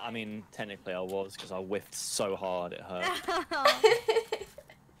 I mean, technically I was because I whiffed so hard it hurt.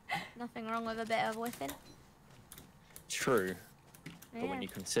 Nothing wrong with a bit of whiffing. True. But Yeah. when you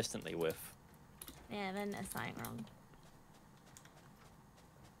consistently whiff. Yeah, then there's something wrong.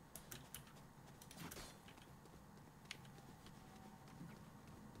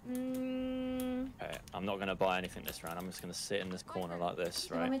 Okay, I'm not going to buy anything this round. I'm just going to sit in this corner like this,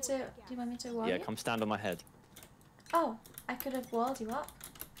 Do you want right? me to? Do you want me to wall Yeah, you? come stand on my head. Oh, I could have walled you up.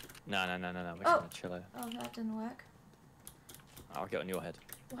 No. We're just Oh. going to chill out. Oh, that didn't work. I'll get on your head.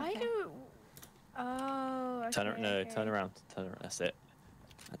 Why Okay. do? Oh. Okay, Turn around. No, okay. turn around. Turn around. That's it.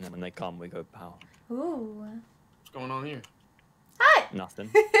 And then when they come, we go pow. Ooh. What's going on here? Hi. Nothing.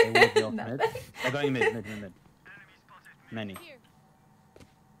 They will be off No. mid. They're going mid. Many.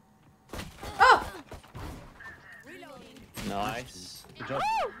 Oh. Nice. Good job.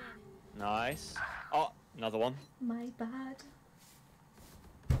 Nice. Oh, another one. My bad.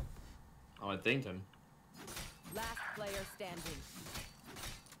 Oh, I dinged him. Last player standing.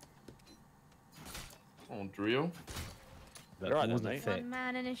 Oh, Drew. That You're right, wasn't mate. fit. One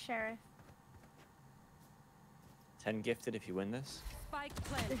man and a sheriff. 10 gifted if you win this. Spike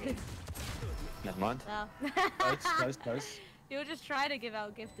planted. Never mind. Well. Close. You'll just try to give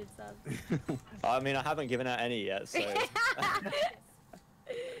out gifted subs. I mean, I haven't given out any yet, so.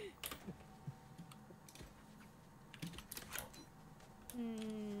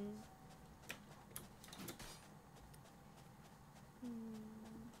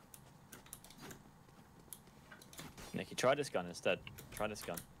 Nikki, try this gun instead. Try this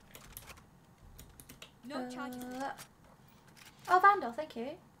gun. No charges. Oh, Vandal, thank you.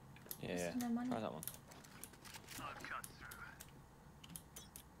 Yeah, No money. try that one.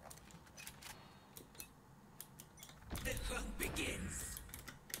 The hunt begins.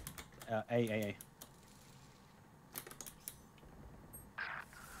 A.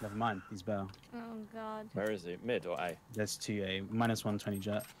 Never mind, he's better. Oh god. Where is he? Mid or A? There's 2A. Minus 120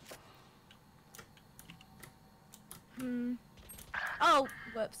 jet. Oh,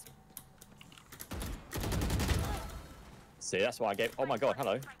 whoops. See, that's why I gave. Oh my god,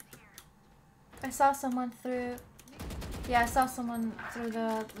 hello. I saw someone through. Yeah, I saw someone through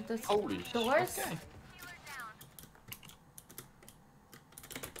the Holy doors. Okay.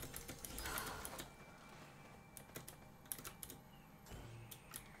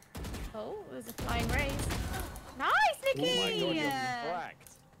 Oh, it was a flying raise. Nice, Nikki! Oh my god, you're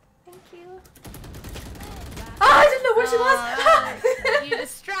cracked. Thank you. Oh, I didn't know where she was. You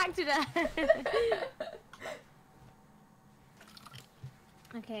distracted her.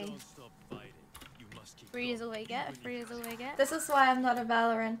 Okay. Don't stop fighting. You must keep Free is all we get. Free is all we get. This is why I'm not a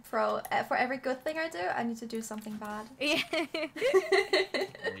Valorant pro. For every good thing I do, I need to do something bad. Yeah.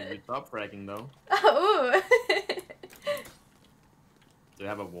 You stop fracking though. Oh, ooh. Do you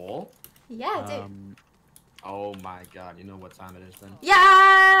have a wall? Yeah, I do. Oh my god, you know what time it is then?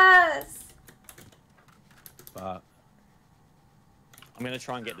 Yes! But I'm gonna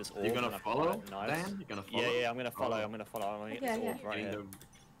try and get this orb. You gonna and I follow, find it nice. Dan? You gonna follow? Yeah, I'm gonna follow. Oh. I'm gonna follow. I'm gonna get Yeah, this orb yeah. right here.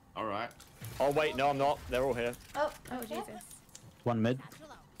 Alright. Oh wait, no, I'm not. They're all here. Oh, Oh, okay. Jesus. one mid.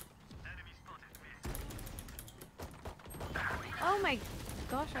 Oh my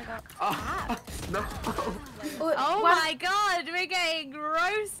gosh, I got Oh, no. Oh What? my god, we're getting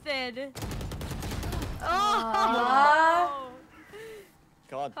roasted. Aw. Oh.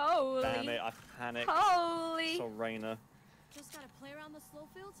 God Holy. damn it, I panicked. Holy. So Rainer. Just gotta play around the slow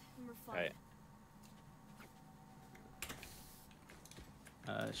field and we're fine.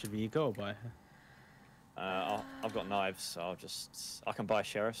 Right. Should we go or buy? I've got knives, so I can buy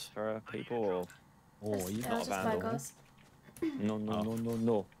sheriffs for people, or Oh, you not a just buy vandal. ghosts.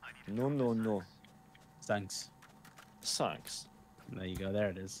 No. Thanks. Thanks. There you go. There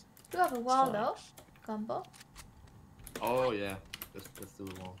it is. You have a wall though. Combo. Oh yeah, let's do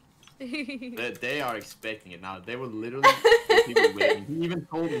the wall. They are expecting it now. They were literally people waiting. He even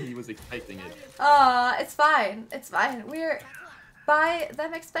told me he was expecting it. It's fine. It's fine. We're by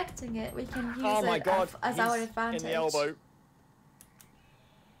them expecting it. We can use it as our advantage. In the elbow.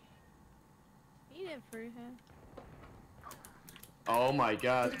 You did through here. Oh my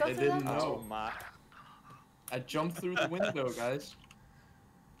god, Did I you go didn't through know. Oh my. I jumped through the window, guys.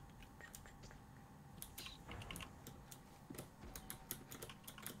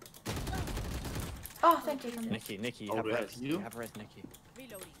 Oh, thank you. Nikki, Oh, have we have res. you? Have res, Nikki.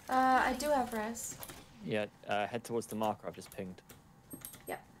 I do have res. Yeah, head towards the marker I've just pinged.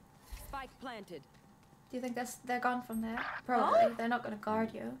 Spike planted. Do you think they're gone from there? Probably. They're not gonna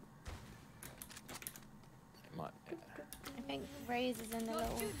guard you. It might. I think Raze is in the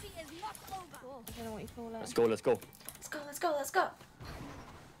little. I don't know what you call it. Let's go, let's go. Let's go.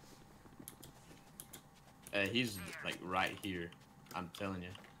 He's like right here. I'm telling you.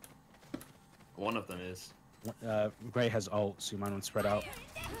 One of them is. Gray has ult, so you might want to spread out.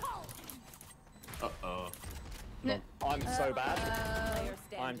 Uh-oh. I'm so bad.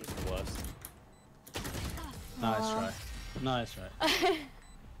 I'm just the worst. Nice try. Nice try.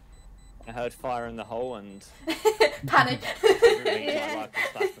 I heard fire in the hole and Panic. everything in my life was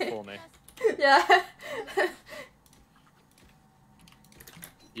flashed before me. Yeah.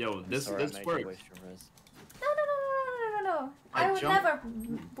 Yo, this Sorry, I made you works. waste your res. No. I I would jumped- never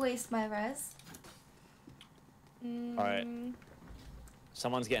waste my res. Alright.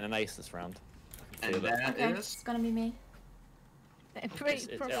 Someone's getting an ace this round. I can And feel it. that Okay, is. it's gonna be me.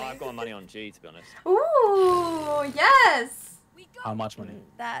 I've got money on G, to be honest. Ooh, yes. How much money?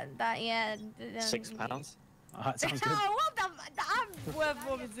 Yeah. £6. That sounds good. What the? I'm worth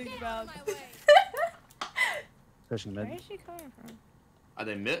more than £6. Pushing Where mid. is she coming from? Are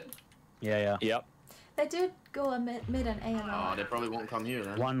they mid? Yeah. Yep. They do go a mid and A a Oh, lot. they probably won't come here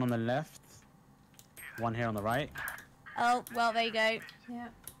then. One on the left. One here on the right. Oh, well, there you go. Yeah.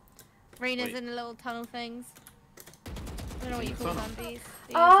 Rena's Wait. in the little tunnel things. I don't know what you In the call tunnel? them, these.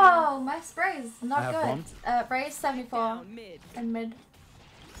 Oh, my spray's I not have good. bomb. Raise 74 Down mid. and mid.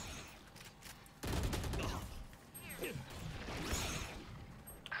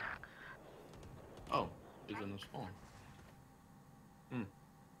 Oh, he's in the spawn.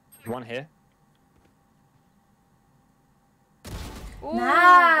 One here. Ooh,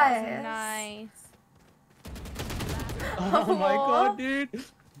 Nice. that's nice. Oh my god, dude.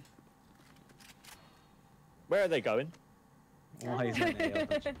 Where are they going? Why is it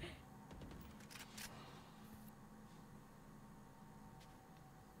an AL?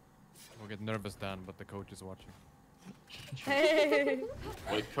 We'll get nervous, Dan, but the coach is watching.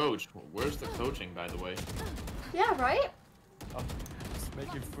 Wait, coach, where's the coaching, by the way? Yeah, right? Oh, just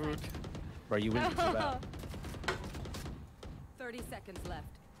making food. Bro, you win too bad. 30 seconds left.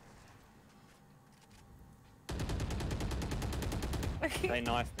 They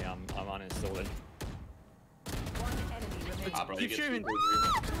knifed me, I'm uninstalling. One enemy remaining. Ah, bro, you Keep get shooting.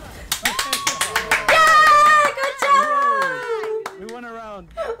 Yeah, good job. We won a round.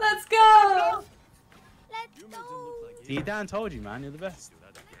 Let's go. See, Dan told you, man. You're the best.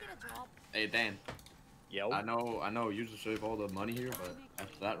 Hey, Dan. Yo. I know you just save all the money here, but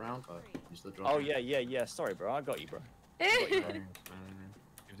after that round, but you still drop. Oh yeah. Sorry, bro. I got you, bro.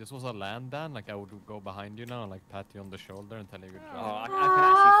 If this was a land, Dan, like I would go behind you now and like pat you on the shoulder and tell you good Oh, job. I can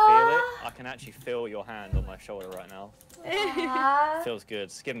actually feel it. I can actually feel your hand on my shoulder right now. Aw. Feels good.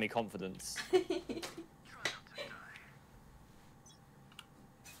 It's giving me confidence.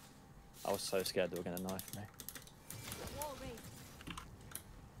 I was so scared they were gonna knife me.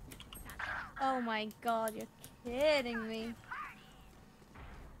 Oh my god, you're kidding me.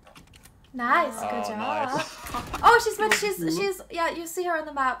 Nice, Oh, good job. nice. Oh, she's mid. She's yeah. You see her on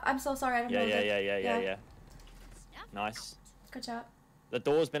the map. I'm so sorry. I don't know. Yeah. Nice. Good job. The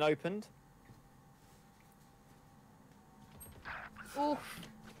door's been opened. Oof.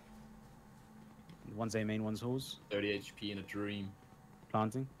 One's A main, one's halls. 30 HP in a dream.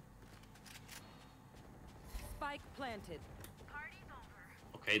 Planting. Spike planted.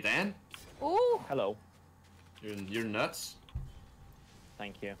 Okay, Dan. Ooh. Hello. You're nuts.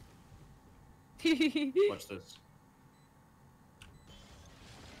 Thank you. Watch this.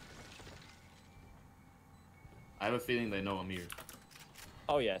 I have a feeling they know I'm here.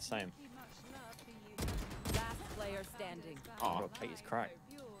 Oh yeah, same. Last player standing. Oh, Bro, Katie's cracked.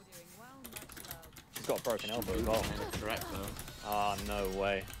 She's got a broken elbow as well. correct though. Ah, no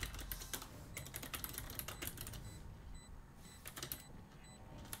way.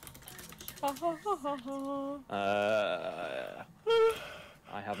 Oh,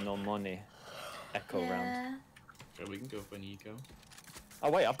 I have no money. echo round. Yeah. So we can go for an eco. Oh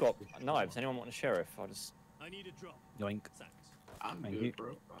wait, I've got knives. Anyone want a sheriff? I'll just. I need a drop. Yoink. I'm Thank good, you.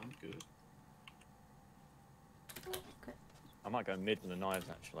 bro. I'm good. I might go mid with the knives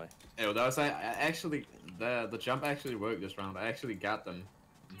actually. Hey, well, that was actually the jump actually worked this round. I actually got them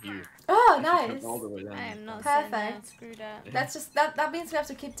here. Oh, I nice. jumped all the way down. I am not Perfect. saying that. Screw that. Yeah. That's just that means we have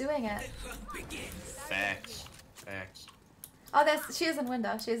to keep doing it. Facts. Facts. Oh, she is in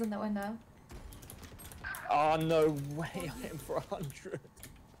window. She is in the window. Oh no way! I hit him for 100.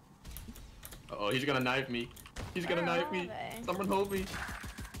 Oh, he's gonna knife me. He's gonna Where knife are me. they? Someone hold me.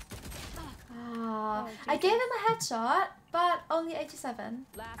 Ah, I gave him a headshot, but only 87.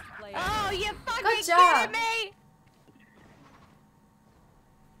 Last player. Oh, you fucking Good job. kidding me!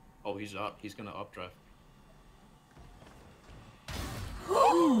 Oh, he's up. He's gonna updraft.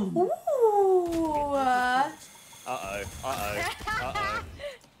 Ooh. Uh-oh. Uh-oh.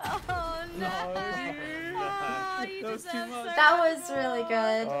 Oh no! Oh, you That was deserve too much. so That much was really more.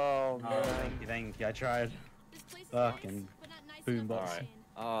 good. Oh Oh, man. thank you. I tried. Fucking boombox. Alright.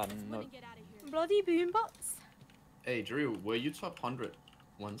 Oh no. Bloody boombots. Hey, Drew, were you top 100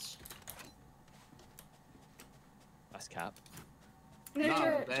 once? That's cap. No, Drew-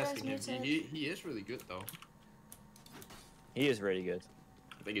 I'm Drew's asking him. muted. He is really good though. He is really good.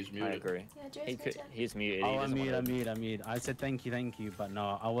 I think he's I muted. agree. Yeah, Drew's muted. He's muted. Oh, he I doesn't mean, wanna- I said thank you, but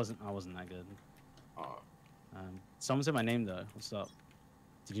no, I wasn't that good. Oh, Someone said my name though. What's up?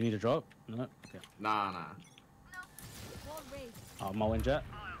 Did you need a drop? No. Okay. nah. Oh, my wind jet.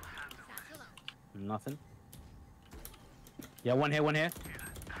 Nothing. Yeah, one here.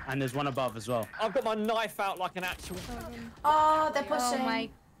 And there's one above as well. I've got my knife out like an actual. Oh, they're pushing. Oh my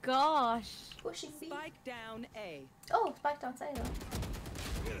gosh. Pushing B. Spike down A. Oh, back down side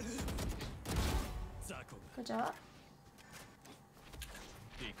though. Zako. Good job.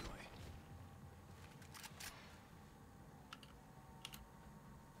 Decoy.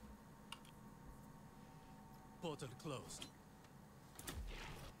 Portal closed.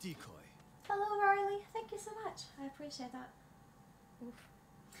 Decoy. Hello, Riley. Thank you so much. I appreciate that.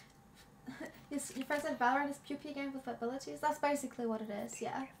 Your friend said Valorant is pew-pew game with abilities. That's basically what it is.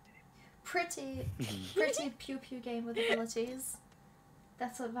 Yeah. Pretty pew-pew game with abilities.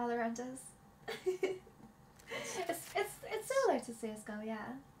 That's what Valorant is. it's similar to CS:GO, yeah.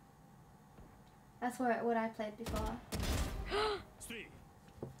 That's what I played before. Three.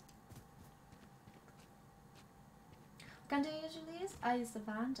 Gun do you usually use? I use the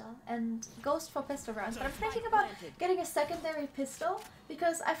Vandal and Ghost for pistol rounds, but I'm thinking about getting a secondary pistol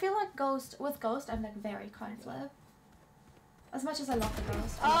because I feel like with Ghost I'm like very coin flip. As much as I love the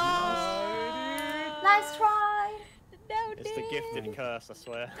Ghost. Nice try! No, It's the gifted curse, I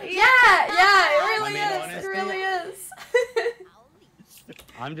swear. Yeah, it really I mean, is. honestly, It really is.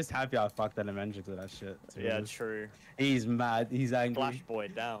 I'm just happy I fucked that Avenger to that shit. to be Yeah, honest. true. He's mad. He's angry. Flash boy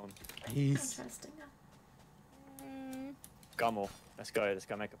down. He's. Interesting. Gummel. Let's go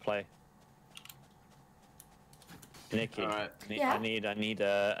make a play. Nikki, Alright. Yeah? I need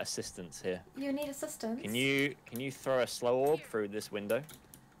assistance here. You need assistance. Can you throw a slow orb through this window?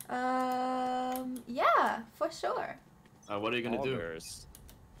 Yeah, for sure. What are you gonna do? Augers.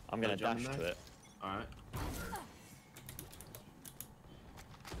 I'm gonna Jump dash in to there? it. Alright.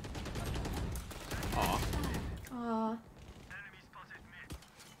 Aw. Aw.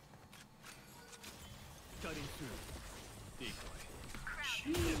 Cutting through. Decoy.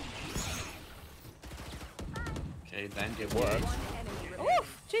 Okay, then get Work. worked.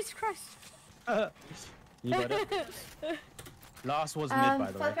 Oof! Jesus Christ. You got it. Last was mid, by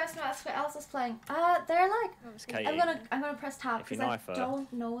the For way. the person who asked what else is playing, they're like, It's Katie. I'm gonna press tab If you because I knife her.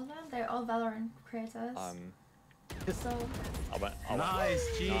 don't know them. They're all Valorant creators. So I went.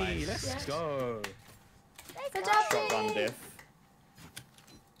 Nice, G. Nice. Let's go. good job, Shotgun G. diff.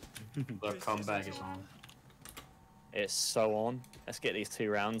 The comeback is on. It's so on. Let's get these 2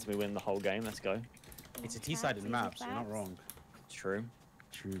 rounds. We win the whole game. Let's go. It's a T-sided map, so you're not wrong. True.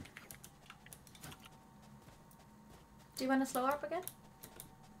 True. Do you want to slow up again?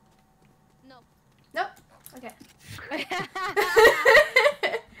 No. Nope. Okay.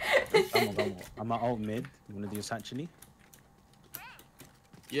 Come on. I'm at alt mid. You wanna do this actually?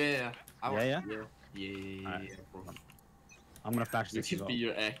 Yeah. Yeah? Yeah. Alright. Bro. I'm gonna flash You this as could well. be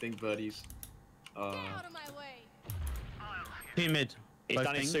your acting buddies. Out of my way. P mid. He's Both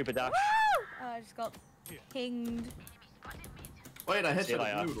done his ping. super dash. Oh, I just got pinged. Wait, I hit See you the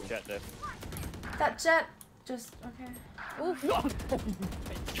later. noodle. Jet diff. That jet just okay. Oof.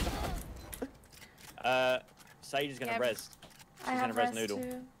 Sage is gonna Yeah, res. I She's have gonna res rest noodle.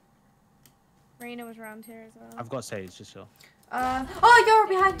 too. Rena was around here as well. I've got Sage, just chill. Oh, you're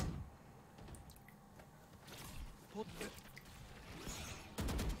behind.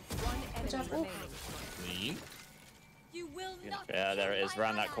 job. Ooh. Clean. You will not. Yeah, there it is,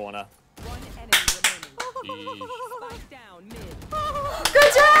 round that corner. One enemy remaining. Spike down mid.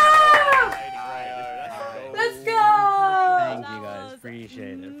 Good job! Let's go! Thank you guys.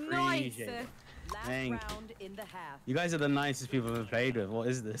 Appreciate it. Appreciate it. Last Thank you. round in the half. You guys are the nicest people I've ever played with. What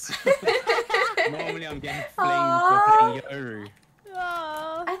is this? Normally I'm getting flamed for playing Yoru.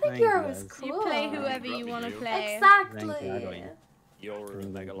 Oh. I think Thank you Yoru was guys. cool. You play whoever you want to play. Exactly. Thank you, I got you. You're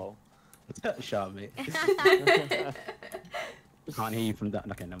mega lol. Shut up, mate. Can't hear you from that.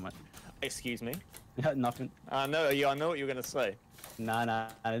 Okay, never mind. Excuse me. Nothing. I know what you were gonna say. Nah,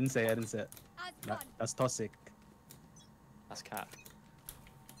 I didn't say it. That's toxic. That's cap.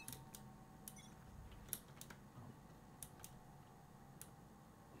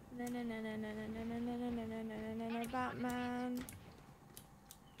 Batman.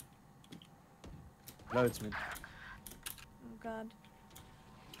 Loads, mid. Oh god.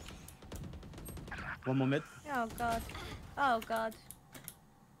 One more mid. Oh god. Oh god.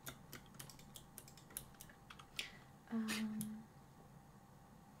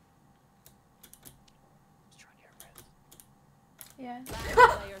 Yeah.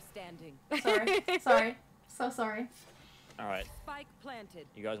 Last player standing. Sorry. So sorry. Alright, Spike planted.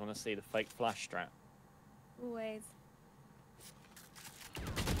 you guys want to see the fake flash strat? Always.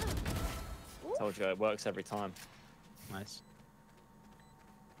 Told you it works every time. Nice.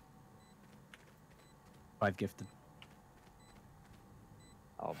 5 gifted.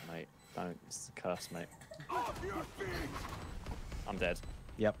 Oh mate, don't. It's a curse, mate. I'm dead.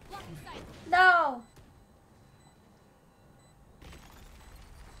 Yep. No!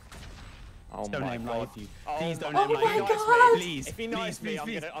 Oh Don't my let him god. knife you. Oh Please don't Oh let him my knife you. God. Please. If he knifes me, I'm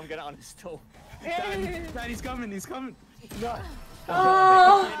gonna uninstall. Dan, he's coming. No.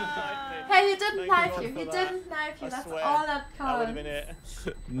 Oh! Hey, he didn't Thank knife God you. for He that. didn't knife you. I That's swear, all that that would have been counts.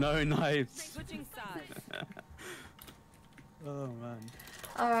 it. No knives. Switching sides. Oh man.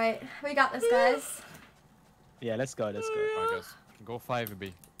 Alright, we got this, guys. Yeah, let's go. Alright, guys. Go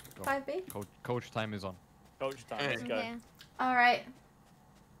 5B. Go. 5B? Coach time is on. Coach time, let's go. Okay. Alright.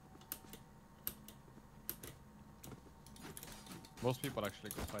 Most people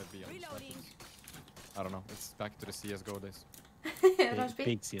actually go 5B on this weapons. I don't know. It's back to the CS:GO days. Rush B?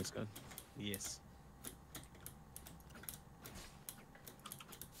 Big CS:GO. Yes.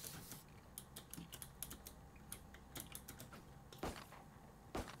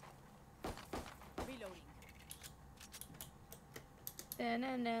 Reloading.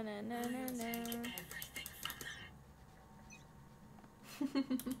 Da-na-na-na-na-na-na.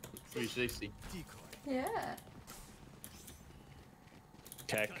 360. Yeah.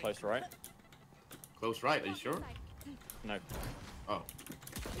 Okay, close right. Close right, are you sure? No. Oh.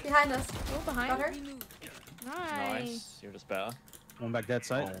 Behind us. Oh, behind. Got her? Nice. Nice. You're just better. One back that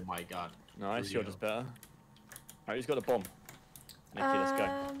side. Oh my god. Nice. You're just better. Alright, who's got the bomb? Nikki, let's go.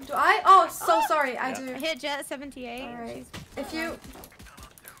 Do I? Oh, so sorry. I Yeah. do. I hit Jet 78. Alright. If you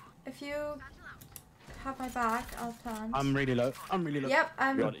have my back, I'll plant. I'm really low. Yep,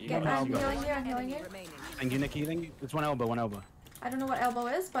 I'm You got it, you healing got it. you. I'm healing you. Remaining. Thank you, Nikki. Thank you. It's one elbow. I don't know what elbow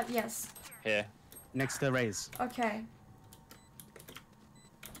is, but yes. Here. Next to Raze. Okay.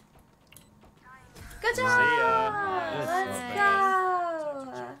 Good See job! ya. Let's Nice. go!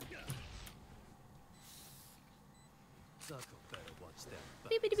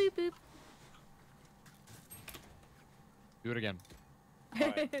 Beep, beep, beep, beep. Do it again.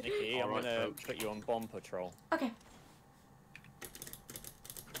 Alright, Nikki, I'm Alright, gonna coach. put you on bomb patrol. Okay.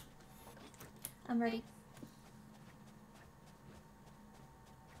 I'm ready.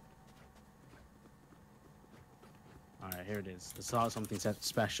 Alright, here it is. The start of something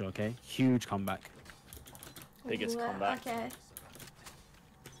special, okay? Huge comeback. Biggest Ooh, comeback. Okay.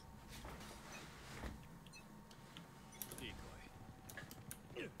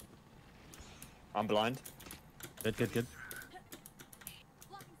 I'm blind. Good.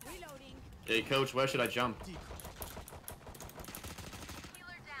 Hey coach, where should I jump?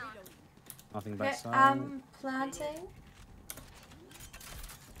 Nothing Okay, backside. I'm planting.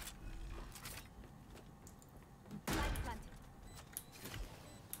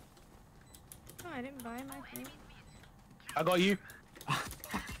 Oh, I didn't buy my thing. I got you.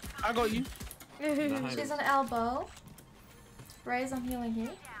 I got you. Nice. She's an elbow. Raise, I'm healing you.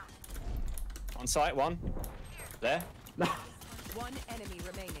 On site, one. There. One enemy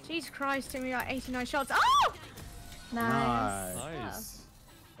remaining. Jesus Christ, Timmy got 89 shots. Oh! Nice. Nice.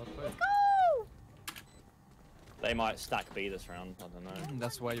 Well played. Go! They might stack B this round. I don't know.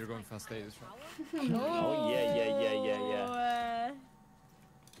 That's why you're going fast A this round. Oh yeah.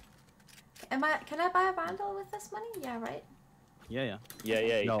 Can I buy a bundle with this money? Yeah, right? Yeah. Yeah,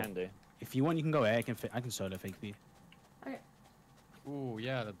 you No. can do. If you want, you can go A. I can solo fake B. Okay. Ooh,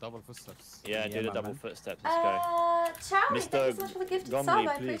 yeah, the double footsteps. Yeah, do the my double man. footsteps. Let's go. Charlie, Mr. thank you so much for the gifted Gomley, sub.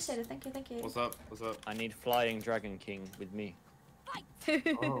 I please. appreciate it. Thank you, thank you. What's up? What's up? I need Flying Dragon King with me.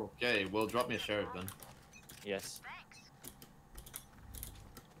 Oh, okay, well, drop me a sheriff then. Yes.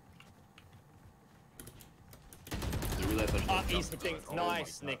 You realize I should Ah, have he's jumped hitting. for it. Oh my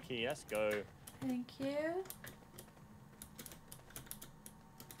Nice, God. Nikki. Let's go. Thank you.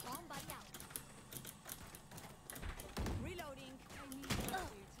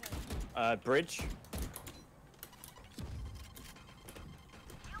 Bridge.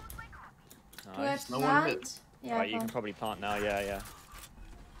 Do I Nice. No one hit. plant? Yeah, Right, you go. can probably plant now. Yeah, yeah.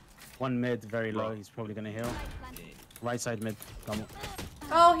 One mid, very low. He's probably gonna heal. Right side mid. Come on.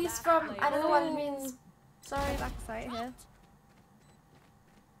 Oh, he's from. I don't know what it means. Sorry. Backside here.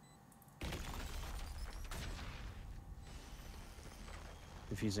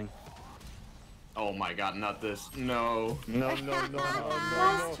 Diffusing. Oh my God, not this. No. No, no, no,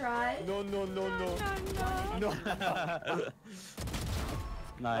 Last try. no, no, no, no, no.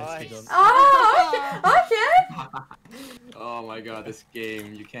 Nice. Good done. Oh, okay. Oh my God, this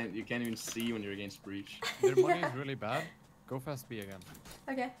game. You can't even see when you're against breach. Their money is really bad. Go fast B again.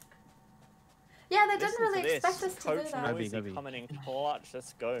 Okay. Yeah, they didn't Listen to really this. expect us to Coach do that. Novi, Noisy Novi. coming in clutch.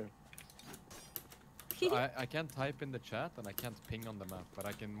 Let's go. So I can't type in the chat and I can't ping on the map, but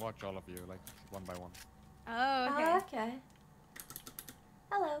I can watch all of you like one by one. Oh, okay. Oh, okay.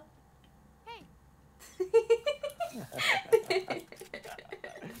 Hello.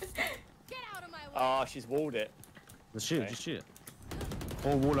 Get out of my way. Oh, she's walled it. Let's shoot. Okay. Just shoot it.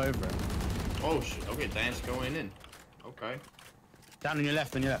 Or wall over it. Oh shit. Okay, dance going in. Okay. Down on your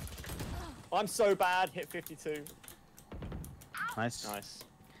left. On your left. I'm so bad. Hit 52. Nice. Nice.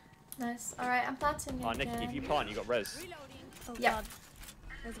 Nice. Alright, I'm planting Oh, Nikki, again. if you plant, you got res. Oh, Yeah. God.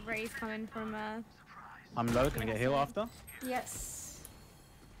 There's a raise coming from I'm low. Can I get heal after? Yes.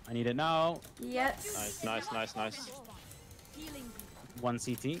 I need it now. Yes. Nice, nice, nice, nice. One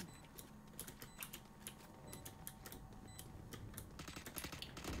CT.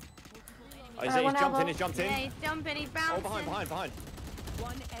 Oh, he's one jumped elbow. in, he's jumped Yeah, in. he's jumping, he's Oh, bouncing. behind.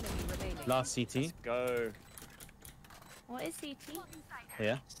 One enemy remaining. Last CT. Go. What is CT?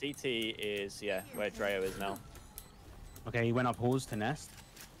 Here. CT is, yeah, where Dreo is now. Okay, he went up halls to nest.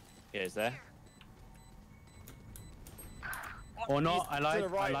 Yeah, he's there. Or not. I to lied. the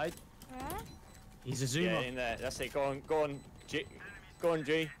right. I lied. Where? He's a Yeah, zoomer. in there. That's it. Go on, G. Go on,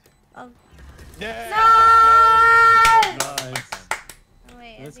 G. Oh. Yeah. Nice. Oh,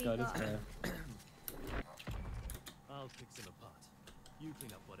 wait, Let's has go. he Let's got... go. I'll pick them apart. You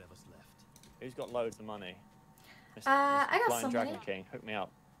clean up whatever's left. Who's got loads of money? I got Flying some Dragon money. King, hook me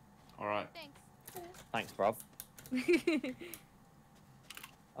up. Alright. Thanks, bruv.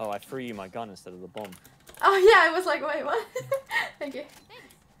 Oh, I threw you my gun instead of the bomb. Oh yeah, I was like, wait, what? Thank you.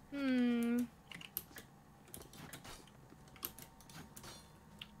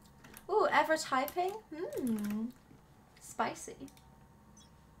 Ooh, average hyping? Spicy.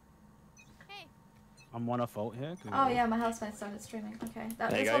 I'm one off ult here. Can we Oh go? yeah, my housemate started streaming. Okay, There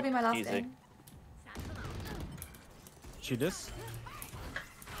you this go. will be my last Easy. game. Shoot this.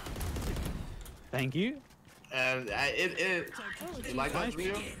 Thank you. You like that,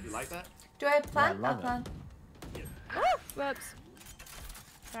 Leo? You like that? Do I plant? Yeah, I I'll love it. plant. Whoops.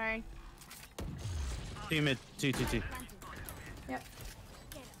 Sorry. 2 mid. 2. Yep.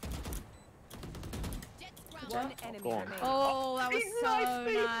 One enemy Go on. remaining. Oh, that was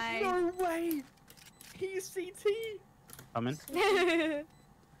so nice. No way. He's CT. Coming.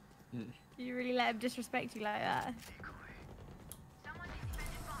 You really let him disrespect you like that.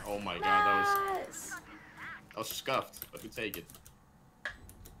 Oh my God, that Nice. was scuffed, but we take it.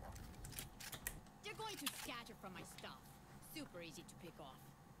 You're going to scatter from my stuff. Super easy to pick off.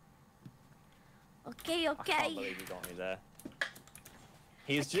 Okay, I can't okay. believe he got me there.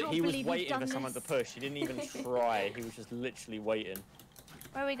 He was, can't he was believe you've waiting for done someone to this. push. He didn't even try. He was just literally waiting.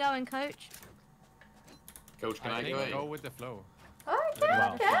 Where are we going, coach? Coach, can I think go? go with the flow. Okay,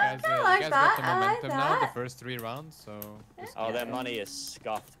 Wow. okay, You guys, okay, I you like guys that. got the I like momentum now, the that. first 3 rounds, so... just Oh, keep their going. money is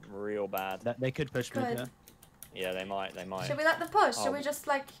scuffed real bad. They could push mid Good. here. Yeah, they might. They might. Should we let them push? Oh. Should we just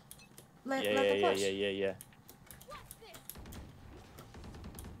like let Yeah, them yeah, push? yeah.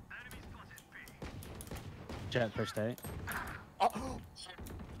 Jet pushed A. Oh!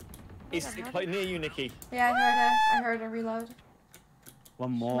 He's quite near you, Nikki. Yeah, I heard a reload.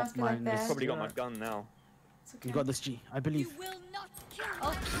 One more. must be like Mine there. is- Probably got my gun now. It's okay. You got this, G. I believe. You will not kill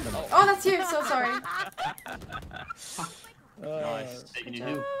Oh, that's you. So sorry. Nice. Taking you Good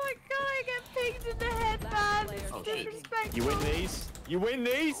who? Oh my god, I get pinged in the head, man. It's Oh, shit. disrespectful. You win these. You win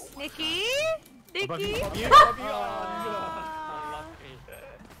these. Nikki? Above Nikki? you, above you.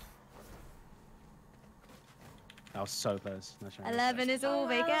 That was so close. No chance. 11 is all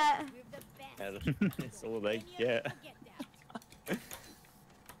they get. It's all they get.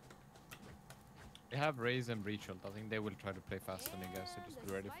 They have Raze and Breach ult. I think they will try to play fast on you guys, so just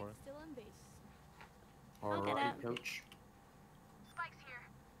be ready for it. Alright, coach.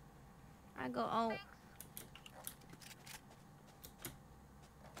 I got ult.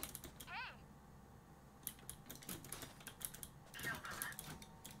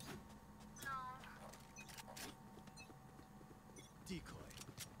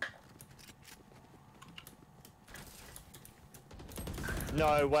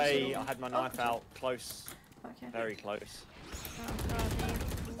 No way! I had my knife out close. Okay. Very close. Oh god.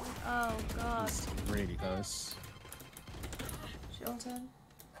 Oh god. It's really close. Your turn.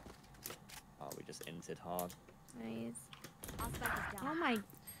 Oh, we just entered hard. Nice. Oh my.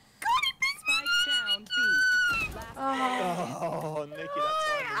 Spike down B. Last Oh, Nikki, I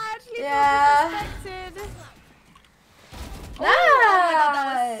actually Yeah. feel disrespected. Nice. Oh,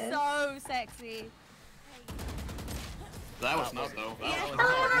 that was so sexy. That was not though. I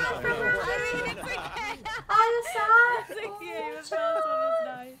Yeah, you was fast on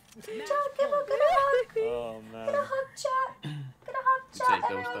nice. Chat, give a good hug. Oh man. Get a hug, chat. Get a hug, We'll chat. take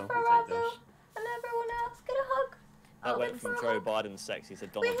those Everyone though. for We'll take Razzle. those. And everyone else, get a hug. That went Thanks from for Joe a hug. Biden sexy to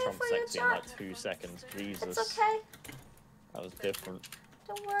We're Donald here Trump for you, sexy in chat. like 2 seconds. Jesus. It's okay. That was different.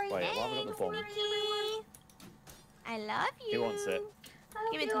 Don't worry. Wait, why have we got the bomb? Nikki. I love you. Who wants it? I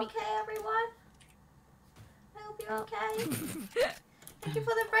hope Give it you're to me. okay, everyone. I hope you're Oh. okay. Thank you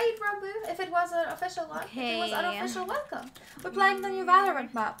for the raid, Rambo. If it was an official one, if it was Okay. unofficial, welcome. We're playing the new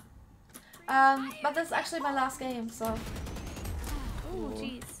VALORANT map. But this is actually my last game, so. Oh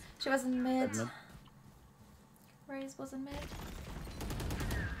jeez. She was in mid. Mid. Raze was in mid.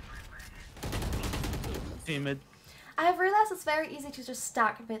 Team mid. I have realized it's very easy to just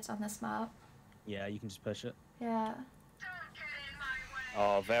stack bits on this map. Yeah, you can just push it. Yeah.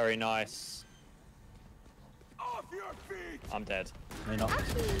 Oh, very nice. Off your feet! I'm dead. No, not.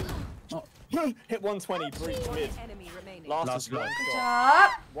 Hit 120, breach mid. enemy remaining. Last block. one Good shot.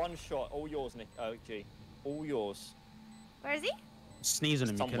 job. One shot. All yours, Nick. Oh, G. All yours. Where is he? Sneeze on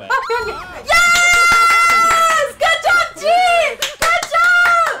him, you kill Somewhere. him. Yes! Good job, G! Good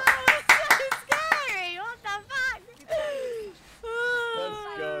job! So scary. What the fuck? Let's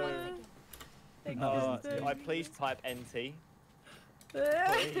go. Can I please type NT?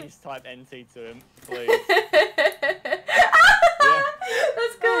 Please type NT to him, please. Yeah.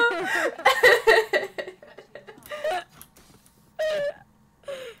 Let's go.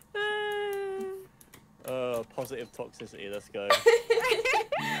 Positive toxicity, let's go.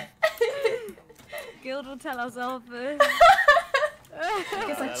 Guild will tell us off. It's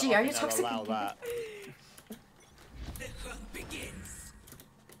like, G, are you I'll toxic? allow that. The hunt begins.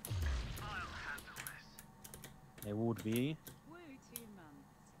 They would be. Woo, 2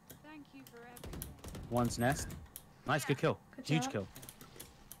 months. Thank you for everything. One's nest. Nice, good kill. Good Huge job. kill.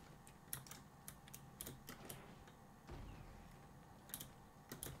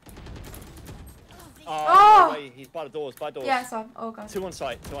 Oh, no way, he's by the doors, by doors. Yeah, I saw him. Oh, God. 2 on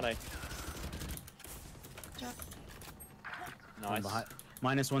site, 2 on A. Good job. One Nice. behind.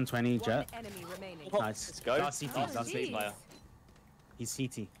 Minus 120, One Jet. enemy remaining. Nice. Let's go. Last CT, Last last CT CT. player. He's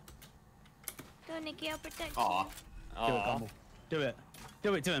CT. Go, Nikki, I'll protect Aw. Do it, Aw. Gumball. Do it.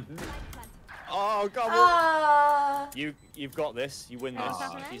 Do it to him. Oh, God. Ah. You've got this. You win this.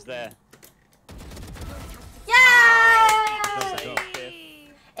 Aw. He's there. Yay! Go.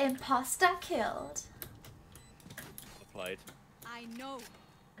 Imposter killed. Well played. I know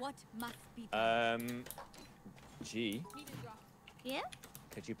what must be done. G, Yeah?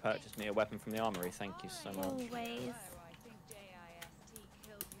 could you purchase me a weapon from the armory? Thank you so much. Always. Oh, I think JIST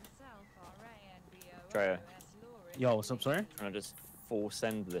killed himself, RANBO. Drea. Yo, what's up, sorry? Trying to just full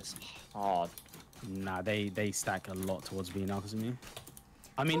send this hard. Nah, they stack a lot towards B now because of me.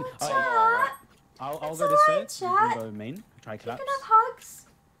 I mean, Chat. I'll It's go this way. alright, You chat. can go main. Try You can collapse. have hugs.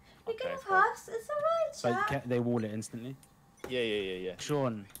 You Okay, can have cool. hugs. It's alright, chat. But they wall it instantly. Yeah.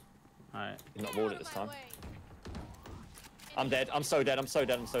 Sean. Alright. He's not walled it this time. I'm dead. I'm so dead. I'm so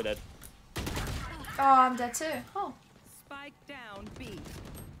dead. I'm so dead. Oh, I'm dead too. Oh. Spike down B.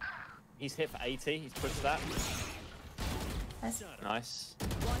 He's hit for 80. He's pushed that. Nice. Nice.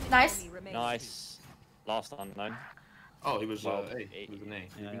 One Nice. enemy remaining. Nice. Last unknown. Oh, he was Well, A. He was an A.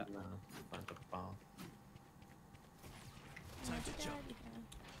 Yeah.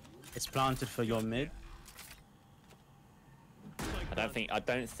 It's planted for your mid. I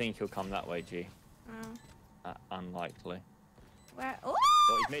don't think he'll come that way, G. Oh. Unlikely. Where? Oh!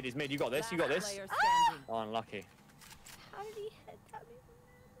 Oh, he's mid. You got this. You got this. Oh, unlucky. How did he hit that?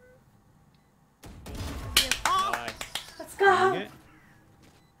 Nice. Let's go.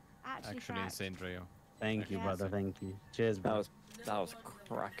 Actually insane trio. Thank you, brother. Thank you. Cheers, bro. That was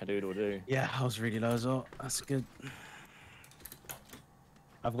crack-a-doodle-doo. Yeah, I was really low as well. That's good.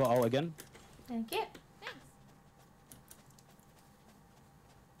 I've got ult again. Thank you.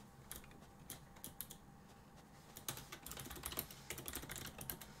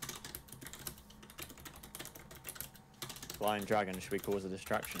 Flying dragon, should we cause a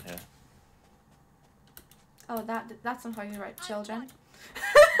distraction here? Oh, that's not how you write children.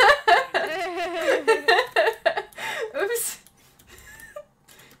 Oops.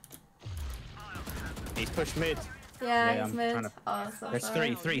 He's pushed mid. Yeah, he's mid. Oh, so There's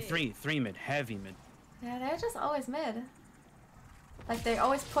sorry. three mid, heavy mid. Yeah, they're just always mid. Like they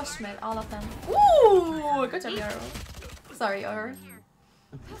always push mid, all of them. Ooh, good job, Yoro. Sorry, Yoro.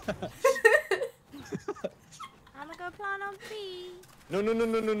 I'm gonna go plant on B. No.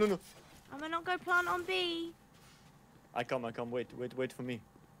 I'm gonna not go plant on B. I come. Wait for me.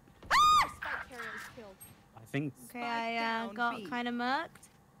 I think. Okay, I got kind of murked.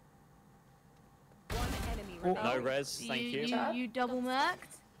 One enemy Oh, remaining. no res, thank you. You double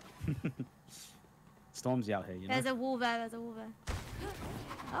murked. Stormzy out here, you know. There's a wall there. There's a wall there.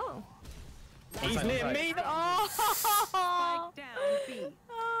 Oh. He's near me. Oh. Spike down B.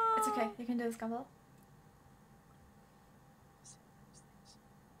 It's okay. You can do this, Gumball.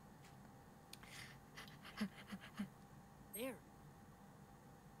 There.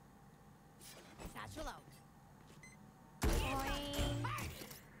 Satchel out.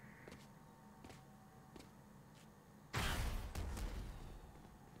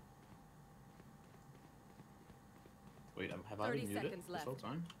 Wait, have I been 30 muted seconds this left. whole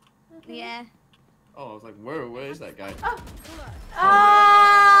time? Yeah. Oh, I was like, where is that guy?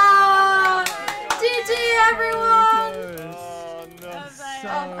 Ah! GG, everyone! Oh no. So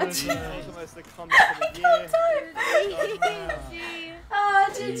That was almost the comeback of the year. Oh,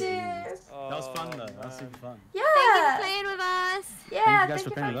 GG! That was fun though. That was super fun. Yeah! Thank you for playing with us. Yeah, Thank you guys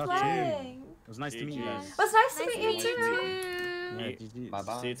for playing with us, playing. It was nice to meet you guys. It was nice to Nice meet to you too. Yeah, GG. Bye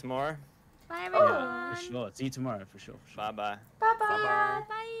bye. See you tomorrow. Bye, Yeah, everyone. for sure. See you tomorrow, for sure. Bye bye. Bye-bye.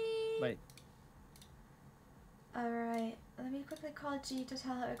 Bye. Alright, let me quickly call G to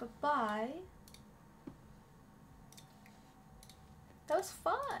tell her goodbye. That was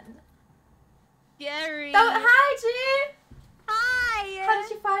fun. Scary. Hi, G! Hi. How did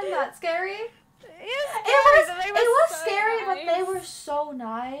you find that? Scary? It was so scary, but they nice. were so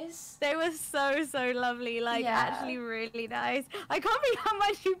nice. They were so lovely. Like, Yeah. actually really nice. I can't believe how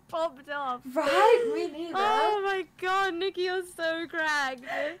much you popped off. Right? Me neither. Oh my god, Nikki, you're so cracked.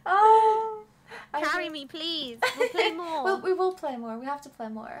 Oh. Carry me, please. We'll play more. We will play more. We have to play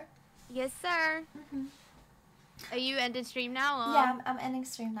more. Yes, sir. Are you ending stream now? Or? Yeah, I'm ending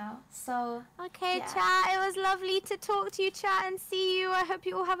stream now. So. Okay, yeah. chat. It was lovely to talk to you, chat, and see you. I hope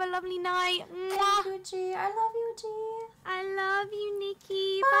you all have a lovely night. Thank you, G. I love you, G. I love you,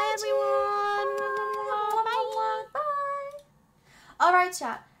 Nikki. Bye, Bye, G. everyone. Bye. Bye. All right,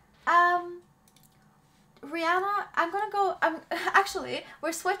 chat. Rihanna, I'm gonna go. Actually,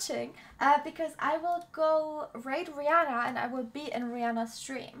 we're switching because I will go raid Rihanna and I will be in Rihanna's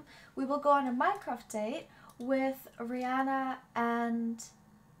stream. We will go on a Minecraft date with Rihanna and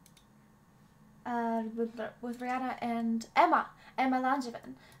with Rihanna and Emma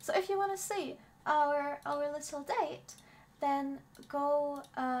Langevin. So if you want to see our little date, then go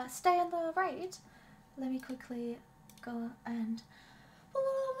stay in the raid. Let me quickly go and.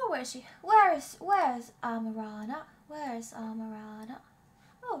 Where is she? Where's Amarana? Where's Amarana?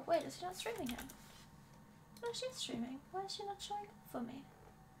 Oh wait, is she not streaming him? No, she's streaming. Why is she not showing up for me?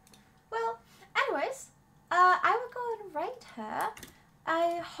 Well, anyways, I will go and raid her.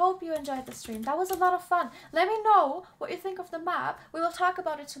 I hope you enjoyed the stream. That was a lot of fun. Let me know what you think of the map. We will talk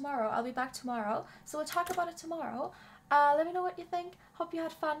about it tomorrow. I'll be back tomorrow, so we'll talk about it tomorrow. Let me know what you think. Hope you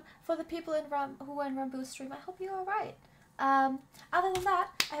had fun. For the people in who were in Rambo's stream, I hope you're alright. Other than that,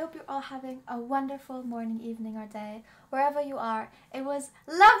 I hope you're all having a wonderful morning, evening, or day, wherever you are. It was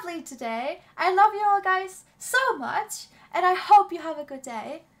lovely today. I love you all guys so much, and I hope you have a good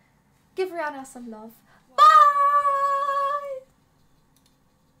day. Give Rihanna some love. Bye!